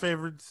think. Kevin's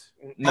favorites.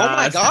 Oh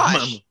my that's not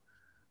gosh.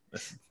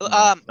 not at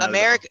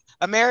all.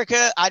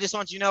 America, I just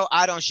want you to know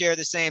I don't share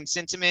the same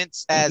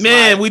sentiments as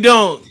We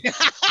don't.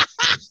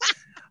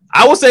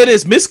 I will say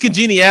this: Miss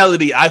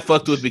Congeniality, I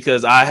fucked with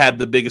because I had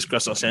the biggest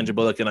crush on Sandra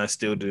Bullock, and I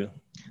still do.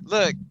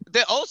 Look,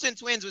 the Olsen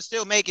twins were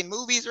still making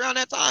movies around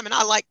that time, and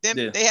I liked them.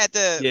 Yeah. They had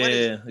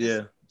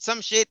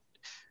some shit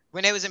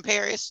when they was in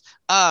Paris.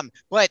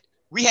 But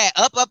we had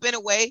Up and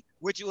Away,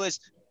 which was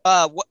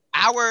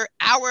our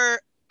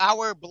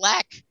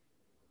black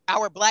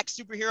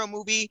superhero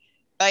movie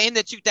in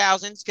the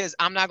 2000s. Because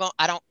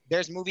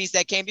there's movies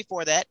that came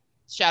before that.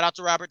 Shout out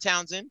to Robert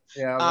Townsend.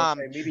 Yeah, I was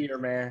gonna say Meteor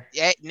Man.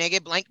 Yeah,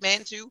 nigga, Blank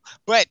Man too.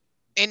 But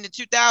in the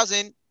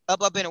 2000,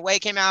 Up and Away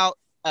came out.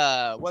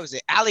 What was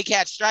it? Alley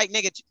Cat Strike,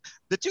 nigga.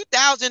 The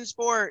 2000s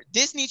for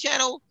Disney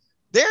Channel,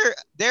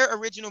 their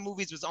original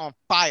movies was on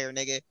fire,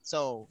 nigga.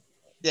 So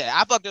yeah,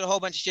 I fucked with a whole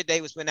bunch of shit they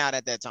was putting out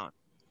at that time.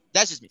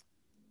 That's just me.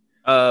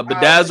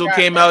 Bedazzled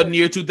came out in the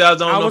year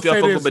 2000. I don't know if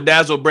y'all fuck with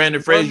Bedazzled. Brandon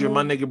Fraser,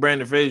 my nigga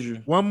Brandon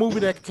Fraser. One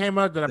movie that came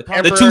out that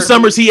the 2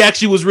 summers he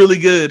actually was really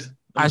good.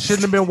 I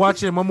shouldn't have been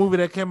watching. One movie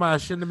that came out I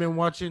shouldn't have been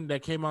watching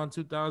that came out in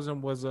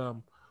 2000 was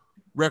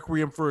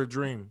Requiem for a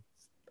Dream.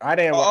 I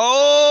didn't.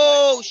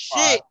 Oh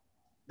shit,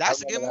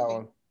 that's a good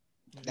movie.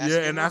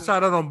 I saw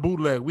that on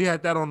bootleg. We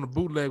had that on the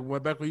bootleg.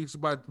 Went back when we used to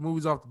buy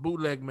movies off the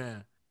bootleg,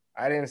 man.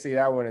 I didn't see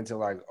that one until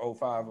like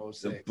 05,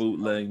 06. The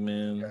bootleg,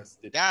 man.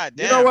 God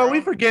damn. You know what?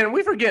 Bro.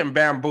 We forgetting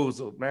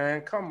Bamboozled,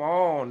 man. Come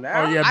on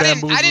now. Oh yeah,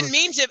 Bamboozled. I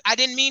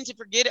didn't mean to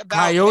forget about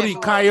Coyote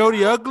Ugly.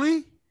 Coyote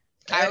Ugly?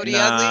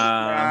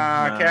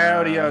 Nah,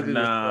 Coyote Ugly.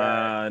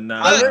 Nah.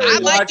 I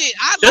liked it.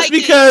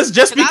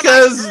 Just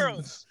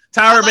because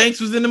Tyra Banks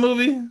was in the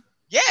movie.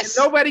 Yes.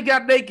 And nobody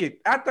got naked.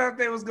 I thought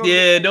they was going.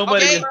 Yeah,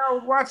 nobody. Okay. I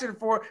was watching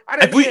for.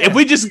 If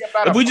we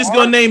just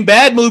gonna name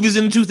bad movies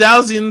in the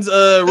 2000s,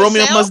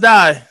 Romeo Must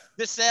Die.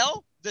 The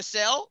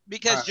Cell,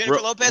 because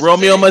Jennifer Lopez.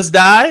 Romeo Must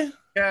Die.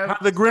 How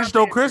the Grinch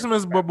Stole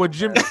Christmas, but with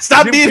Jim.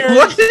 Stop Jim being Carrey,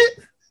 what?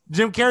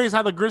 Jim Carrey's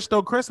How the Grinch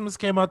Stole Christmas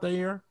came out that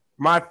year.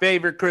 My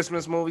favorite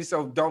Christmas movie,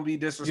 so don't be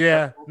disrespectful.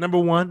 Yeah, number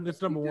one.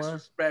 It's number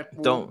one.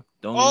 Don't.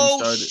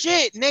 Oh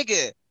shit,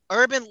 nigga!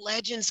 Urban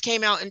Legends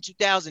came out in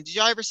 2000. Did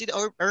y'all ever see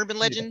the Urban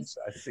Legends?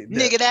 Yes, I see that.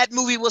 Nigga, that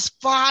movie was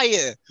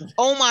fire.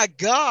 Oh my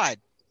god,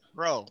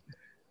 bro.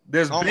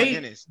 There's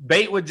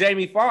Bait with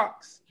Jamie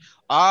Foxx.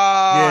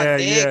 Oh,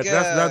 yeah.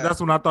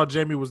 That's when I thought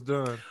Jamie was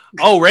done.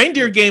 Oh,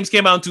 Reindeer Games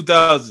came out in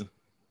 2000.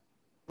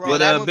 Bro, with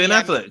Ben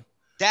Affleck.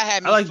 That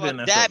had me. I like Ben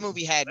Affleck. That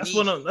movie had that's me.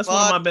 one of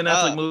my Ben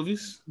Affleck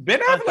movies. Ben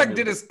Affleck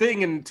did his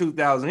thing in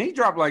 2000. He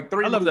dropped like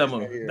 3. I love that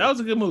movie. That was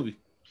a good movie.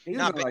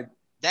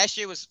 That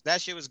shit was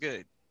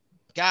good.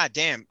 God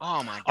damn.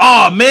 Oh my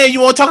god. Oh man,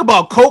 you want to talk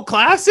about cult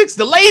classics?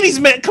 The Ladies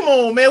Man. Come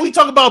on, man. We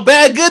talk about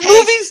bad good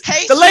movies.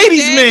 The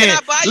Ladies Man.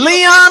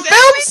 Leon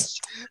Phelps.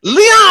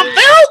 Leon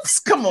Phelps.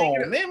 Come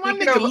on, man. My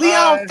nigga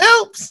Leon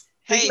Phelps.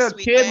 Hey,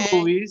 kid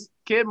movies.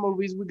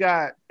 We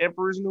got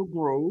Emperor's New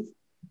Groove.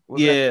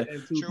 Yeah,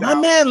 my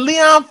man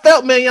Leon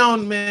Phelps,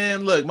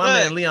 man, look, my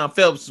man Leon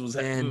Phelps was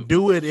and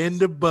do it in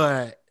the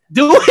butt.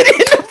 Do it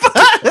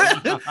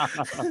in the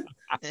butt.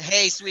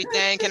 Hey, sweet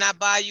thing, can I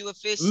buy you a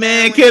fish?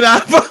 Man, sandwich?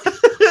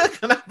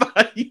 can I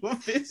buy you a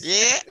fish?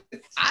 Yeah,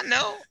 I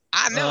know.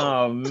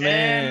 Oh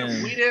man,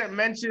 and we didn't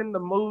mention the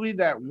movie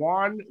that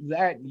won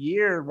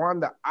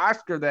the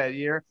Oscar that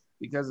year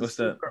because it's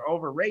super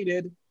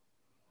overrated.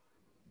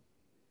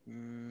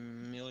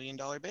 $1 Million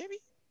Baby.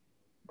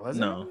 Was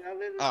no.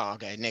 It? Oh,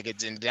 okay,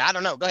 nigga. I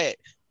don't know. Go ahead.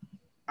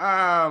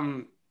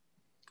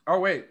 Oh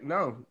wait,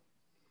 no.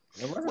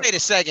 Wait a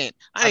second.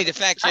 I need to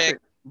fact check.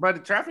 But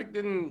the Traffic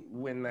didn't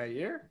win that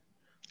year.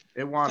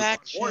 It won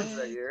awards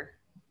that year,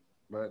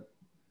 but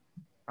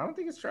I don't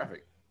think it's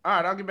Traffic. All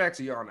right, I'll get back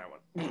to you on that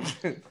one.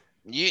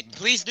 You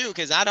please do,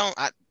 because I don't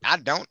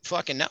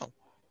fucking know.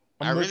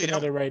 I'm looking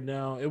at it right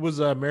now. It was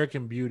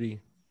American Beauty.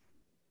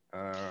 Do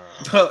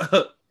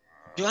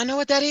I know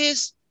what that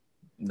is?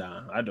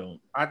 Nah, I don't.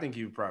 I think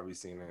you've probably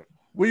seen it.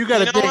 Well, you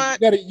gotta think.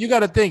 You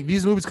gotta think.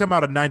 These movies come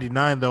out in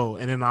 '99 though,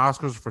 and then the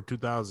Oscars for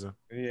 2000.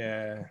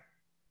 Yeah.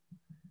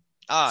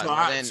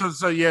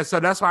 So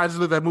that's why I just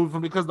looked at movie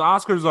because the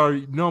Oscars are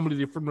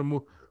normally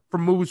from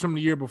movies from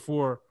the year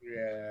before.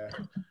 Yeah.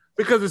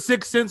 Because The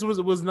Sixth Sense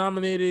was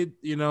nominated,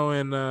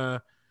 and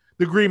The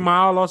Green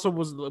Mile also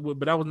was, but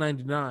that was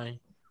 '99.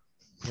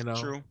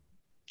 True.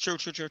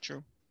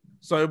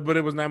 So, but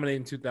it was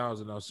nominated in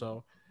 2000 though.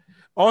 So,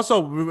 also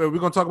we're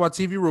gonna talk about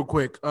TV real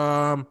quick.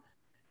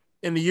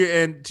 In the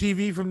year and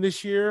TV from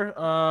this year,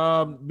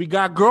 we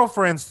got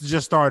Girlfriends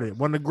just started.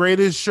 One of the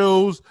greatest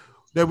shows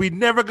that we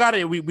never got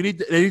it. They need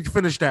to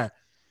finish that.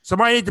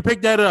 Somebody need to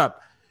pick that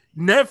up.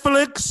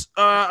 Netflix,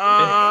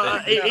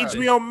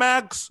 HBO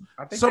Max.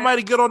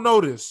 Somebody get on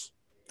notice.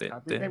 I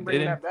think they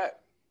bring that back.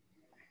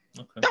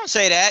 Okay. Don't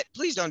say that.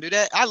 Please don't do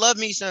that. I love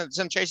me some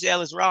Tracy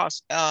Ellis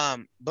Ross.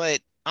 But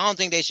I don't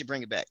think they should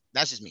bring it back.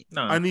 That's just me.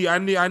 No, I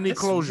need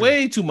closure.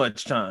 Way too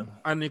much time.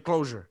 I need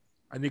closure.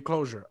 I need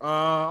closure.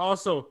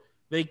 Also,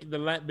 they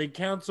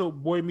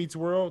canceled Boy Meets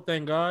World.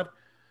 Thank God.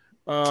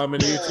 In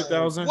the year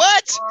 2000.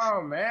 What?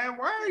 Oh man,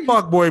 why are you?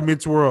 Fuck Boy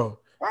Meets World.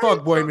 why are Fuck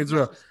you Boy so Meets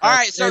World. disrespectful? All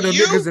right, so Ain't no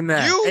you, niggas in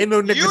that. Ain't no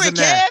you niggas in and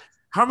that. Kev,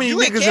 How many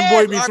you and niggas in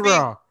Boy Kev Meets are being-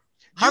 World?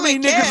 How you many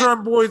and niggas Kev- are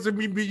in Boys?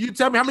 You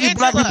tell me how many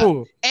black Angela.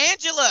 people?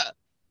 Angela.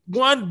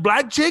 One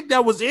black chick.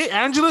 That was it.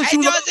 Angela. She It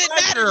was a doesn't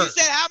black matter. girl. You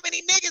said how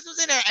many niggas was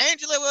in there.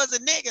 Angela was a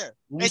nigga.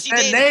 You And she said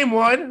dated- name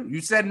one.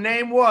 You said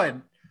name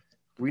one.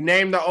 We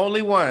named the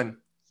only one.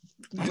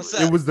 What's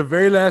It up? was the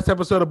very last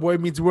episode of Boy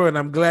Meets World, and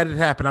I'm glad it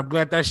happened. I'm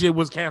glad that shit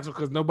was canceled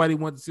because nobody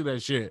wanted to see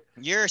that shit.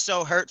 You're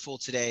so hurtful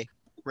today,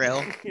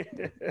 Rel.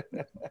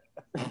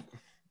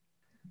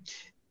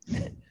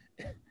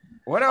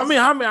 What I else? mean,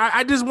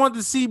 I just wanted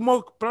to see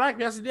more black.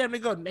 That's damn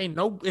nigga. Ain't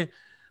no.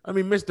 I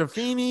mean, Mr.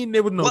 Feeney.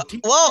 There was no.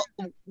 Well,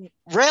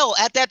 Rel,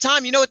 at that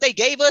time, you know what they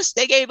gave us?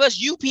 They gave us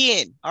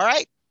UPN. All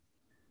right.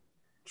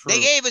 True.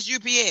 They gave us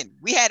UPN.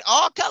 We had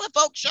all color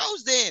folk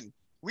shows then.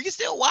 We can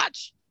still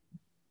watch.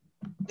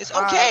 It's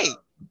okay.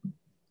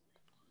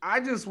 I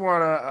just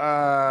want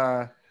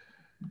to,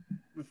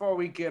 before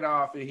we get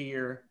off of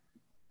here,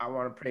 I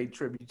want to pay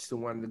tributes to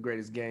one of the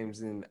greatest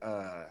games in.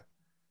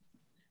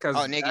 Cause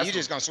Oh, nigga, you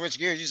just gonna switch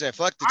gears. You said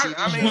fuck the TV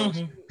I shows.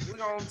 mean, we're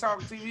gonna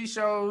talk TV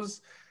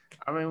shows.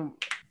 I mean,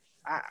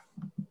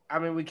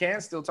 we can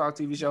still talk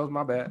TV shows.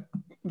 My bad.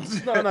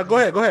 No, go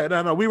ahead.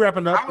 No, we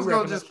wrapping up. I was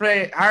gonna just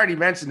play. I already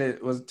mentioned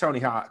it. Was Tony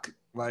Hawk.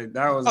 Like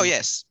that was. Oh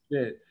yes.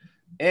 Shit.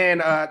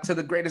 And to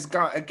the greatest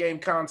game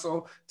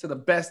console, to the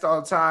best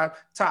all time,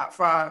 top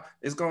 5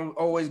 is gonna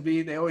always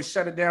be. They always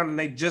shut it down, and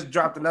they just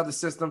dropped another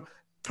system.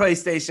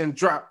 PlayStation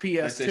dropped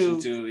PS2.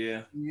 PlayStation 2,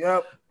 yeah.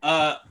 Yep.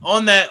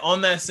 On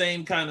that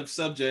same kind of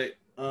subject,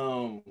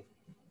 Honorable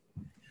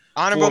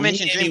for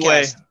mention me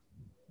anyway, Dreamcast.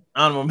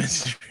 honorable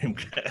mention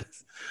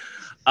Dreamcast.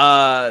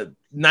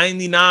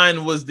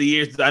 99 was the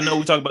year. I know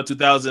we talked about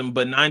 2000,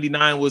 but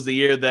 99 was the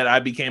year that I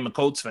became a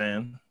Colts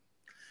fan.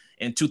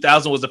 And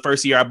 2000 was the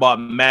first year I bought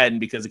Madden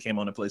because it came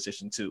on the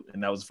PlayStation 2,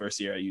 and that was the first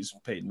year I used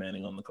Peyton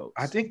Manning on the Colts.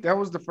 I think that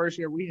was the first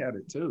year we had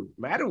it too.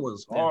 Madden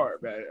was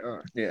hard, man.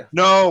 Yeah.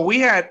 No, we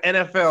had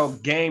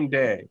NFL Game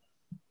Day.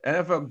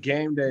 NFL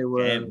Game Day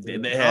was.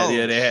 And they had,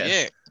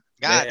 Shit.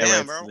 God they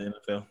had damn, rights bro. to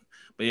the NFL.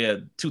 But yeah,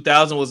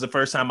 2000 was the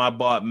first time I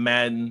bought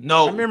Madden.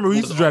 No, I remember we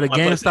used to try to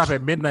GameStop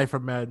at midnight for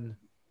Madden.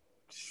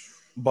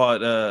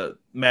 Bought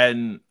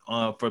Madden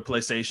for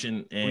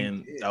PlayStation,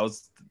 and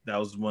that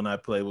was when I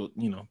played with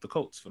the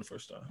Colts for the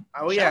first time.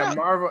 Oh Shout yeah, out.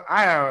 Marvel.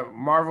 I had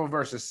Marvel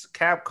versus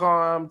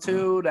Capcom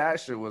too. That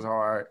shit was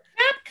hard.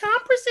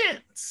 Capcom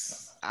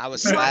presents. I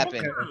was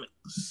slapping.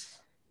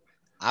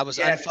 I was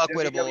Yeah,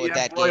 unfuckwittable WWF with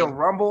that Royal game.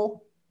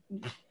 Rumble.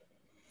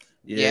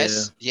 Yeah.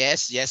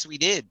 Yes, we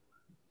did.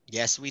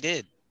 Yes, we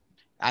did.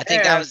 I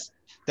think Yeah, that was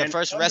the and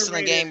first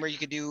wrestling underrated- game where you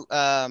could do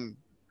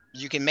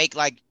you can make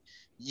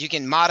you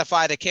can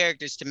modify the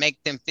characters to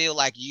make them feel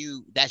like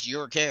that's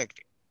your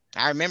character.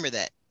 I remember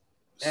that.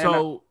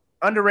 So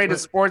Underrated But-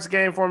 sports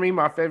game for me.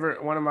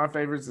 One of my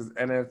favorites is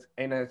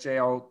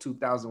NHL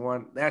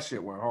 2001. That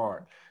shit went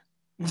hard.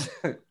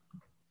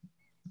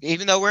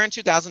 Even though we're in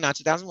 2000, not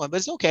 2001, but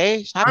it's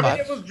okay. It's high I mean, five.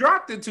 it was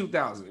dropped in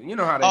 2000. You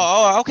know how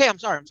they. Okay. I'm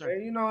sorry.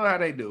 You know how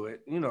they do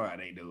it.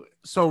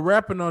 So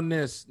wrapping on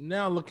this,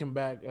 now looking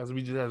back as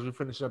we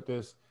finish up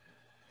this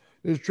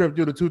trip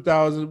through the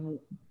 2000s,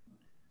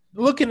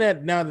 looking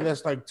at now that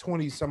that's like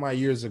 20 some odd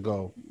years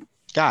ago,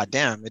 God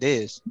damn, it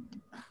is.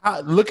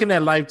 looking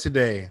at life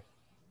today,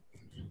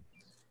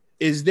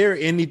 is there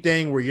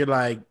anything where you're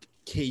like,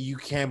 you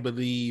can't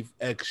believe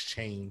X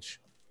change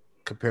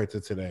compared to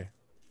today?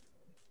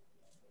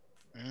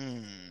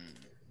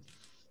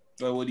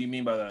 So what do you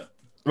mean by that?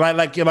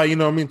 Like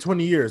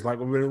 20 years, like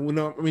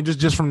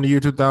just from the year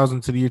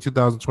 2000 to the year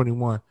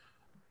 2021,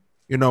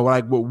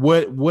 like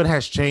what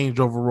has changed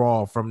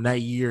overall from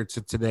that year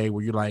to today,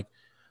 where you're like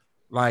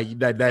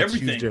that's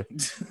Everything.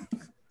 huge.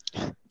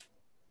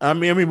 I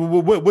mean,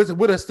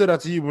 what has stood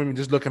out to you when you're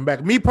just looking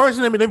back? Me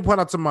personally, let me point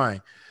out to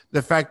mine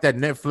the fact that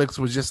Netflix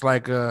was just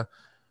like a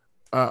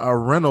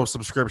rental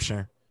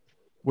subscription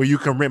where you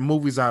can rent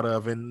movies out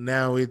of, and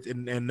now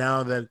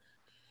now that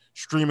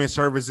streaming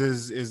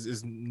services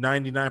is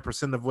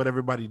 99% of what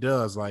everybody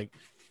does. Like,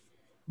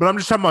 but I'm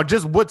just talking about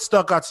just what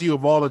stuck out to you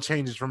of all the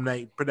changes from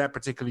that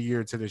particular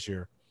year to this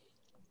year.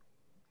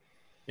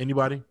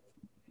 Anybody?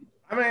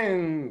 I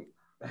mean,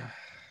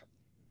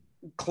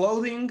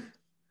 clothing.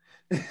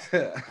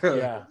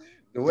 Yeah.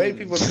 The way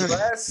people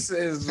dress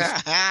is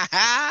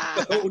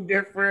so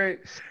different.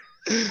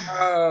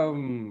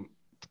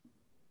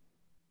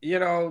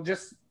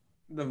 Just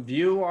the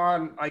view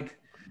on, like,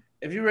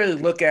 if you really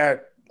look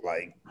at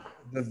like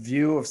the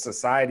view of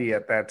society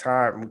at that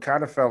time, we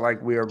kind of felt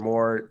like we were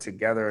more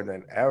together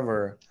than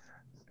ever,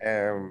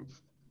 and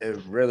it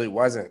really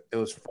wasn't. It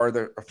was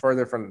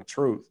further from the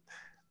truth.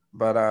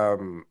 But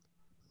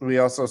we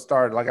also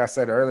started, like I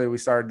said earlier, we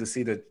started to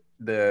see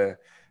the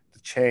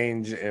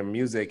change in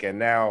music, and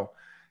now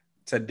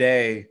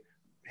today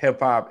hip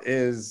hop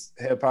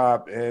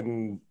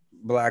and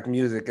black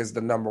music is the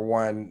number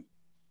one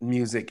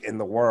music in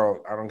the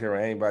world. I don't care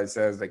what anybody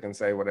says; they can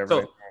say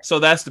whatever. They So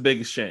that's the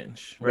biggest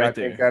change, right I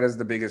think there. that is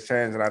the biggest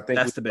change, and I think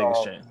That's the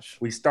biggest change.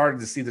 we started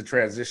to see the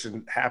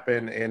transition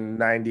happen in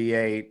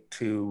 '98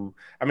 to.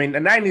 I mean, the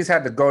 '90s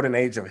had the golden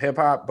age of hip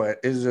hop, but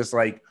it's just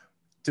like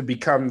to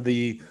become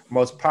the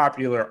most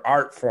popular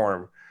art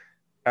form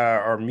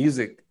or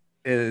music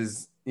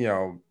is.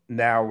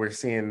 Now we're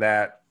seeing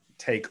that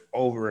take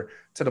over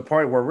to the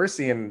point where we're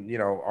seeing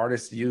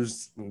artists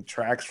use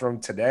tracks from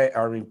today,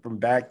 from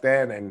back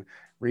then, and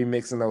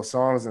remixing those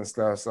songs and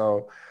stuff.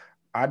 So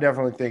I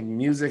definitely think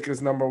music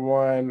is number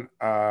one.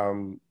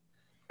 And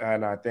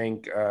I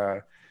think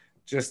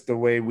just the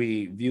way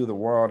we view the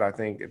world, I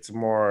think it's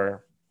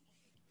more,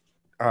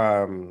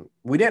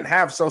 we didn't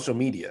have social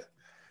media.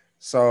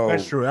 So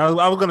That's true. I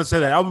was gonna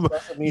say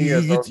that.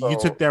 You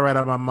took that right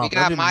out of my mouth. We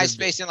got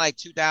MySpace in like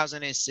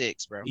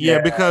 2006, bro. Yeah,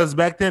 because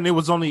back then it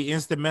was only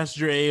Instant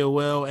Messenger,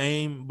 AOL,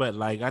 AIM, but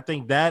like I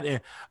think that,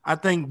 and I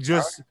think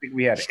just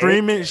we had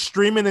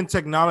streaming and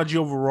technology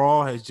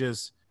overall has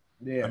just.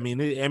 Yeah. I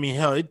mean,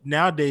 hell,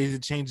 nowadays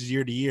it changes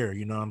year to year.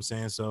 You know what I'm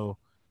saying? So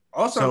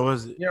also,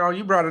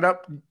 you brought it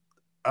up,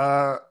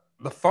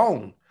 the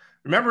phone.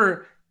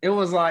 Remember, it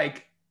was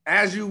like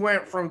as you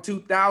went from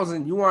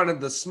 2000, you wanted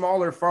the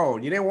smaller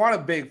phone. You didn't want a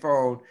big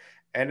phone,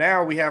 and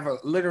now we have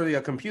literally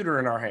a computer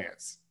in our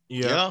hands.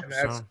 Yeah, and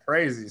that's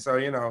crazy.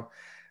 So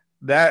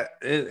that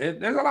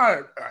there's a lot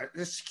of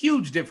there's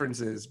huge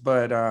differences,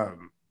 but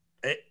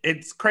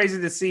it's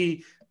crazy to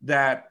see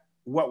that.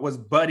 What was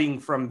budding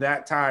from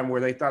that time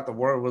where they thought the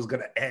world was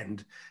going to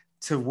end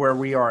to where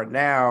we are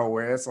now,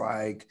 where it's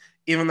like,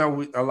 even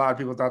though a lot of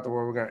people thought the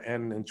world was going to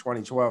end in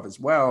 2012 as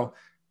well,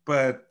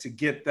 but to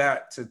get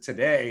that to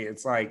today,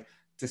 it's like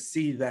to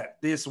see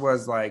that this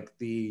was like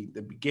the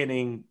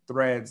beginning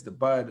threads, the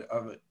bud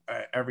of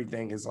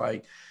everything is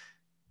like,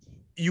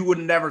 you would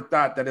never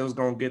thought that it was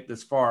going to get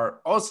this far.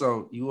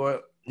 Also,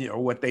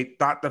 what they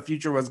thought the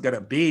future was going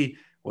to be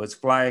was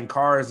flying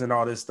cars and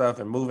all this stuff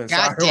and moving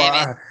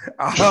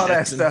all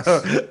that stuff.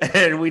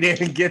 And we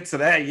didn't get to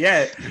that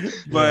yet,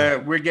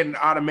 but we're getting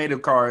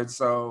automated cars.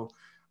 So,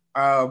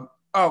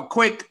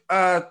 quick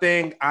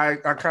thing. I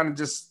kind of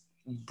just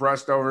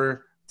brushed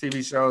over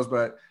TV shows,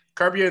 but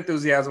Curb Your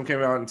Enthusiasm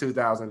came out in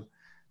 2000.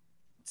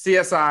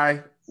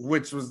 CSI,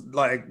 which was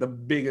like the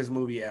biggest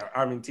movie ever,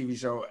 TV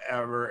show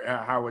ever,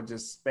 how it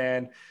just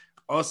spanned.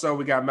 Also,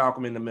 we got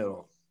Malcolm in the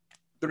Middle.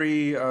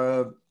 Three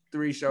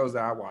shows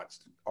that I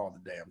watched all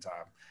the damn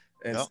time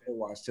and still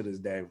watch to this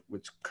day,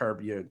 which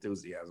Curb Your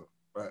Enthusiasm.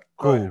 But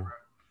cool.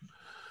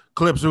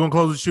 Clips, we're gonna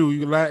close with you.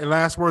 You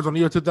last words on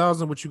the year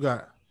 2000. What you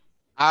got?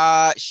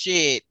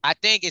 Shit. I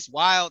think it's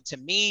wild to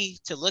me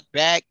to look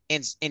back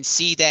and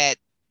see that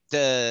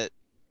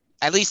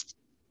at least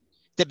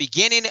the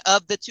beginning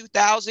of the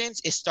 2000s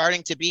is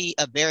starting to be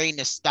a very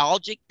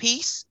nostalgic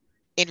piece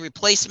in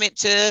replacement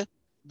to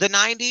the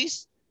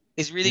 90s.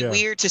 It's really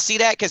weird to see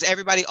that because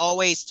everybody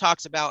always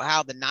talks about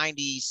how the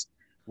 90s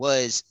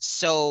was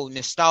so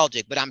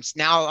nostalgic, but I'm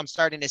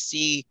starting to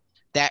see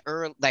that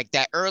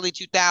early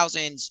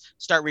 2000s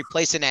start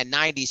replacing that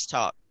 90s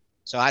talk.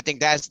 So I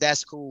think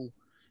that's cool.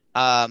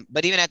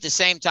 But even at the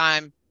same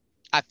time,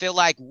 I feel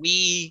like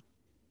we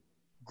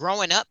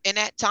growing up in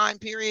that time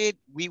period,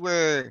 we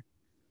were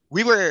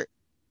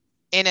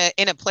in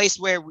a place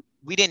where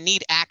we didn't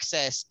need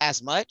access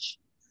as much.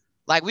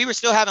 Like we were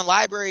still having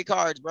library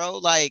cards, bro.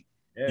 Like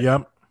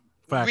yep,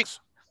 facts.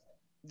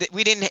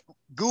 We didn't.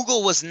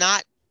 Google was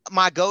not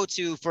my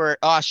go-to for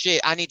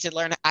I need to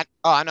learn.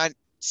 I'm not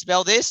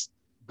spell this.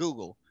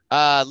 Google.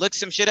 Look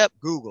some shit up.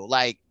 Google.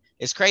 Like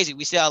it's crazy.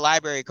 We still have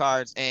library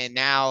cards, and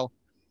now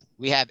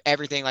we have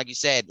everything, like you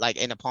said, like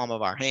in the palm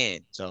of our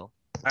hand. So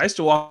I used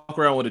to walk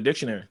around with a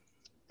dictionary.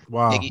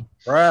 Wow,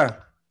 bruh.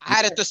 I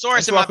had a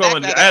thesaurus in my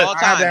backpack at all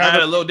times. I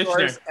had a little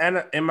dictionary.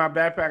 And in my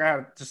backpack, I had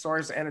a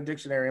thesaurus and a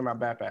dictionary in my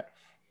backpack.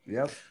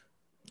 Yep.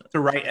 To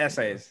write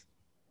essays.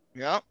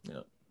 Yep.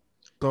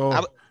 Go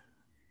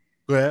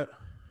ahead.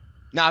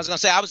 No, I was gonna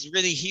say I was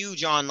really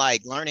huge on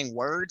like learning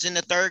words in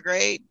the 3rd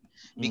grade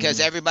because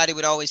everybody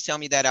would always tell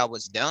me that I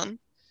was dumb.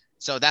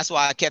 So that's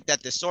why I kept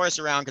that thesaurus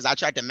around because I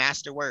tried to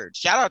master words.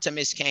 Shout out to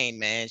Miss Kane,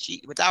 man.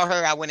 Without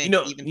her, I wouldn't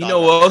even. You know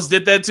what else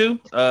did that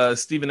too?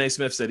 Stephen A.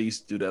 Smith said he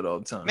used to do that all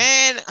the time.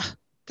 Man,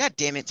 God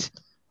damn it.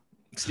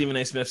 Stephen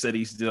A. Smith said he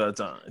used to do that all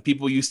the time.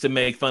 People used to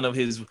make fun of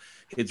his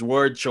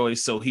word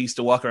choice, so he used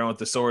to walk around with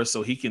the thesaurus,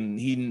 so he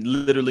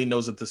literally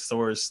knows the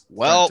thesaurus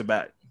front to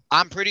back.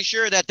 I'm pretty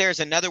sure that there's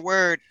another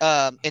word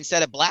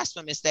instead of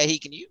blasphemous that he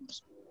can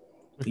use.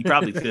 He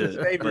probably could,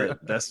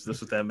 but that's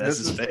what that mess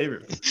is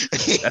favorite.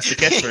 That's the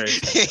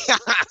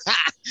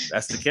catchphrase.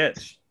 That's the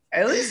catch.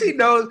 At least he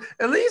knows.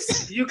 At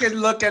least you can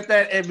look at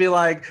that and be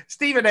like,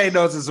 Stephen A.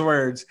 knows his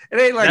words. It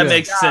ain't like that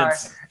makes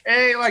sense. It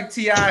ain't like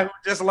T.I. who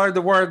just learned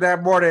the word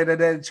that morning and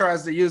then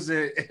tries to use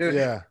it.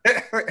 Yeah.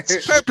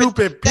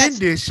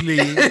 Stupendishly.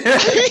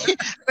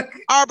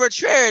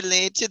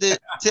 Arbitrarily to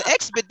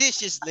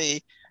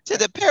expeditiously to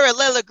the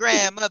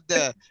parallelogram of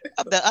the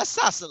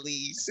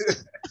isosceles.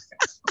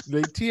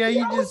 Like T.I.,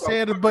 you just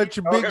said a bunch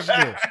of big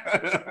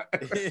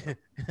shit.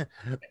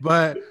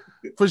 But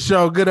For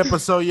sure. Good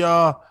episode,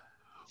 y'all.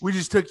 We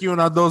just took you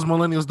on those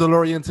millennials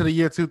DeLorean to the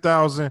year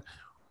 2000.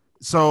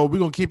 So we're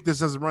going to keep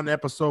this as a run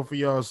episode for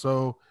y'all.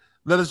 So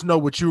let us know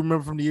what you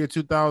remember from the year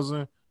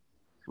 2000.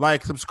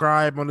 Like,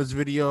 subscribe on this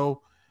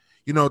video.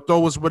 You know,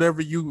 throw us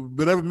whatever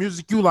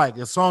music you like,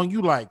 a song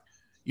you like,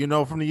 you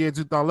know, from the year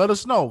 2000. Let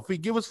us know.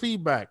 Give us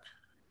feedback.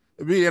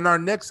 In our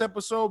next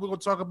episode, we're going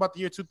to talk about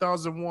the year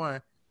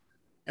 2001.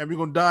 And we're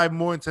going to dive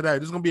more into that.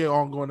 This is going to be an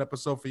ongoing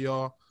episode for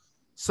y'all.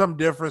 Something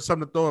different,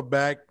 something to throw it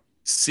back.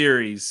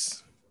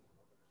 Series.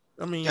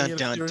 I mean, Dun,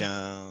 dun,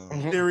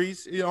 dun.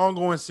 series,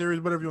 ongoing series,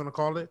 whatever you want to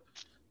call it.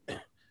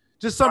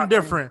 Just something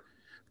different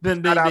than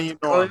you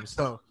norm.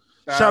 So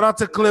shout out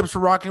to Clips for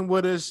rocking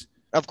with us.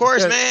 Of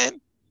course, man.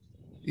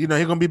 You know,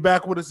 he's gonna be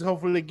back with us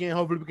hopefully again.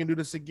 Hopefully we can do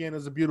this again.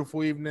 It's a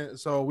beautiful evening.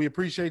 So we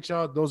appreciate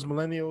y'all. Those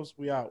millennials,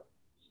 we out.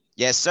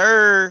 Yes,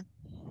 sir.